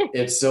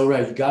 It's so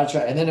right. You got to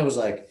try. And then it was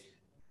like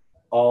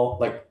all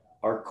like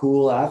our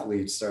cool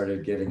athletes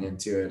started getting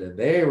into it, and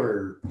they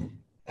were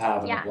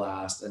having a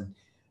blast. And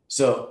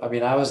so, I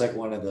mean, I was like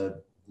one of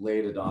the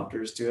late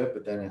adopters to it,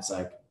 but then it's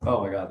like,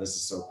 oh my God, this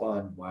is so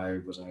fun. Why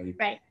was I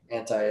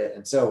anti it?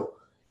 And so,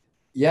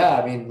 yeah,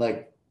 I mean,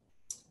 like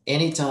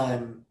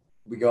anytime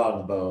we go out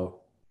on the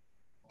boat,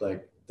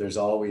 like there's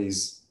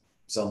always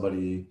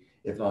somebody,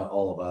 if not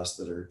all of us,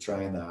 that are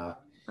trying that.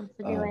 Wants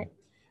to do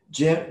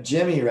it.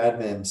 Jimmy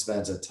Redmond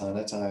spends a ton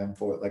of time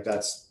for it. Like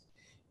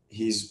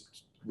he's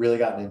really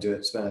gotten into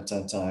it, spent a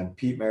ton of time.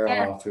 Pete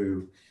Marahoff,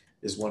 who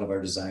is one of our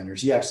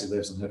designers, he actually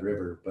lives in Hood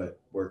River, but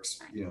works,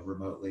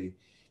 remotely.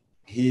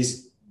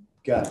 He's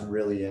gotten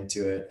really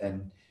into it.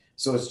 And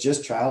so it's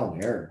just trial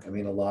and error. I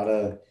mean, a lot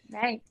of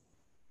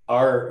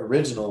our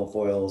original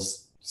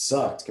foils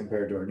sucked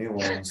compared to our new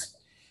ones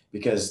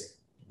because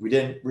we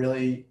didn't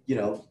really,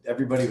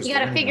 everybody was. You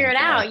got to figure it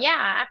out.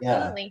 Yeah,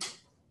 absolutely. Yeah.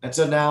 And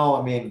so now,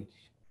 I mean,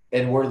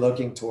 and we're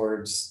looking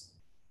towards,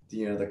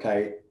 the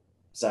kite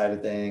side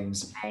of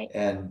things,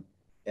 and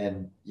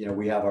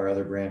we have our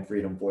other brand,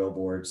 Freedom Foil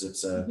Boards.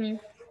 It's a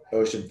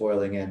ocean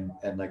foiling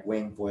and like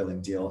wing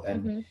foiling deal,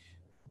 and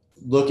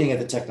looking at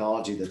the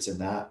technology that's in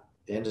that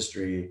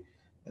industry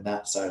and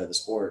that side of the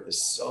sport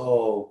is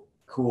so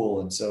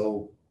cool and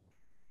so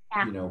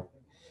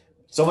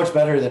so much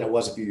better than it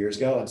was a few years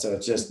ago. And so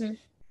it's just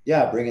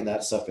bringing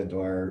that stuff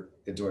into our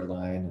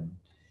line. And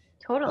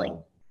totally.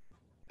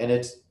 And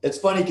it's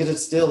funny because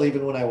it's still,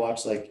 even when I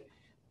watch like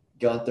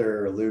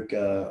Gunther or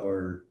Luca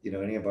or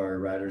any of our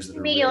riders that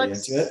are really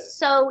into it,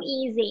 so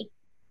easy.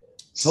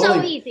 Totally.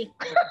 So easy.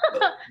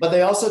 but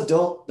they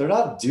also they're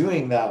not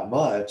doing that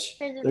much.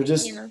 They're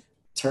just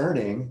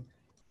turning,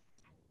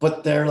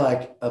 but they're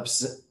like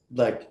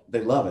like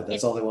they love it.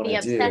 That's all they want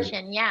to do. The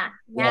obsession. Yeah.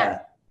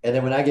 And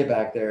then when I get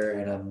back there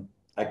and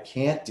I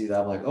can't do that,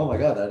 I'm like, oh my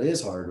God, that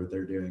is hard what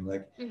they're doing.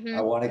 Like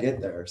I want to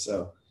get there.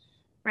 So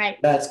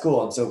that's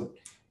cool. And so,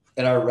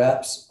 and our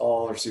reps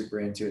all are super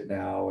into it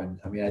now. And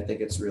I mean, I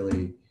think it's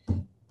really,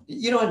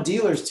 and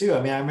dealers too.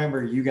 I mean, I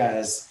remember you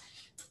guys,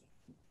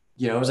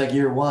 it was like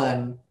year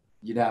one,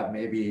 you'd have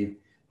maybe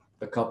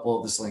a couple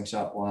of the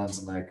Slingshot ones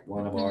and like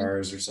one of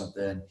ours or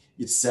something.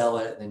 You'd sell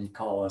it and then you'd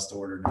call us to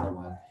order another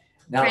one.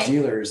 Now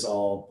dealers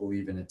all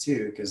believe in it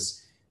too,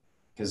 because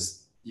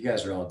you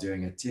guys are all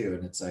doing it too.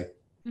 And it's like,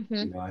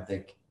 I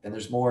think, and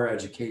there's more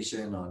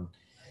education on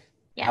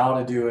how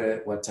to do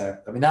it, what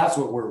type. I mean, that's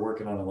what we're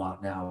working on a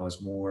lot now,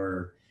 is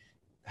more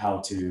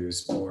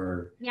how-tos,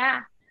 more.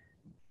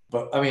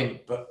 But I mean,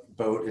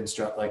 boat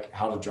instruct, like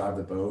how to drive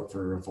the boat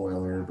for a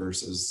foiler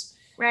versus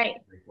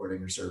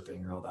wakeboarding or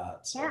surfing or all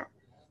that. So. Yeah,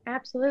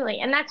 absolutely.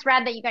 And that's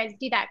rad that you guys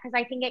do that, because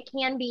I think it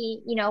can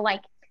be,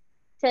 like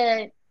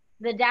to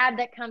the dad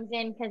that comes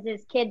in because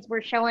his kids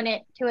were showing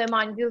it to him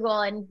on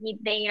Google and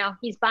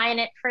he's buying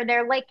it for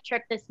their lake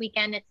trip this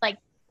weekend. It's like,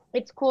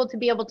 it's cool to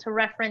be able to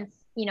reference,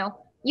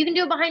 you can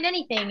do it behind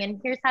anything and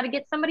here's how to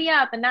get somebody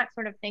up and that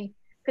sort of thing.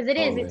 Because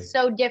it's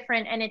so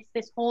different and it's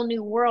this whole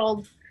new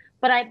world.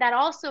 But that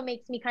also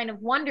makes me kind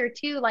of wonder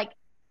too, like,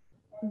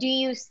 do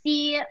you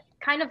see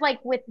kind of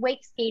like with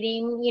wake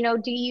skating,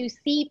 do you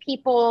see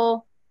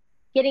people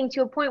getting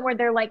to a point where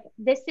they're like,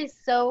 this is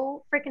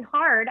so freaking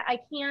hard, I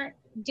can't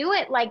do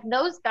it like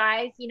those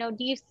guys? Do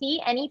you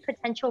see any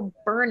potential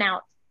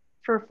burnout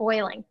for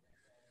foiling?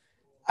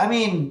 I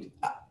mean,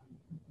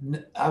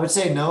 I would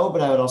say no,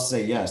 but I would also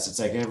say yes. It's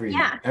like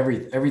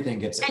everything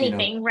gets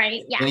anything,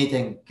 right? Yeah.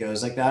 Anything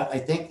goes like that. I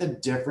think the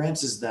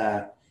difference is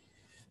that,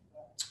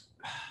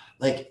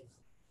 like,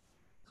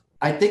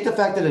 I think the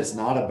fact that it's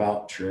not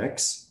about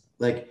tricks,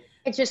 like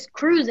it's just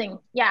cruising.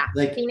 Yeah.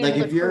 Like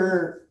if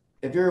you're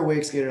a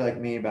wake skater like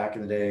me back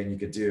in the day and you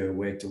could do a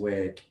wake to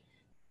wake,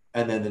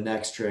 and then the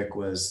next trick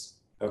was,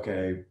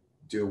 okay,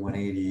 do a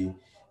 180.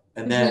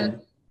 And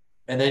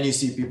then you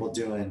see people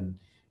doing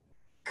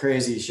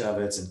crazy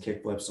shove-its and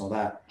kick flips and all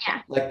that.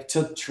 Yeah. Like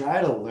to try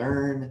to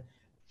learn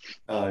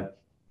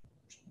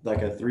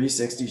like a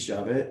 360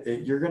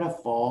 shove-it, you're going to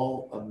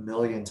fall a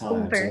million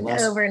times.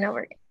 Over and over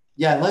again.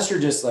 Yeah, unless you're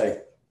just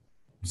like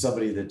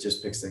somebody that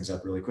just picks things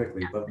up really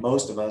quickly. But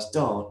most of us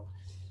don't.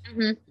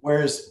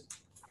 Whereas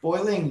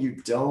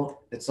foiling,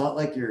 it's not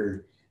like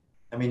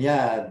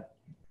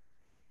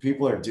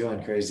people are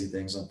doing crazy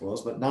things on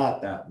foils, but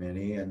not that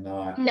many, and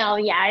not. No,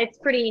 yeah, it's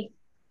pretty.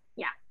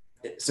 Yeah.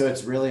 So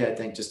it's really, I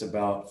think, just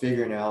about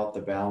figuring out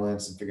the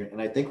balance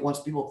and I think once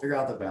people figure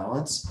out the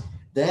balance,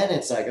 then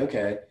it's like,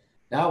 okay,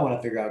 now I want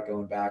to figure out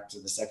going back to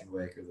the second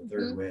wake or the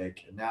third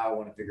wake, and now I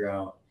want to figure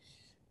out,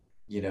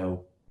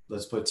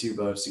 let's put two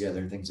boats together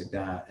and things like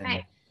that.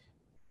 And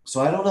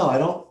so I don't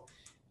know.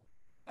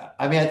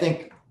 I mean, I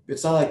think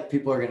it's not like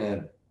people are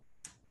gonna,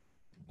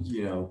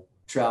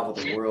 travel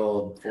the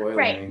world foiling.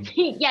 Right.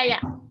 Yeah.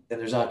 And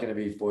there's not going to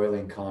be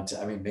foiling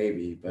content. I mean,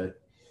 maybe, but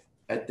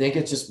I think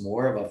it's just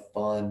more of a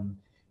fun.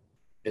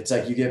 It's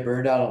like you get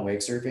burned out on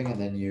wake surfing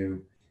and then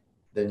you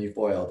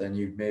foil. Then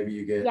you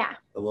get a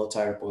little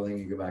tired foiling,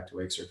 you go back to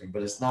wake surfing.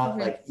 But it's not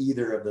like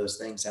either of those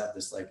things have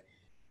this, like,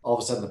 all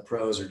of a sudden the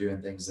pros are doing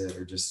things that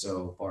are just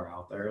so far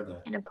out there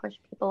that and to push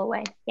people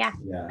away. Yeah,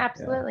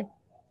 absolutely.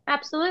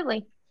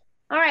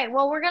 All right.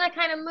 Well, we're going to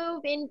kind of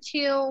move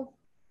into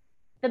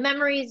the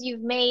memories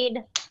you've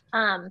made.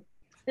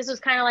 This was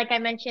kind of like I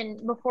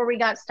mentioned before we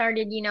got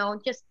started,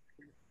 just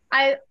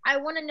I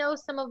want to know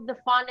some of the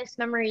fondest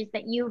memories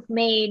that you've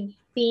made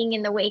being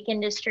in the wake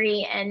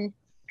industry. And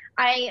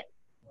I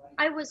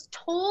I was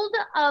told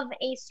of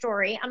a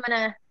story. I'm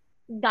gonna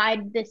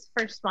guide this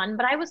first one,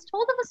 but I was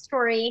told of a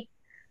story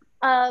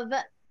of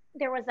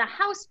there was a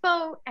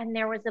houseboat and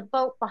there was a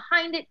boat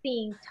behind it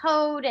being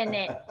towed, and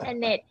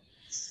it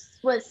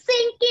was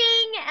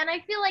sinking. And I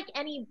feel like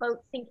any boat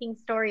sinking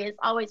story is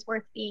always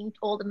worth being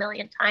told a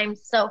million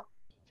times. So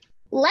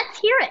let's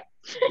hear it.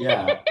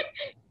 Yeah.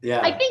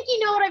 Yeah. I think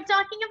you know what I'm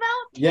talking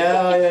about.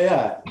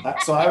 Yeah.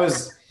 So I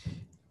was,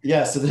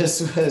 so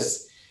this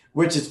was,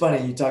 which is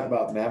funny. You talk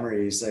about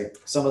memories, like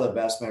some of the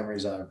best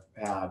memories I've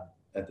had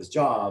at this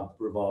job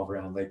revolve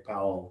around Lake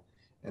Powell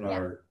and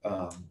our,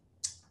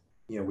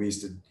 we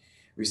used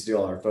to do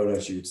all our photo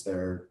shoots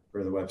there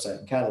for the website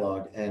and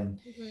catalog. And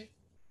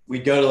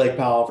we'd go to Lake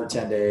Powell for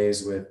 10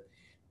 days with,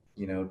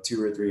 2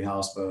 or 3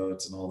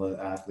 houseboats and all the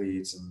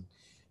athletes and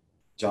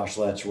Josh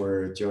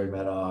Letchworth, Joey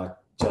Meddock,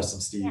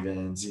 Justin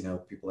Stevens,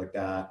 people like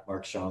that,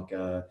 Mark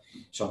Shanka,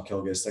 Sean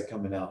Kilgus, that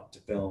coming out to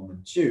film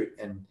and shoot.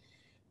 And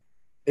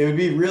it'd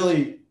be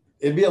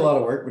a lot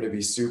of work, but it'd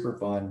be super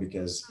fun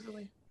because,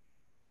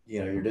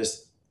 you're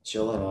just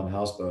chilling on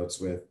houseboats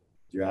with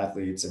your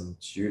athletes and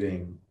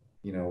shooting,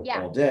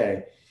 all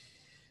day.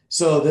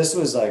 So this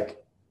was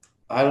like,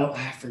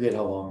 I forget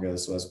how long ago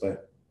this was,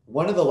 but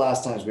one of the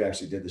last times we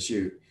actually did the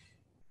shoot,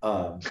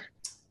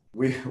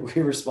 we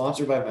were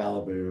sponsored by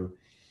Malibu,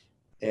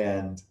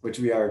 and which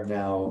we are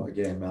now,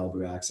 again,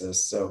 Malibu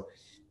Access. So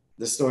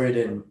the story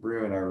didn't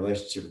ruin our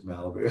relationship with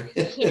Malibu.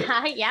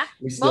 Yeah.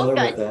 We still are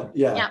with them.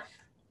 Yeah.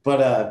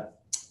 But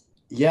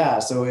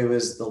so it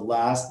was the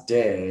last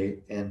day,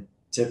 and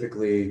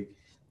typically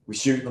we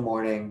shoot in the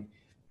morning,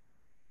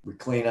 we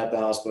clean up the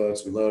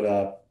houseboats, we load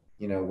up,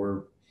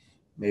 we're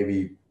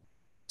maybe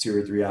 2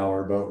 or 3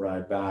 hour boat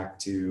ride back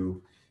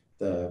to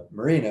the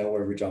marina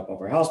where we drop off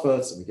our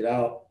houseboats and we get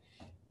out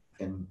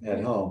and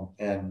head home.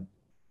 And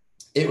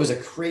it was a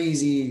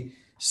crazy,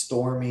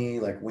 stormy,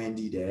 like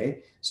windy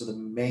day. So the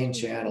main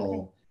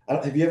channel,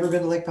 have you ever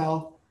been to Lake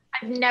Powell?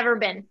 I've never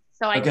been,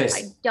 so I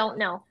don't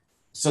know.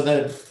 So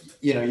then,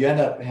 you end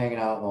up hanging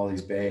out in all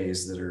these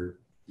bays that are,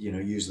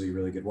 usually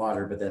really good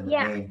water, but then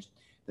the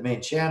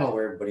main channel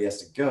where everybody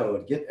has to go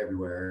to get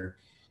everywhere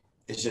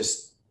is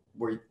just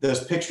where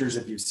those pictures,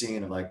 if you've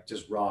seen, of like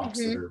just rocks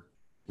that are,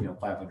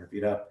 500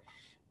 feet up,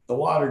 the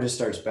water just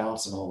starts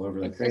bouncing all over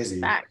like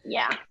crazy.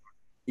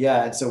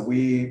 Yeah. And so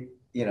we'd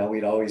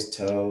always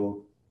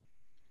tow,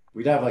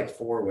 we'd have like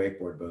 4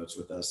 wakeboard boats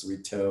with us. So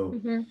we'd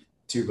tow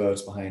 2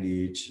 boats behind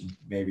each, and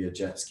maybe a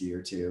jet ski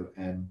or 2.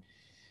 And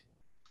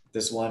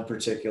this one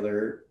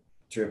particular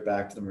trip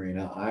back to the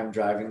marina, I'm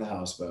driving the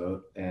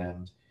houseboat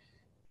and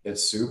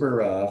it's super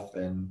rough,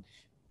 and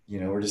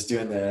we're just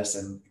doing this,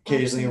 and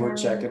occasionally we're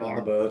checking on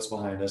the boats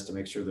behind us to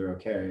make sure they're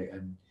okay.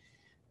 And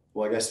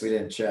well, I guess we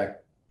didn't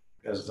check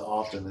as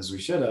often as we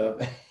should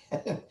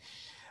have.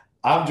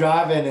 I'm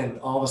driving, and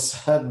all of a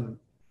sudden,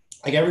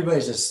 like,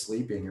 everybody's just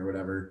sleeping or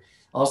whatever.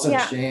 All of a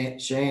sudden,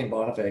 Shane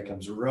Bonifay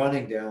comes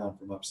running down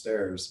from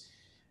upstairs,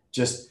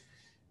 just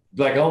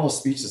like almost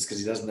speechless because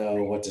he doesn't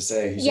know what to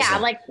say. He's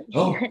just like,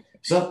 oh,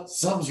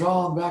 something's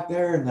wrong back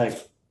there. And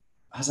like,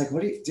 I was like,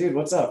 dude,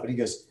 what's up? And he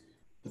goes,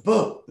 the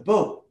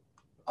boat,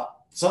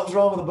 something's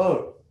wrong with the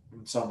boat.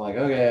 And so I'm like,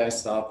 okay, I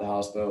stop the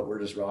houseboat. We're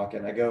just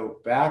rocking. I go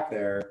back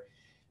there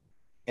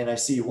and I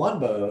see one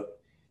boat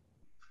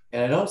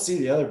and I don't see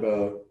the other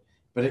boat,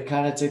 but it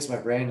kind of takes my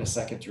brain a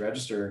second to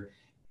register.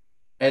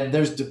 And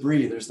there's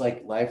debris. There's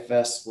like life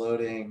vests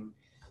floating,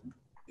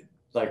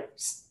 like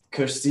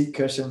seat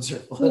cushions are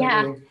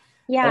floating.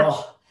 Yeah. And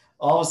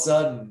all of a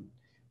sudden,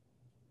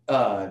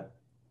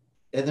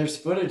 and there's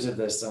footage of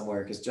this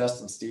somewhere because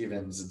Justin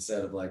Stevens,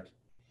 instead of like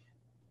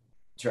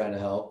trying to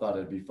help, thought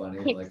it'd be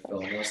funny to like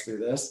film us through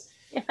this.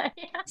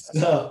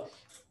 So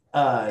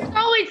there's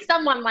always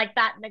someone like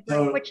that in the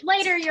group, which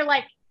later you're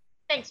like,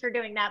 thanks for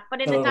doing that.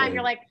 But in the time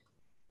you're like,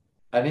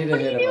 I need to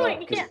hit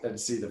him up and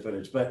see the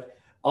footage. But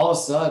all of a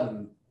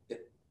sudden,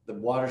 the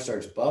water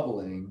starts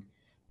bubbling.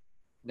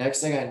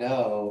 Next thing I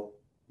know,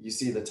 you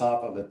see the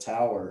top of a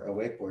tower, a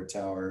wakeboard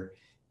tower,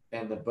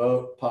 and the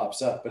boat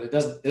pops up. But it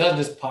doesn't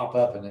just pop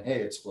up and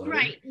hey, it's floating.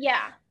 Right.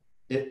 Yeah.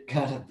 It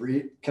kind of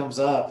comes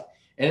up,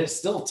 and it's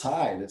still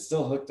tied. It's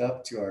still hooked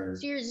up to our.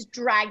 So you're just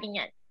dragging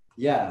it.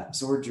 Yeah.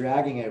 So we're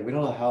dragging it. We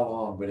don't know how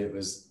long, but it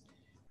was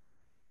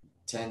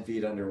 10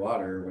 feet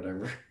underwater or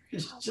whatever.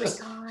 It's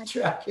just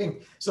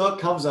tracking. So it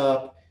comes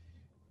up.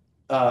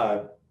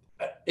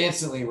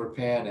 Instantly we're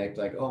panicked,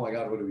 like, oh my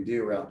God, what do we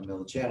do? We're out in the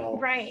middle of the channel.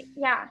 Right.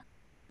 Yeah.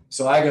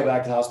 So I go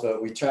back to the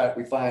houseboat.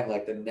 We find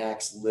like the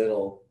next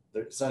little,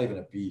 it's not even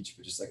a beach,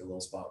 but just like a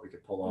little spot we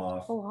could pull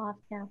off.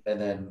 Yeah.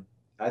 And then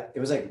it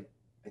was like,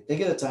 I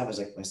think at the time it was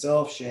like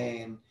myself,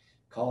 Shane,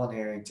 Colin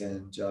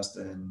Harrington,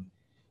 Justin,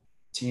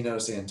 Tino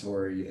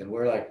Santori. And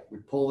we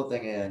pull the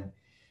thing in.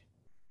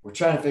 We're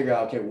trying to figure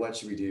out, okay, what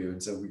should we do?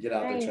 And so we get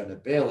out there trying to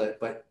bail it,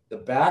 but the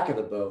back of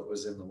the boat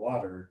was in the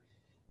water.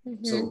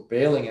 So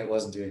bailing it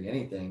wasn't doing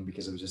anything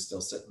because it was just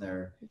still sitting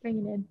there.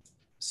 Bring it in.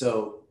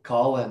 So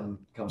Colin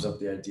comes up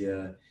with the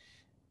idea.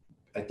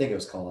 I think it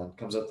was Colin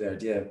comes up with the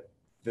idea,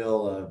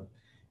 fill a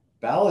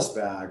ballast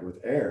bag with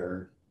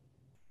air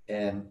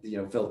and,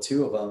 fill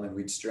 2 of them and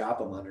we'd strap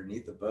them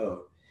underneath the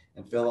boat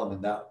and fill them.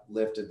 And that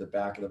lifted the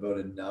back of the boat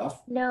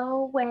enough.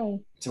 No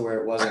way. To where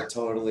it wasn't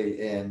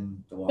totally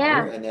in the water.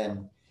 Yeah.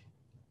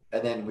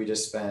 And then we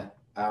just spent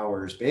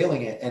hours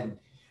bailing it. And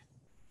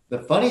the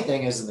funny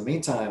thing is in the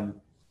meantime,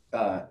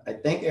 I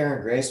think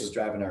Aaron Grace was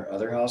driving our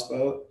other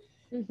houseboat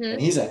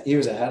and he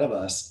was ahead of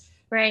us.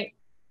 Right.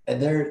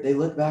 And they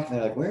look back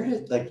and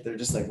they're like, they're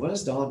just like, what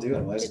is Dawn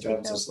doing? Why is he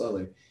driving so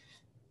slowly?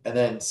 And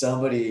then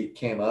somebody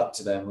came up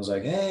to them and was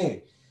like,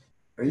 hey,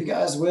 are you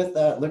guys with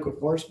that Liquid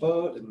Force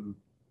boat? And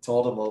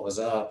told them what was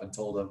up and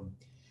told them.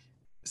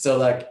 So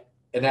like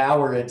an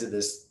hour into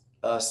this,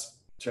 us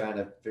trying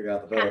to figure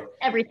out the boat.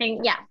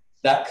 Everything. Yeah.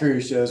 That crew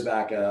shows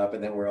back up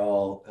and then we're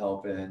all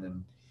helping.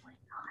 And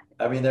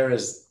I mean,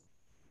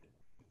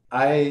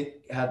 I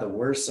had the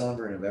worst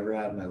sunburn I've ever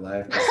had in my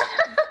life.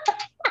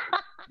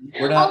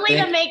 Only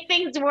to make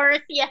things worse.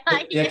 Yeah.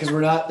 Yeah. Cause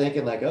we're not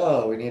thinking like,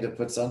 oh, we need to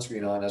put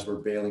sunscreen on as we're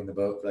bailing the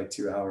boat for like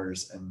 2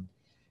 hours.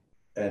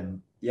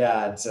 And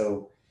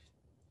so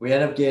we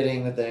ended up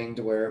getting the thing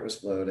to where it was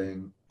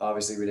floating.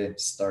 Obviously we didn't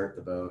start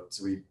the boat.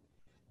 So we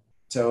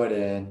tow it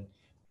in,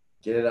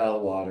 get it out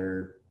of the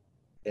water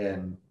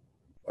and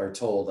are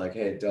told like,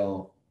 hey,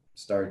 don't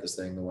start this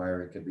thing. The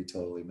wiring could be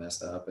totally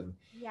messed up. And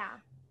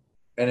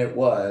it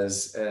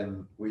was,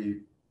 and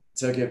we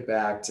took it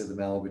back to the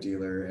Malibu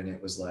dealer and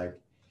it was like,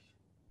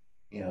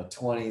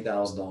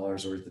 $20,000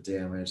 worth of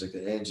damage. Like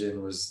the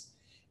engine was,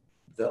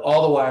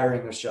 all the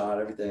wiring was shot,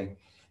 everything.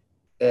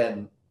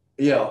 And,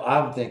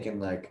 I'm thinking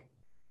like,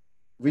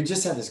 we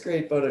just had this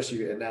great photo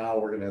shoot and now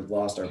we're going to have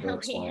lost our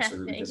boat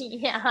sponsor.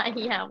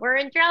 We're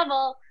in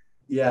trouble.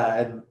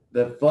 Yeah. And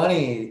the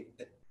funny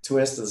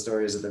twist of the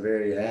story is at the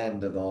very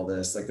end of all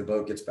this, like the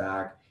boat gets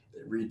back,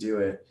 they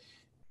redo it.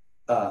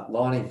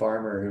 Lonnie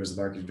Farmer, who was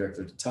the marketing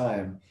director at the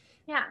time,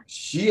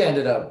 she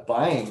ended up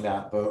buying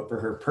that boat for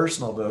her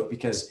personal boat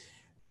because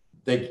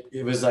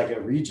it was like a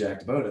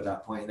reject boat at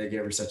that point. They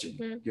gave her such a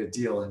good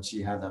deal and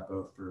she had that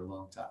boat for a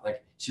long time.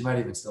 Like she might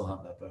even still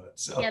have that boat.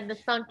 So the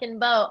sunken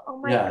boat. Oh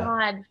my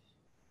God.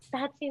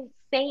 That's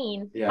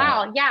insane. Yeah.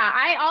 Wow.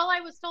 Yeah. All I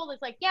was told is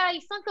like, yeah,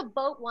 he sunk a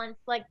boat once,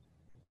 like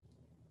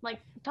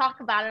talk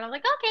about it. I'm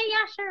like, okay,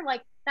 yeah, sure.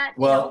 Like that.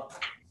 Well,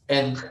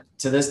 and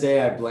to this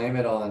day I blame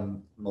it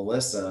on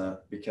Melissa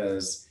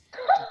because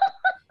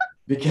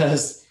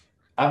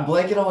I'm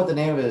blanking on what the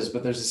name is,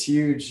 but there's this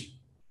huge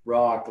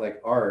rock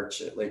like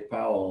arch at Lake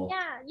Powell.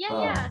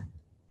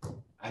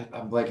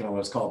 I'm blanking on what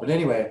it's called, but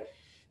anyway,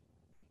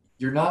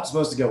 you're not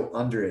supposed to go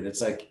under it.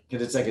 It's like,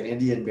 because it's like an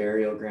Indian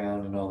burial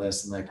ground and all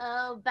this, and like,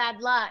 oh, bad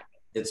luck.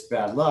 It's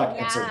bad luck.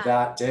 And so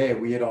that day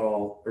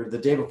the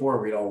day before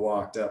we'd all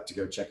walked up to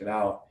go check it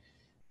out,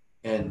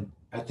 and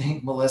I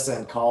think Melissa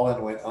and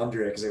Colin went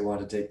under it because they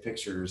wanted to take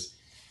pictures.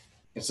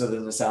 And so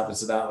then this happened.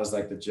 So that was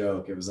like the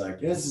joke. It was like,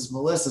 this is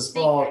Melissa's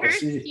fault.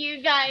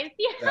 You guys.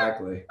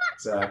 Exactly.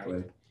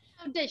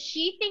 Does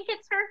she think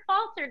it's her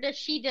fault or does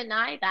she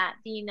deny that?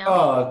 Do you know?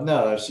 Oh,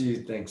 no. She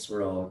thinks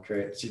we're all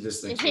crazy. She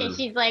just thinks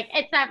she's like,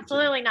 it's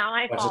absolutely not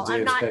my fault.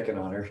 I'm not picking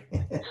on her.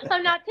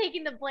 I'm not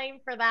taking the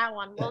blame for that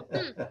one. Well,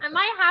 I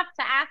might have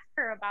to ask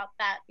her about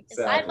that because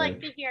I'd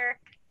like to hear.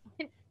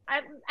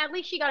 At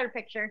least she got her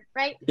picture,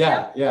 right?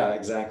 Yeah,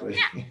 exactly.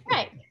 Yeah,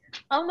 right.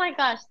 Oh my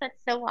gosh, that's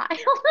so wild.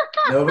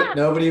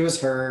 Nobody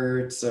was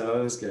hurt, so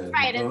it was good.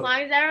 Right, as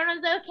long as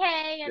everyone was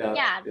okay, and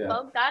the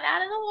boat got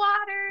out of the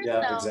water.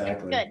 Yeah, so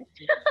exactly. It's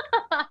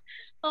good.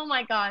 Oh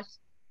my gosh,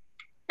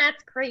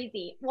 that's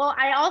crazy. Well,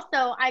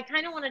 I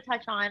kind of want to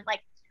touch on,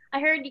 like, I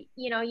heard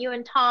you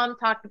and Tom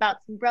talked about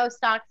some bro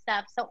stock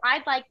stuff, so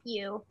I'd like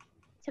you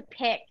to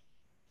pick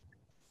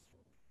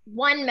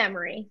one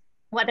memory,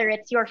 whether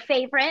it's your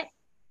favorite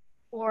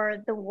or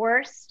the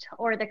worst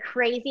or the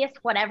craziest,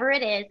 whatever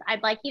it is.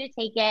 I'd like you to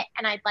take it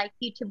and I'd like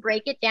you to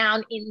break it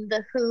down in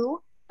the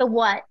who, the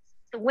what,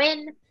 the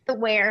when, the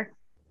where,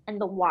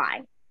 and the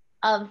why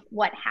of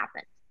what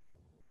happened.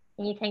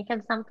 Can you think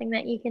of something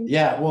that you can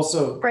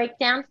break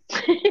down?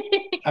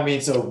 I mean,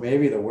 so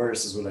maybe the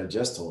worst is what I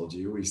just told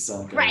you. We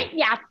sunk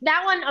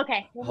that one.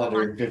 Okay.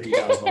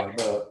 $150,000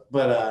 boat.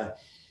 But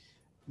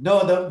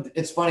no,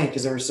 it's funny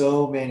because there were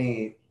so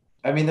many.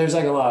 I mean, there's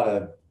like a lot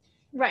of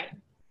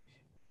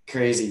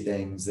crazy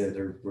things that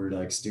were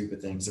like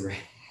stupid things that were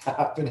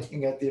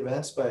happening at the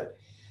events. But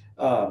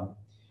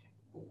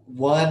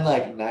one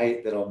like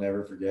night that I'll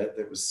never forget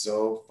that was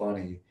so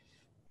funny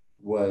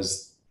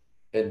was,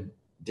 and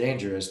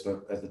dangerous,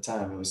 but at the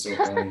time it was so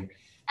funny.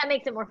 That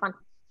makes it more fun.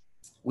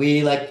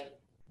 We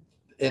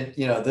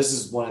this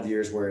is one of the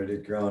years where it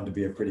had grown to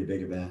be a pretty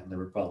big event, and there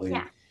were probably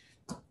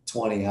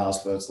 20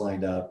 houseboats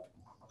lined up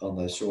on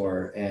the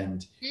shore.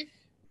 And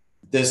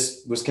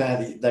this was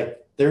kind of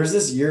there was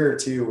this year or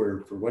two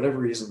where for whatever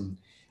reason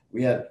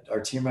our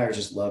team members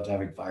just loved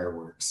having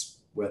fireworks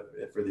for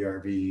the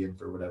RV and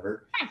for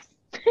whatever.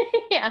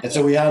 Yeah. And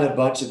so we had a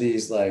bunch of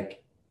these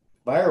like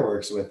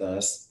fireworks with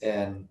us,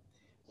 and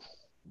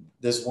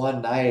this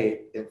one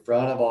night in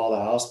front of all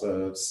the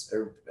houseboats,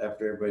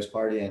 after everybody's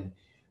partying,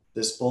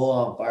 this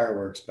full-on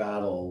fireworks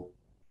battle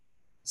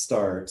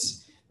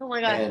starts. Oh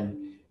my God.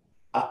 And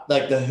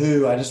like the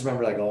Who, I just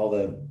remember like all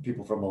the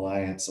people from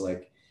Alliance, so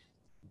like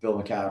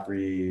Bill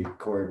McCaffrey,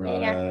 Corey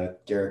Murata,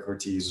 Garrett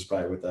Ortiz was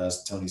probably with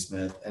us, Tony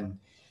Smith, and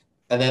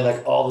then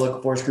like all the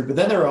local force group. But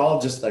then they were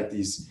all just like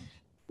these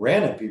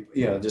random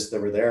people, just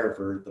that were there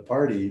for the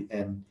party.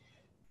 And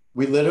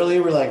we literally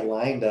were like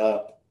lined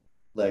up,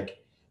 like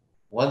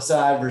one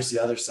side versus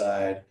the other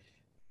side,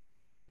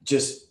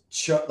 just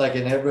like,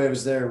 and everybody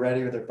was there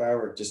ready with their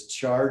fireworks, just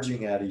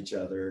charging at each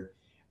other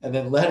and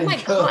then letting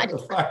go of the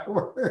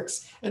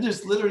fireworks and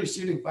just literally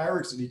shooting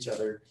fireworks at each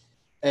other.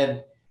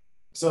 And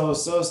so it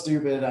was so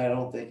stupid. I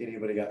don't think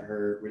anybody got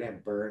hurt. We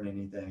didn't burn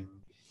anything.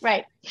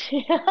 Right.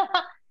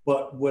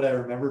 But what I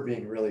remember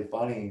being really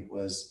funny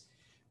was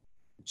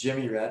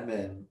Jimmy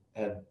Redmond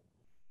had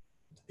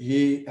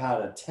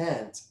a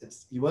tent.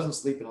 He wasn't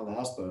sleeping on the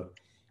houseboat.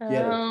 He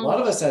had a lot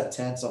of us had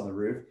tents on the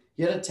roof.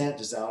 He had a tent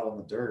just out on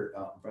the dirt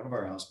out in front of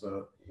our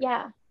houseboat.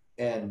 Yeah.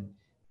 And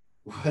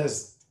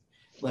was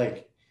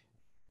like,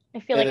 I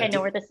feel like I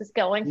know where this is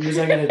going. He was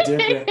like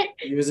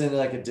he was in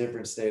like a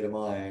different state of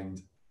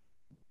mind,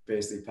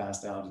 basically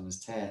passed out in his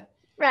tent.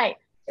 Right.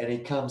 And he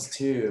comes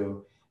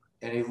to,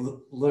 and he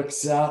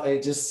looks out, and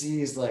he just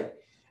sees like,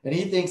 and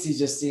he thinks he's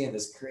just seeing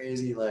this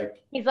crazy,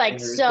 like, he's like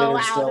so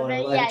out of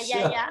it.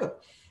 Yeah.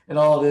 And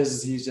all it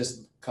is he's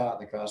just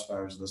caught in the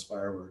crossfires of this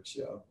fireworks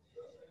show.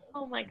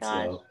 Oh my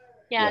gosh.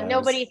 So,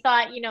 nobody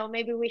thought,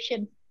 maybe we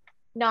should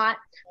not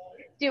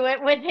do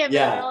it with him.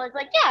 Yeah. It's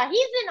like, yeah,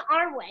 he's in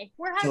our way.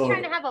 We're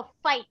trying to have a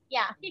fight.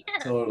 Yeah.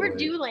 Totally. We're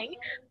dueling.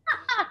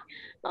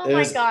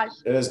 My gosh.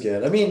 It was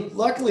good. I mean,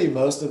 luckily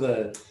most of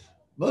the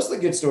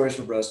good stories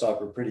from Brostock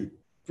were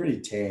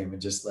pretty tame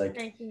and just like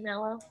nice and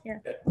mellow.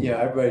 Yeah.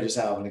 Everybody just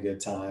having a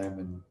good time,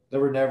 and there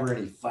were never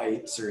any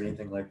fights or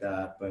anything like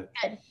that. But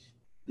good.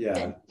 Yeah.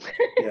 Good.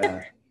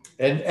 Yeah.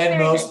 And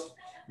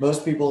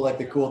most people, like,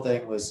 the cool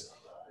thing was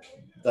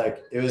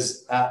like it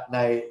was at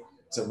night,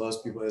 so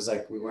most people, it was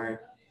like we weren't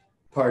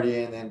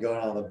partying and going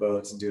on the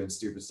boats and doing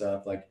stupid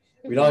stuff. Like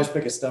we'd always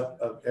pick an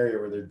area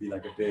where there'd be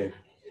like a big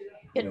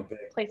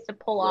big place to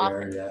pull off.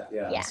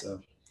 Yeah.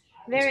 So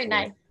very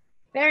nice.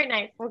 Very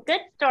nice. Well, good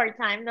story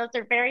time. Those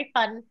are very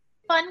fun,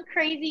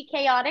 crazy,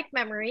 chaotic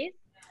memories.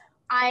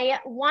 I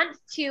want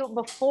to,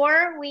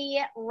 before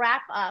we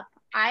wrap up,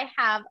 I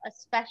have a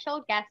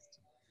special guest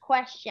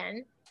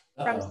question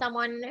from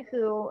someone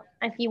who,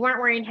 if you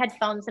weren't wearing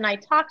headphones and I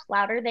talked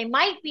louder, they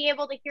might be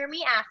able to hear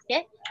me ask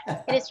it.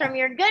 It is from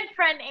your good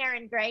friend,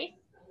 Aaron Grace.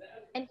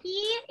 And he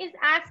is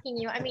asking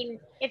you, I mean,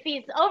 if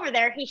he's over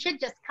there, he should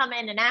just come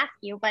in and ask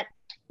you. But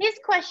his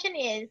question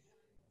is,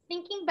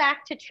 thinking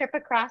back to Trip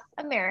Across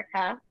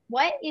America,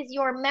 what is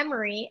your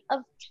memory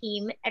of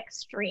Team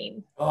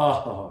Extreme?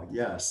 Oh,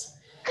 yes.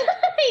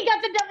 You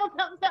got the double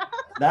thumbs up.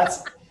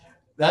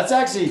 That's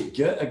actually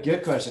a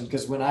good question,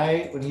 because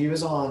when he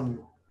was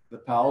on the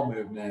Powell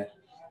movement,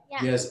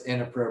 he has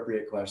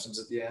inappropriate questions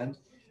at the end.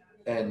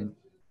 And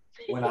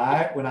when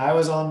I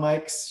was on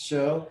Mike's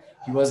show,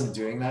 he wasn't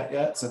doing that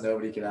yet, so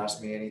nobody could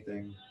ask me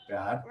anything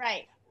bad.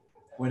 Right.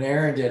 When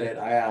Aaron did it,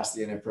 I asked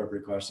the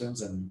inappropriate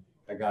questions, and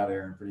I got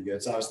Aaron pretty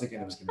good. So I was thinking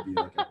it was going to be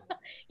like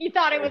you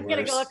thought it was going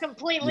to go a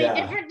completely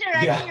different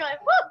direction. Yeah. You're like,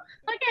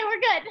 whoa, okay,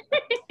 we're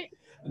good.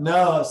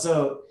 No,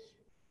 so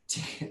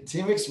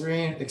Team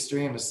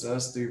Extreme is so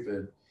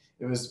stupid.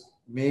 It was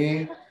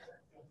me,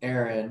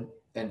 Aaron,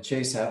 and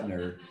Chase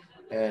Hefner,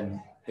 and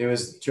it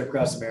was Trip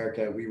Across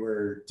America. We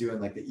were doing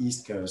like the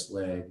East Coast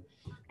leg.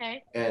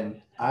 Okay.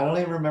 And I don't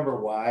even remember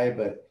why,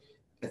 but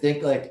I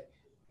think like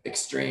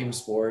extreme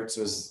sports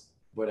was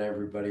what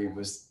everybody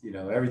was,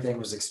 everything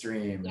was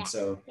extreme. And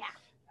so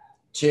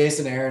Chase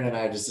and Aaron and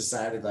I just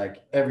decided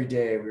like every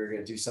day we were going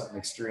to do something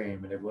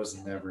extreme, and it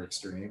wasn't never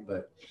extreme,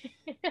 but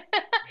if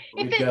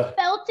it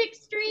felt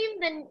extreme,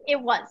 then it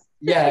was.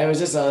 Yeah, it was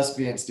just us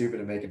being stupid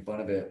and making fun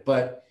of it.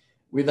 But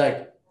we'd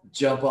like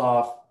jump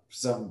off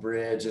some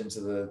bridge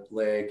into the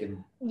lake,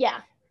 and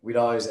we'd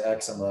always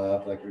X them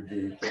up, like we'd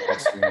be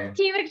extreme.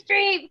 Team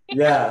Extreme.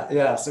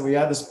 Yeah. So we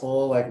had this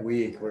full like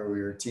week where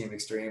we were Team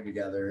Extreme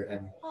together,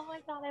 and oh my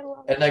God, I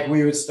love it. And like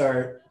we would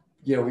start,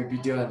 we'd be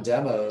doing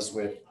demos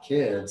with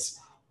kids,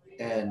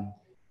 and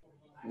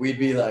we'd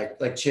be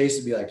like Chase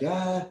would be like,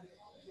 yeah,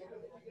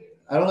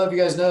 I don't know if you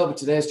guys know, but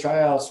today's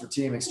tryouts for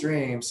Team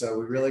Extreme, so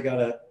we really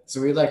gotta. So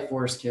we'd like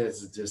force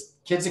kids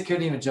that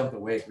couldn't even jump the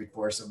wake, we'd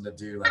force them to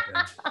do like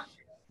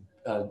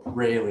a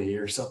Rayleigh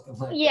or something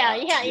like that.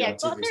 Yeah.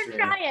 Go there,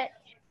 try it.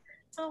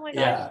 Oh my gosh.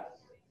 Yeah.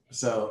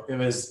 So it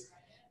was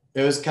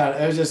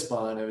just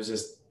fun. It was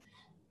just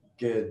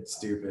good,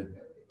 stupid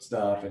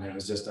stuff. And it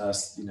was just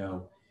us,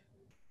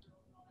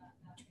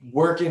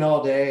 working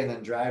all day and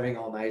then driving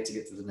all night to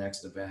get to the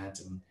next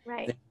event, and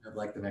thinking of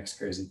like the next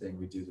crazy thing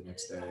we do the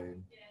next day.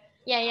 And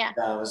yeah.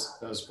 That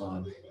was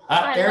fun.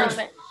 I love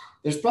it.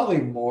 There's probably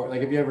more,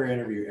 like if you ever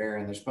interview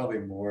Aaron, there's probably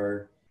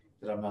more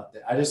that I'm not,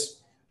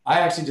 I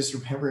actually just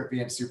remember it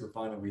being super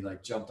fun, and we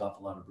like jumped off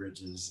a lot of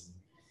bridges.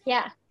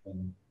 Yeah.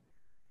 And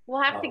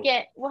we'll have to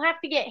get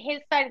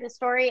his side of the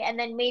story, and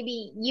then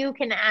maybe you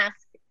can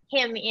ask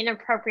him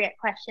inappropriate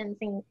questions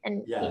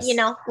and yes. you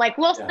know, like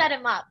we'll Yeah. set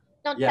him up.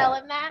 Don't Yeah. tell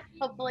him that.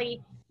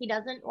 Hopefully he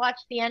doesn't watch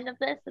the end of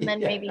this, and then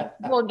maybe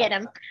we'll get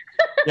him.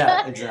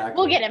 Yeah, exactly.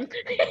 We'll get him.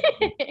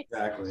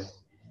 Exactly.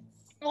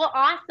 Well,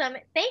 awesome.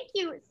 Thank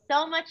you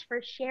so much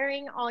for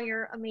sharing all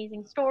your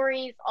amazing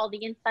stories, all the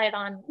insight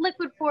on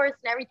Liquid Force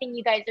and everything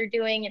you guys are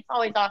doing. It's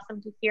always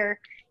awesome to hear,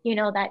 you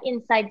know, that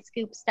inside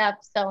scoop stuff.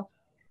 So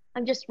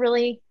I'm just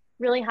really,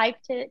 really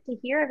hyped to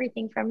hear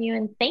everything from you.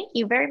 And thank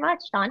you very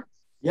much, Don.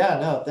 Yeah,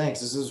 no, thanks.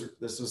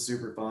 This was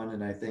super fun.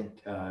 And I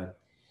think, I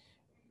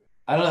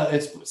don't know,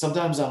 it's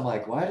sometimes I'm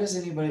like, why does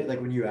anybody, like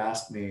when you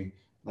ask me,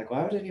 like,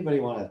 why would anybody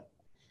want to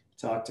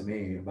talk to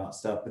me about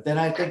stuff? But then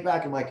I think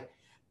back, I'm like,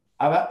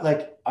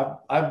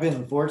 I've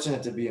been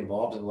fortunate to be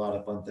involved in a lot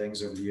of fun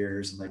things over the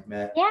years, and like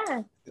met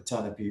a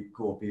ton of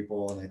cool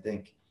people. And I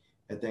think,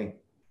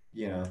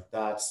 you know,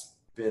 that's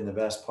been the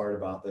best part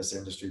about this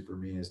industry for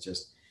me, is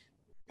just,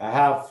 I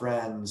have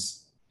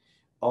friends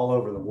all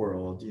over the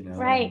world, you know,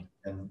 Right.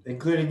 and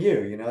including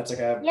you know, it's like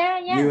I have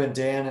you and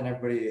Dan and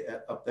everybody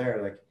up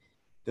there, like,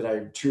 that I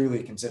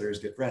truly consider as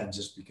good friends,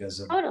 just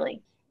because of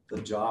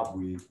the job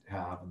we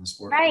have in the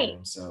sport. Right.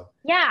 So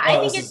I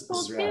think it's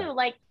cool too.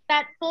 Like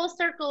that full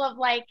circle of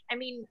like, I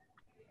mean,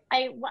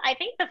 I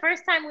think the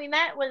first time we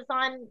met was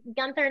on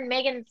Gunther and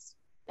Megan's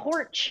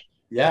porch.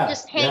 Yeah.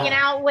 Just hanging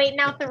out, waiting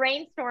out the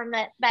rainstorm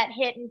that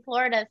hit in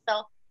Florida.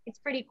 So it's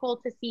pretty cool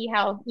to see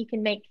how you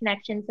can make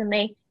connections and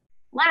they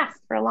last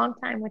for a long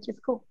time, which is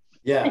cool.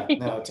 Yeah,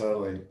 no,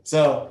 totally.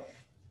 So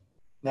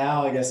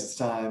now I guess it's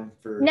time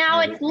for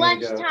it's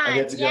lunchtime. I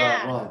get to go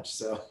at lunch,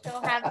 so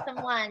go have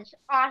some lunch.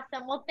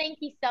 Awesome. Well, thank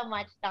you so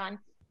much, Don.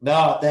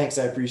 No, thanks.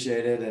 I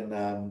appreciate it, and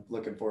I'm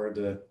looking forward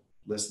to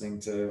listening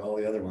to all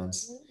the other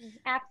ones.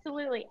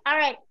 Absolutely. All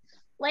right.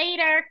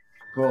 Later.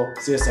 Cool.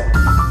 See you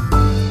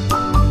soon.